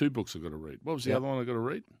 that's two books I've got to read. What was the other one I've got to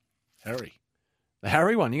read? Harry. The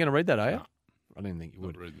Harry one. You're going to read that, are you? No. I didn't think you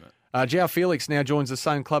would. Read that. João Felix now joins the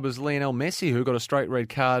same club as Lionel Messi, who got a straight red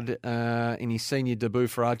card in his senior debut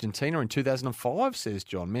for Argentina in 2005, says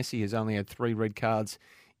John. Messi has only had 3 red cards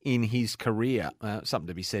in his career. Something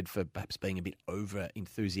to be said for perhaps being a bit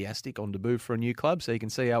over-enthusiastic on debut for a new club, so you can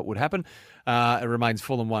see how it would happen. It remains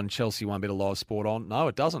Fulham 1, Chelsea 1, bit of live sport on. No,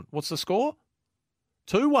 it doesn't. What's the score?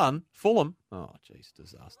 2-1, Fulham. Oh, jeez,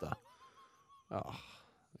 disaster. Oh,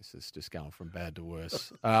 this is just going from bad to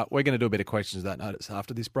worse. We're going to do a bit of questions that notice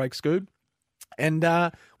after this break, Scoob. And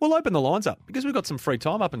we'll open the lines up because we've got some free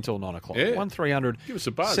time up until 9 o'clock. Yeah. 1300 Give us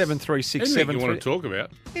a buzz. 736 Anything you want to talk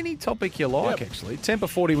about. Any topic you like, actually. Temper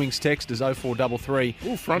 40 Wings text is 0433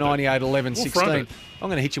 front it. 98 11 We'll 16. front it. I'm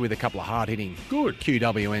going to hit you with a couple of hard-hitting Good.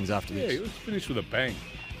 QWNs after this. Yeah, let's finish with a bang.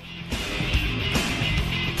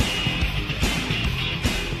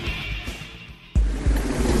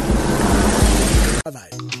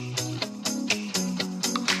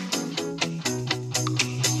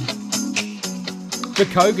 The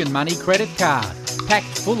Kogan Money Credit Card,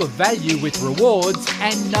 packed full of value with rewards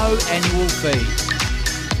and no annual fee.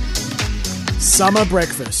 Summer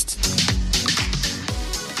breakfast.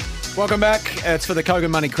 Welcome back. It's for the Kogan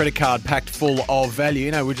Money Credit Card, packed full of value.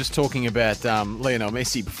 You know, we're just talking about Lionel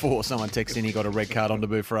Messi before. Someone texted in he got a red card on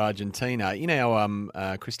debut for Argentina. You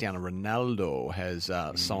know, Cristiano Ronaldo has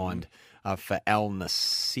signed for Al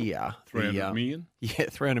Nassr. $300 million? Yeah,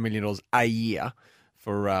 $300 million a year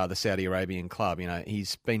for the Saudi Arabian club. You know,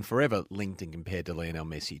 he's been forever linked and compared to Lionel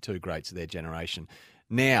Messi, two greats of their generation.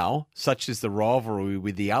 Now, such is the rivalry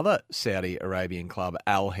with the other Saudi Arabian club,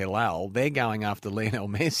 Al Hilal, they're going after Lionel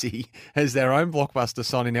Messi as their own blockbuster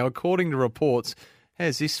signing. Now, according to reports,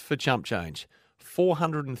 how's this for chump change?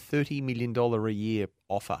 $430 million a year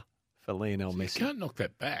offer for Lionel Messi. You can't knock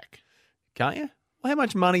that back. Can't you? Well, how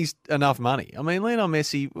much money's enough money? I mean, Lionel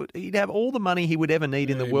Messi, he'd have all the money he would ever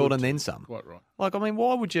need in the world and then some. Quite right. Like, I mean,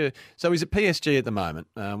 why would you? So he's at PSG at the moment,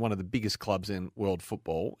 one of the biggest clubs in world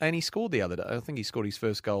football, and he scored the other day. I think he scored his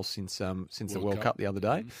first goal since the World Cup the other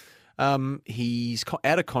day. He's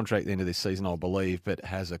out of contract at the end of this season, I believe, but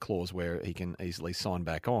has a clause where he can easily sign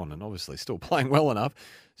back on, and obviously still playing well enough.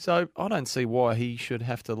 So I don't see why he should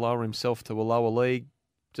have to lower himself to a lower league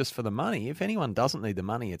just for the money. If anyone doesn't need the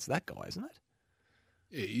money, it's that guy, isn't it?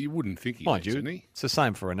 Yeah, you wouldn't think he Mind is, you, isn't he? it's the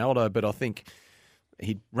same for Ronaldo, but I think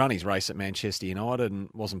he'd run his race at Manchester United and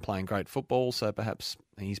wasn't playing great football, so perhaps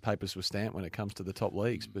his papers were stamped when it comes to the top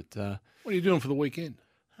leagues. But what are you doing for the weekend?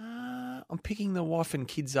 I'm picking the wife and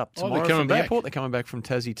kids up Oh, they're tomorrow coming from the back? airport. They're coming back from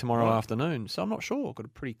Tassie tomorrow Right. afternoon, so I'm not sure. I've got a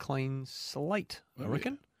pretty clean slate, I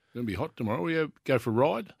reckon. It's going to be hot tomorrow. Will you go for a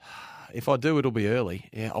ride? If I do, it'll be early.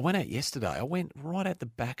 Yeah, I went out yesterday. I went right at the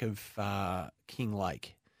back of King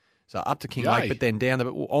Lake. So up to King Yay. Lake, but then down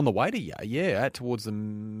on the way to Yea, yeah, out towards the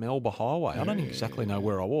Melba Highway. I don't exactly know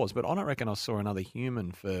where I was, but I don't reckon I saw another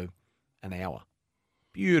human for an hour.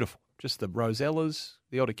 Beautiful. Just the Rosellas,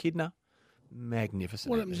 the odd echidna. Magnificent.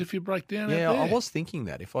 What happens if you break down Yeah, out there? I was thinking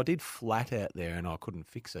that. If I did flat out there and I couldn't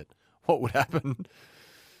fix it, what would happen?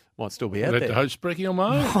 Might still be out Let there. the host Brecky on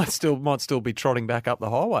my own. Might still be trotting back up the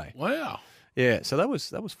highway. Wow. Yeah, so that was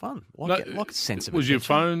fun. Like No, a sense of was your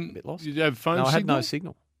adventure. A phone? bit lost. Did you have phone No, I had signal? no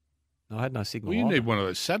signal. No, I had no signal. Well, you either. need one of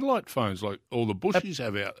those satellite phones like all the bushies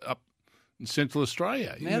have out up in Central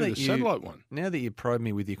Australia. You need a satellite one. Now that you probe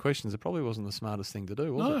me with your questions, it probably wasn't the smartest thing to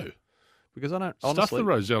do, was No. it? Because I don't Stuff honestly. the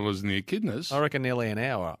Rosellas and the echidnas. I reckon nearly an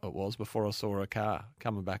hour it was before I saw a car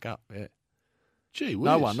coming back up. Yeah. Gee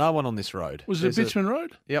No whiz. one on this road. Was it There's Bitsman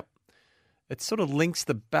Road? Yep. It sort of links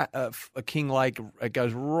the back of King Lake. It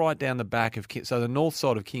goes right down the back of so the north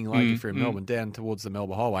side of King Lake, if you're in Melbourne, down towards the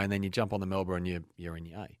Melba Highway, and then you jump on the Melba and you're in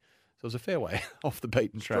Yea. So it was a fair way off the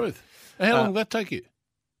beaten track. Truth. How long did that take you?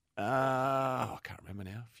 I can't remember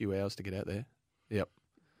now. A few hours to get out there. Yep.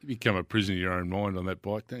 You become a prisoner of your own mind on that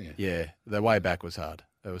bike, don't you? Yeah, the way back was hard.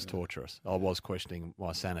 It was torturous. I was questioning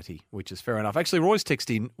my sanity, which is fair enough. Actually, Roy's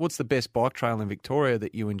texted in, what's the best bike trail in Victoria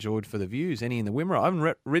that you enjoyed for the views? Any in the Wimmera? I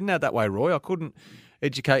haven't ridden out that way, Roy. I couldn't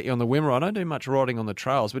educate you on the Wimmera. I don't do much riding on the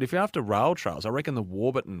trails, but if you're after rail trails, I reckon the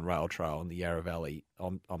Warburton Rail Trail in the Yarra Valley,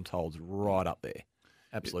 I'm told, is right up there.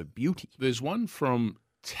 Absolute beauty. There's one from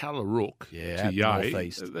Tallarook Yeah, to out Yea.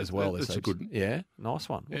 northeast as well. That's there's a good one. Yeah, nice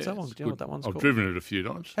one. What's that one? Do you know what that one's I've called? driven it a few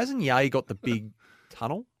times. Hasn't Yea got the big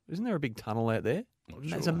tunnel? Isn't there a big tunnel out there? Not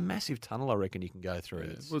There's sure. a massive tunnel I reckon you can go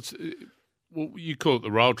through. Well, well, you call it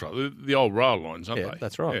the rail trail, the old rail lines, aren't Yeah, they?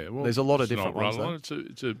 that's right. Yeah, well, There's a lot of it's an different old ones, rail line.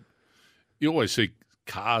 It's a. You always see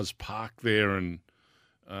cars parked there and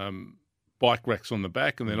bike racks on the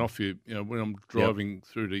back, and then off you. You know, when I'm driving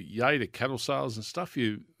through to Yea to cattle sales and stuff,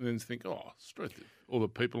 you then think, oh, straight all the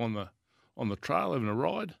people on the trail having a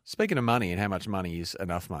ride. Speaking of money and how much money is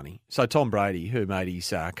enough money, so Tom Brady, who made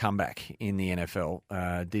his comeback in the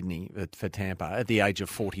NFL, didn't he, for Tampa at the age of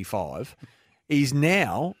 45, he's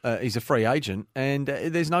now he's a free agent, and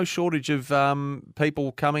there's no shortage of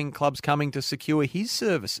clubs coming to secure his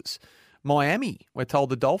services. Miami, we're told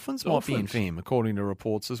the Dolphins might be in for him, according to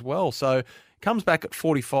reports as well. So comes back at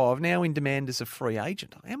 45, now in demand as a free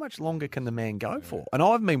agent. How much longer can the man go for? And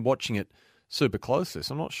I've been watching it super closely,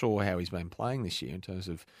 so I'm not sure how he's been playing this year in terms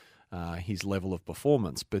of his level of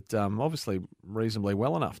performance, but obviously reasonably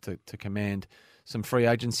well enough to command some free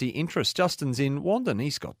agency interest. Justin's in Wandon.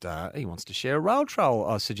 He wants to share a rail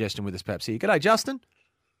trail suggestion with us perhaps here. G'day, Justin.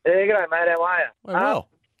 Yeah, g'day, mate. How are you? Well.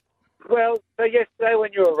 Well, so yesterday when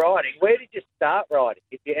you were riding, where did you start riding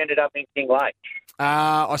if you ended up in King Lake?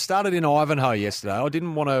 I started in Ivanhoe yesterday. I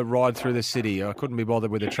didn't want to ride through the city. I couldn't be bothered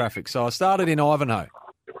with the traffic, so I started in Ivanhoe.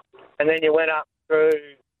 And then you went up through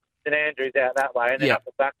St Andrews out that way, and then up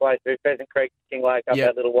the back way through Pheasant Creek to King Lake, up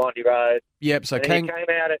that little windy road. Yep, so and then you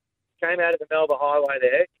came out at the Melba Highway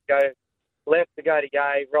there. You go left to go to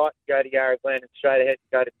Yea, right to go to Yarra Glen, and straight ahead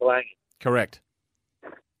to go to Kalangi. Correct.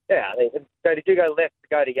 Yeah. So did you go left to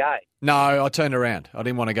go to Yea? No, I turned around. I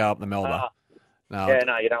didn't want to go up the Melba. No. Yeah,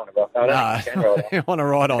 no, you don't want to go. I don't think you can ride you want to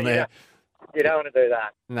ride on there. You don't want to do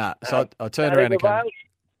that. No, so I turned around and came.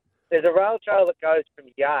 There's a rail trail that goes from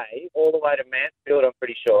Yea all the way to Mansfield, I'm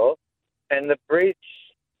pretty sure. And the bridge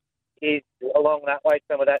is along that way.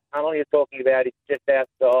 Some of that tunnel you're talking about is just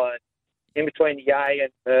outside, in between Yea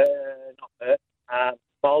and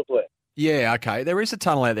Molesworth. Yeah, okay. There is a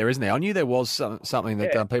tunnel out there, isn't there? I knew there was something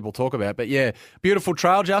that people talk about. But yeah, beautiful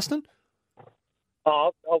trail, Justin.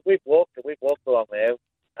 Oh, we've walked along there.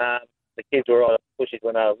 The kids were on pushes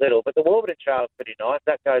when they were little. But the Warburton trail is pretty nice.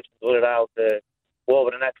 That goes from Wooderdale to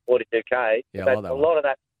Warburton, and that's 42k. Yeah, but I like that a lot of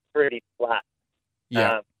that's pretty flat.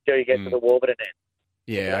 Yeah. Till you get to the Warburton end.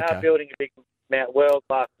 Yeah, They are building a big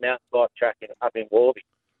world-class mountain bike track up in Warby.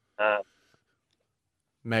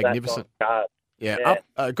 Magnificent. That's on cars.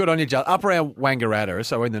 Yeah, good on you, Justin. Up around Wangaratta,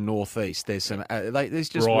 so in the northeast, there's some. There's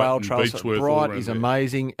just Bright rail and trails. Beechworth all Bright around is there.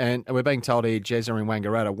 amazing, and we're being told here, Jezza in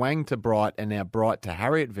Wangaratta, Wang to Bright, and now Bright to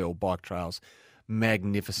Harrietville bike trails,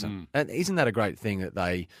 magnificent. And isn't that a great thing that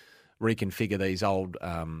they reconfigure these old,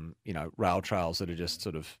 rail trails that are just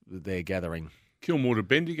sort of there gathering. Kilmore to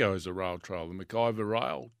Bendigo is a rail trail, the McIver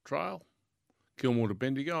Rail Trail. Kilmore to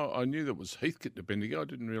Bendigo. I knew that was Heathcote to Bendigo. I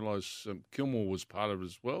didn't realise Kilmore was part of it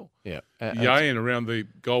as well. Yeah. Yay, and around the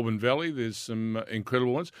Goulburn Valley, there's some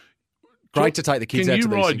incredible ones. Great to take the kids out to these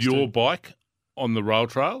things. Can you ride your bike on the rail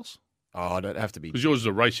trails? Oh, I don't have to be. Because yours is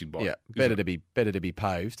a racing bike. Yeah, better to be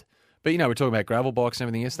paved. But, we're talking about gravel bikes and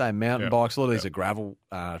everything yesterday, mountain bikes. A lot of these are gravel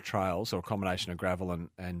trails or a combination of gravel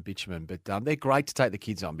and bitumen. But they're great to take the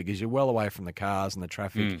kids on because you're well away from the cars and the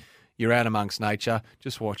traffic. You're out amongst nature.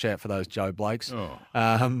 Just watch out for those Joe Blakes.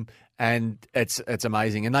 And it's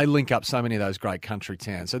amazing. And they link up so many of those great country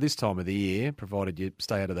towns. So this time of the year, provided you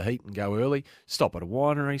stay out of the heat and go early, stop at a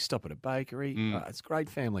winery, stop at a bakery. It's great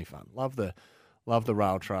family fun. Love the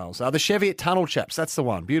rail trails. The Cheviot Tunnel, chaps, that's the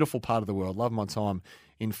one. Beautiful part of the world. Love my time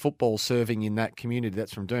in football serving in that community.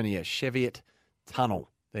 That's from Dooney. Yeah, Cheviot Tunnel.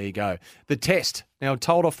 There you go. The Test. Now,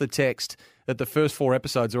 told off the text that the first 4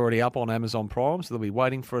 episodes are already up on Amazon Prime, so they'll be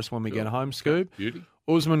waiting for us when we get home, Scoob. Beauty.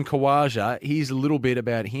 Usman Khawaja, here's a little bit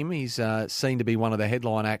about him. He's seen to be one of the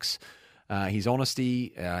headline acts. His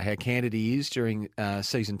honesty, how candid he is during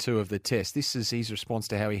Season 2 of The Test. This is his response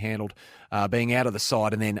to how he handled being out of the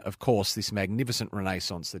side and then, of course, this magnificent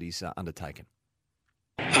renaissance that he's undertaken.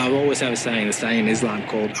 I always have a saying in Islam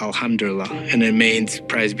called Alhamdulillah, and it means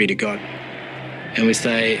praise be to God. And we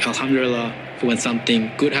say Alhamdulillah for when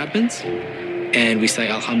something good happens, and we say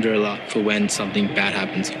Alhamdulillah for when something bad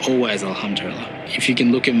happens. Always Alhamdulillah. If you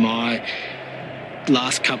can look at my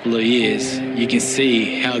last couple of years, you can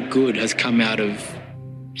see how good has come out of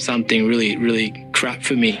something really, really crap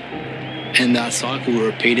for me. And that cycle will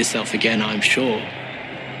repeat itself again, I'm sure.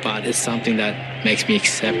 But it's something that makes me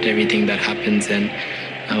accept everything that happens and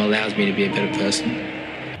allows me to be a better person.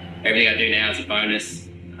 Everything I do now is a bonus.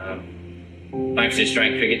 Playing for the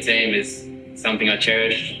Australian cricket team is something I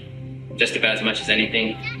cherish just about as much as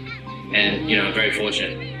anything. And, I'm very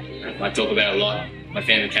fortunate. I talk about it a lot. My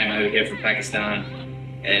family came over here from Pakistan,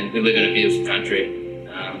 and we live in a beautiful country,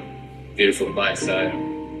 beautiful place. So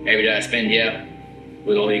every day I spend here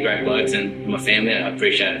with all you great blokes and my family, I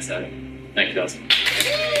appreciate it. So thank you, guys.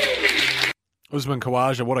 Usman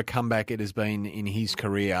Khawaja, what a comeback it has been in his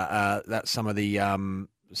career. That's some of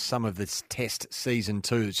this Test Season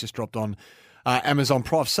 2 that's just dropped on Amazon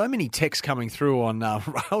Prime. So many texts coming through on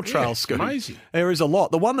Rail Trail Scoop. Amazing. There is a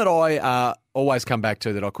lot. The one that I always come back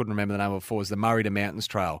to that I couldn't remember the name of before is the Murray to Mountains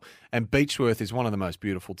Trail. And Beechworth is one of the most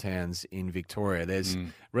beautiful towns in Victoria. There's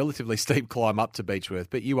relatively steep climb up to Beechworth,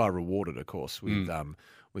 but you are rewarded, of course, with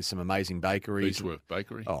some amazing bakeries. Beechworth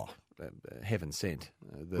Bakery. Oh, heaven sent.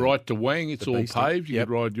 Right to Wang, it's all paved. You could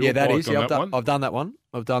ride your that bike is. on that one. I've done that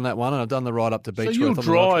one. And I've done the ride up to Beechworth. So you'll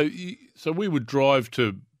drive. So we would drive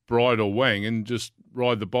to Bright or Wang and just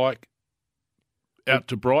ride the bike out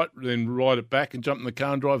to Bright, then ride it back and jump in the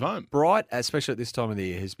car and drive home. Bright, especially at this time of the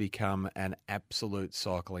year, has become an absolute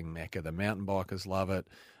cycling mecca. The mountain bikers love it.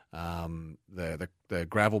 The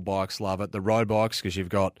gravel bikes love it. The road bikes, because you've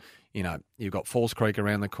got Falls Creek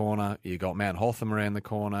around the corner, you've got Mount Hotham around the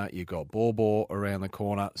corner, you've got Baw around the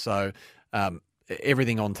corner. So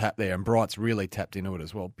everything on tap there, and Bright's really tapped into it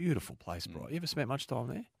as well. Beautiful place, Bright. You ever spent much time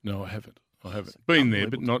there? No, I haven't. Been there,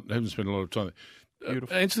 but haven't spent a lot of time there.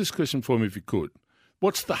 Beautiful. Answer this question for me if you could.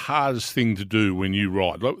 What's the hardest thing to do when you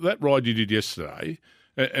ride? Like that ride you did yesterday,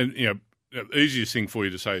 and the easiest thing for you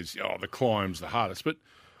to say is, the climb's the hardest. But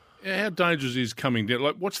how dangerous is coming down?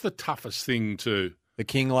 Like, what's the toughest thing to? The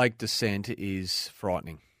Kinglake descent is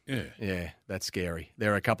frightening. Yeah, that's scary.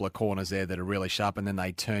 There are a couple of corners there that are really sharp, and then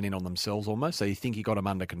they turn in on themselves almost. So you think you got them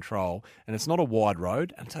under control, and it's not a wide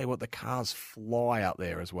road. And I'll tell you what, the cars fly up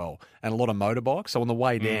there as well, and a lot of motorbikes. So on the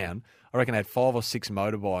way down, I reckon I had 5 or 6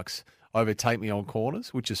 motorbikes overtake me on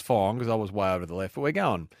corners, which is fine because I was way over the left. But we're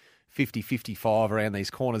going 50, 55 around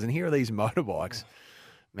these corners, and here are these motorbikes.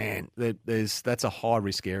 Man, that's a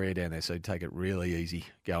high-risk area down there, so take it really easy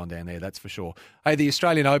going down there, that's for sure. Hey, the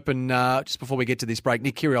Australian Open, just before we get to this break,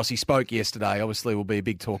 Nick Kyrgios, he spoke yesterday, obviously will be a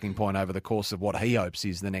big talking point over the course of what he hopes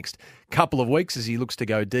is the next couple of weeks as he looks to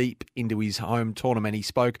go deep into his home tournament. He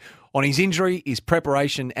spoke on his injury, his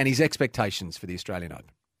preparation, and his expectations for the Australian Open.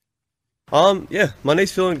 My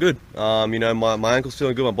knee's feeling good. My ankle's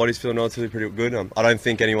feeling good, my body's feeling relatively pretty good. I don't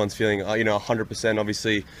think anyone's feeling, 100%,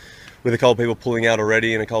 obviously. With a couple of people pulling out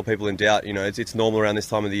already and a couple of people in doubt, it's normal around this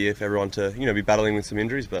time of the year for everyone to, be battling with some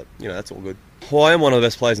injuries, but, that's all good. Well, I am one of the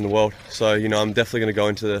best players in the world, so, I'm definitely going to go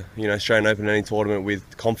into the, Australian Open and any tournament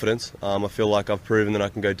with confidence. I feel like I've proven that I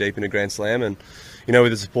can go deep in a Grand Slam and, you know,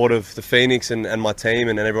 with the support of the Phoenix and my team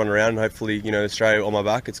and everyone around, and hopefully, you know, Australia on my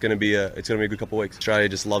back, it's going to be a good couple of weeks. Australia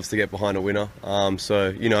just loves to get behind a winner. So,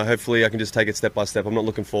 you know, hopefully I can just take it step by step. I'm not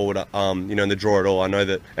looking forward, you know, in the draw at all. I know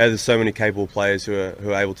that there's so many capable players who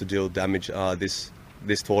are able to deal damage this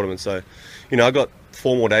tournament. So, you know, I've got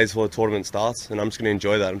 4 more days before the tournament starts, and I'm just going to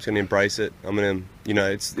enjoy that. I'm just going to embrace it. I'm going to, you know,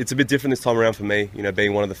 it's a bit different this time around for me, you know,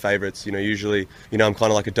 being one of the favourites. You know, usually, you know, I'm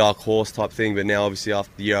kind of like a dark horse type thing, but now obviously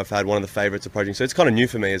after the year I've had one of the favourites approaching. So it's kind of new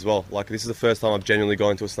for me as well. Like, this is the first time I've genuinely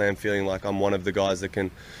gone to a slam feeling like I'm one of the guys that can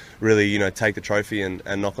really, you know, take the trophy and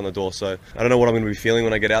knock on the door. So I don't know what I'm going to be feeling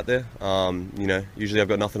when I get out there. You know, usually I've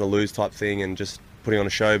got nothing to lose type thing and just putting on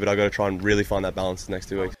a show, but I've got to try and really find that balance the next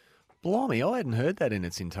 2 weeks. Blimey, I hadn't heard that in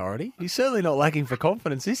its entirety. He's certainly not lacking for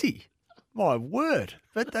confidence, is he? My word.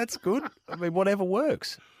 But that's good. I mean, whatever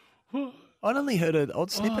works. I'd only heard an odd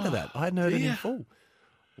snippet of that. I hadn't heard it in full.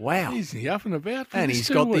 Wow. Is he up and about for And this he's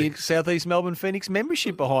 2 got weeks? the Southeast Melbourne Phoenix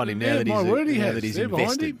membership behind him now that he's They're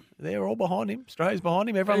behind invested. him. They're all behind him. Australia's behind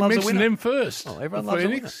him. Everyone He loves a mentioned winner. them first. Oh, everyone the loves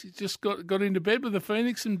Phoenix. He just got into bed with the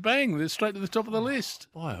Phoenix and bang, they're straight to the top of the list.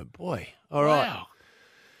 Boy, oh boy. All right. Wow.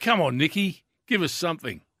 Come on, Nicky. Give us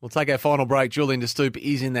something. We'll take our final break. Julian De Stoop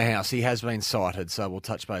is in the house. He has been cited, so we'll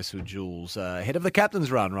touch base with Jules ahead of the captain's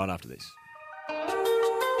run right after this.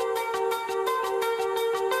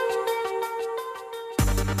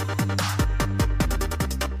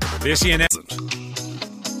 The SEN.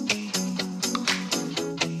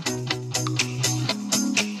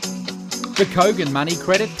 The Kogan Money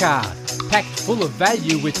Credit Card, packed full of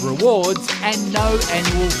value with rewards and no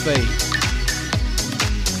annual fee.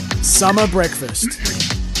 Summer breakfast.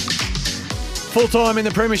 Full time in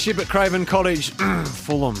the Premiership at Craven Cottage.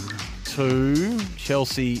 Fulham 2,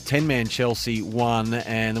 Chelsea, 10-man Chelsea 1,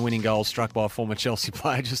 and the winning goal struck by a former Chelsea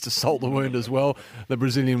player just to salt the wound as well. The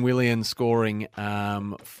Brazilian Willian scoring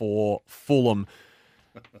for Fulham.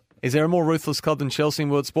 Is there a more ruthless club than Chelsea in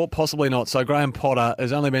world sport? Possibly not. So Graham Potter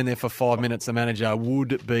has only been there for 5 minutes. The manager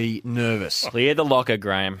would be nervous. Clear the locker,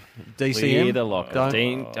 Graham. DCM? Clear the locker.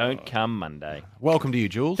 Don't come Monday. Welcome to you,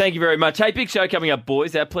 Jules. Thank you very much. Hey, big show coming up,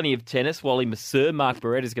 boys. There are plenty of tennis. Wally Masur, Mark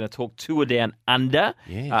Barrett is going to talk Tour Down Under.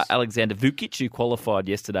 Yes. Alexander Vukic, who qualified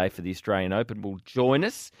yesterday for the Australian Open, will join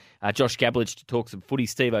us. Josh Gabelich to talk some footy.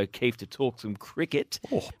 Steve O'Keefe to talk some cricket.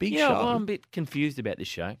 Oh, big show. show. I'm a bit confused about this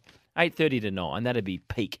show. 8:30 to 9, that'd be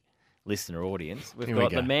peak listener audience. We've Here we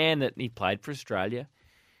got go. the man that he played for Australia,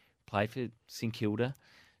 played for St Kilda,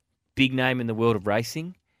 big name in the world of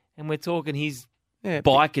racing, and we're talking his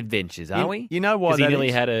bike adventures, aren't we? You know why Because he that nearly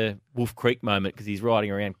is? had a Wolf Creek moment because he's riding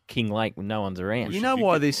around King Lake when no one's around. You know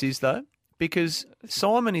why this is, though? Because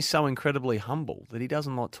Simon is so incredibly humble that he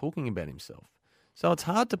doesn't like talking about himself. So it's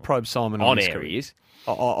hard to probe Simon On his air career. he is.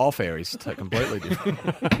 Off air he's completely different.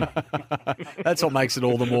 That's what makes it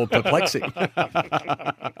all the more perplexing. And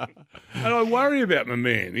I worry about my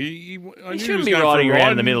man. I knew He he shouldn't was be going for riding a around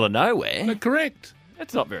ride in the and- middle of nowhere. No, correct.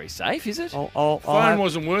 That's not very safe, is it? Phone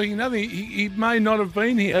wasn't working. Nothing. He may not have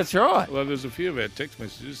been here. That's right. Well, there's a few of our text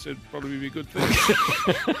messages said probably be a good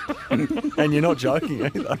thing. And you're not joking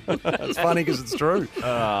either. It's funny because it's true.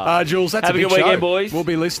 Jules, that's Have a a big good weekend, show. boys. We'll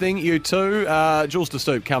be listening. You too. Jules De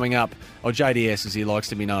Stoop coming up, or JDS as he likes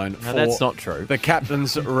to be known. No, that's not true. The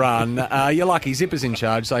captain's run. You're lucky. Zipper's in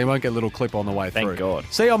charge, so you won't get a little clip on the way through. Thank God.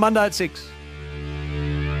 See you on Monday at 6.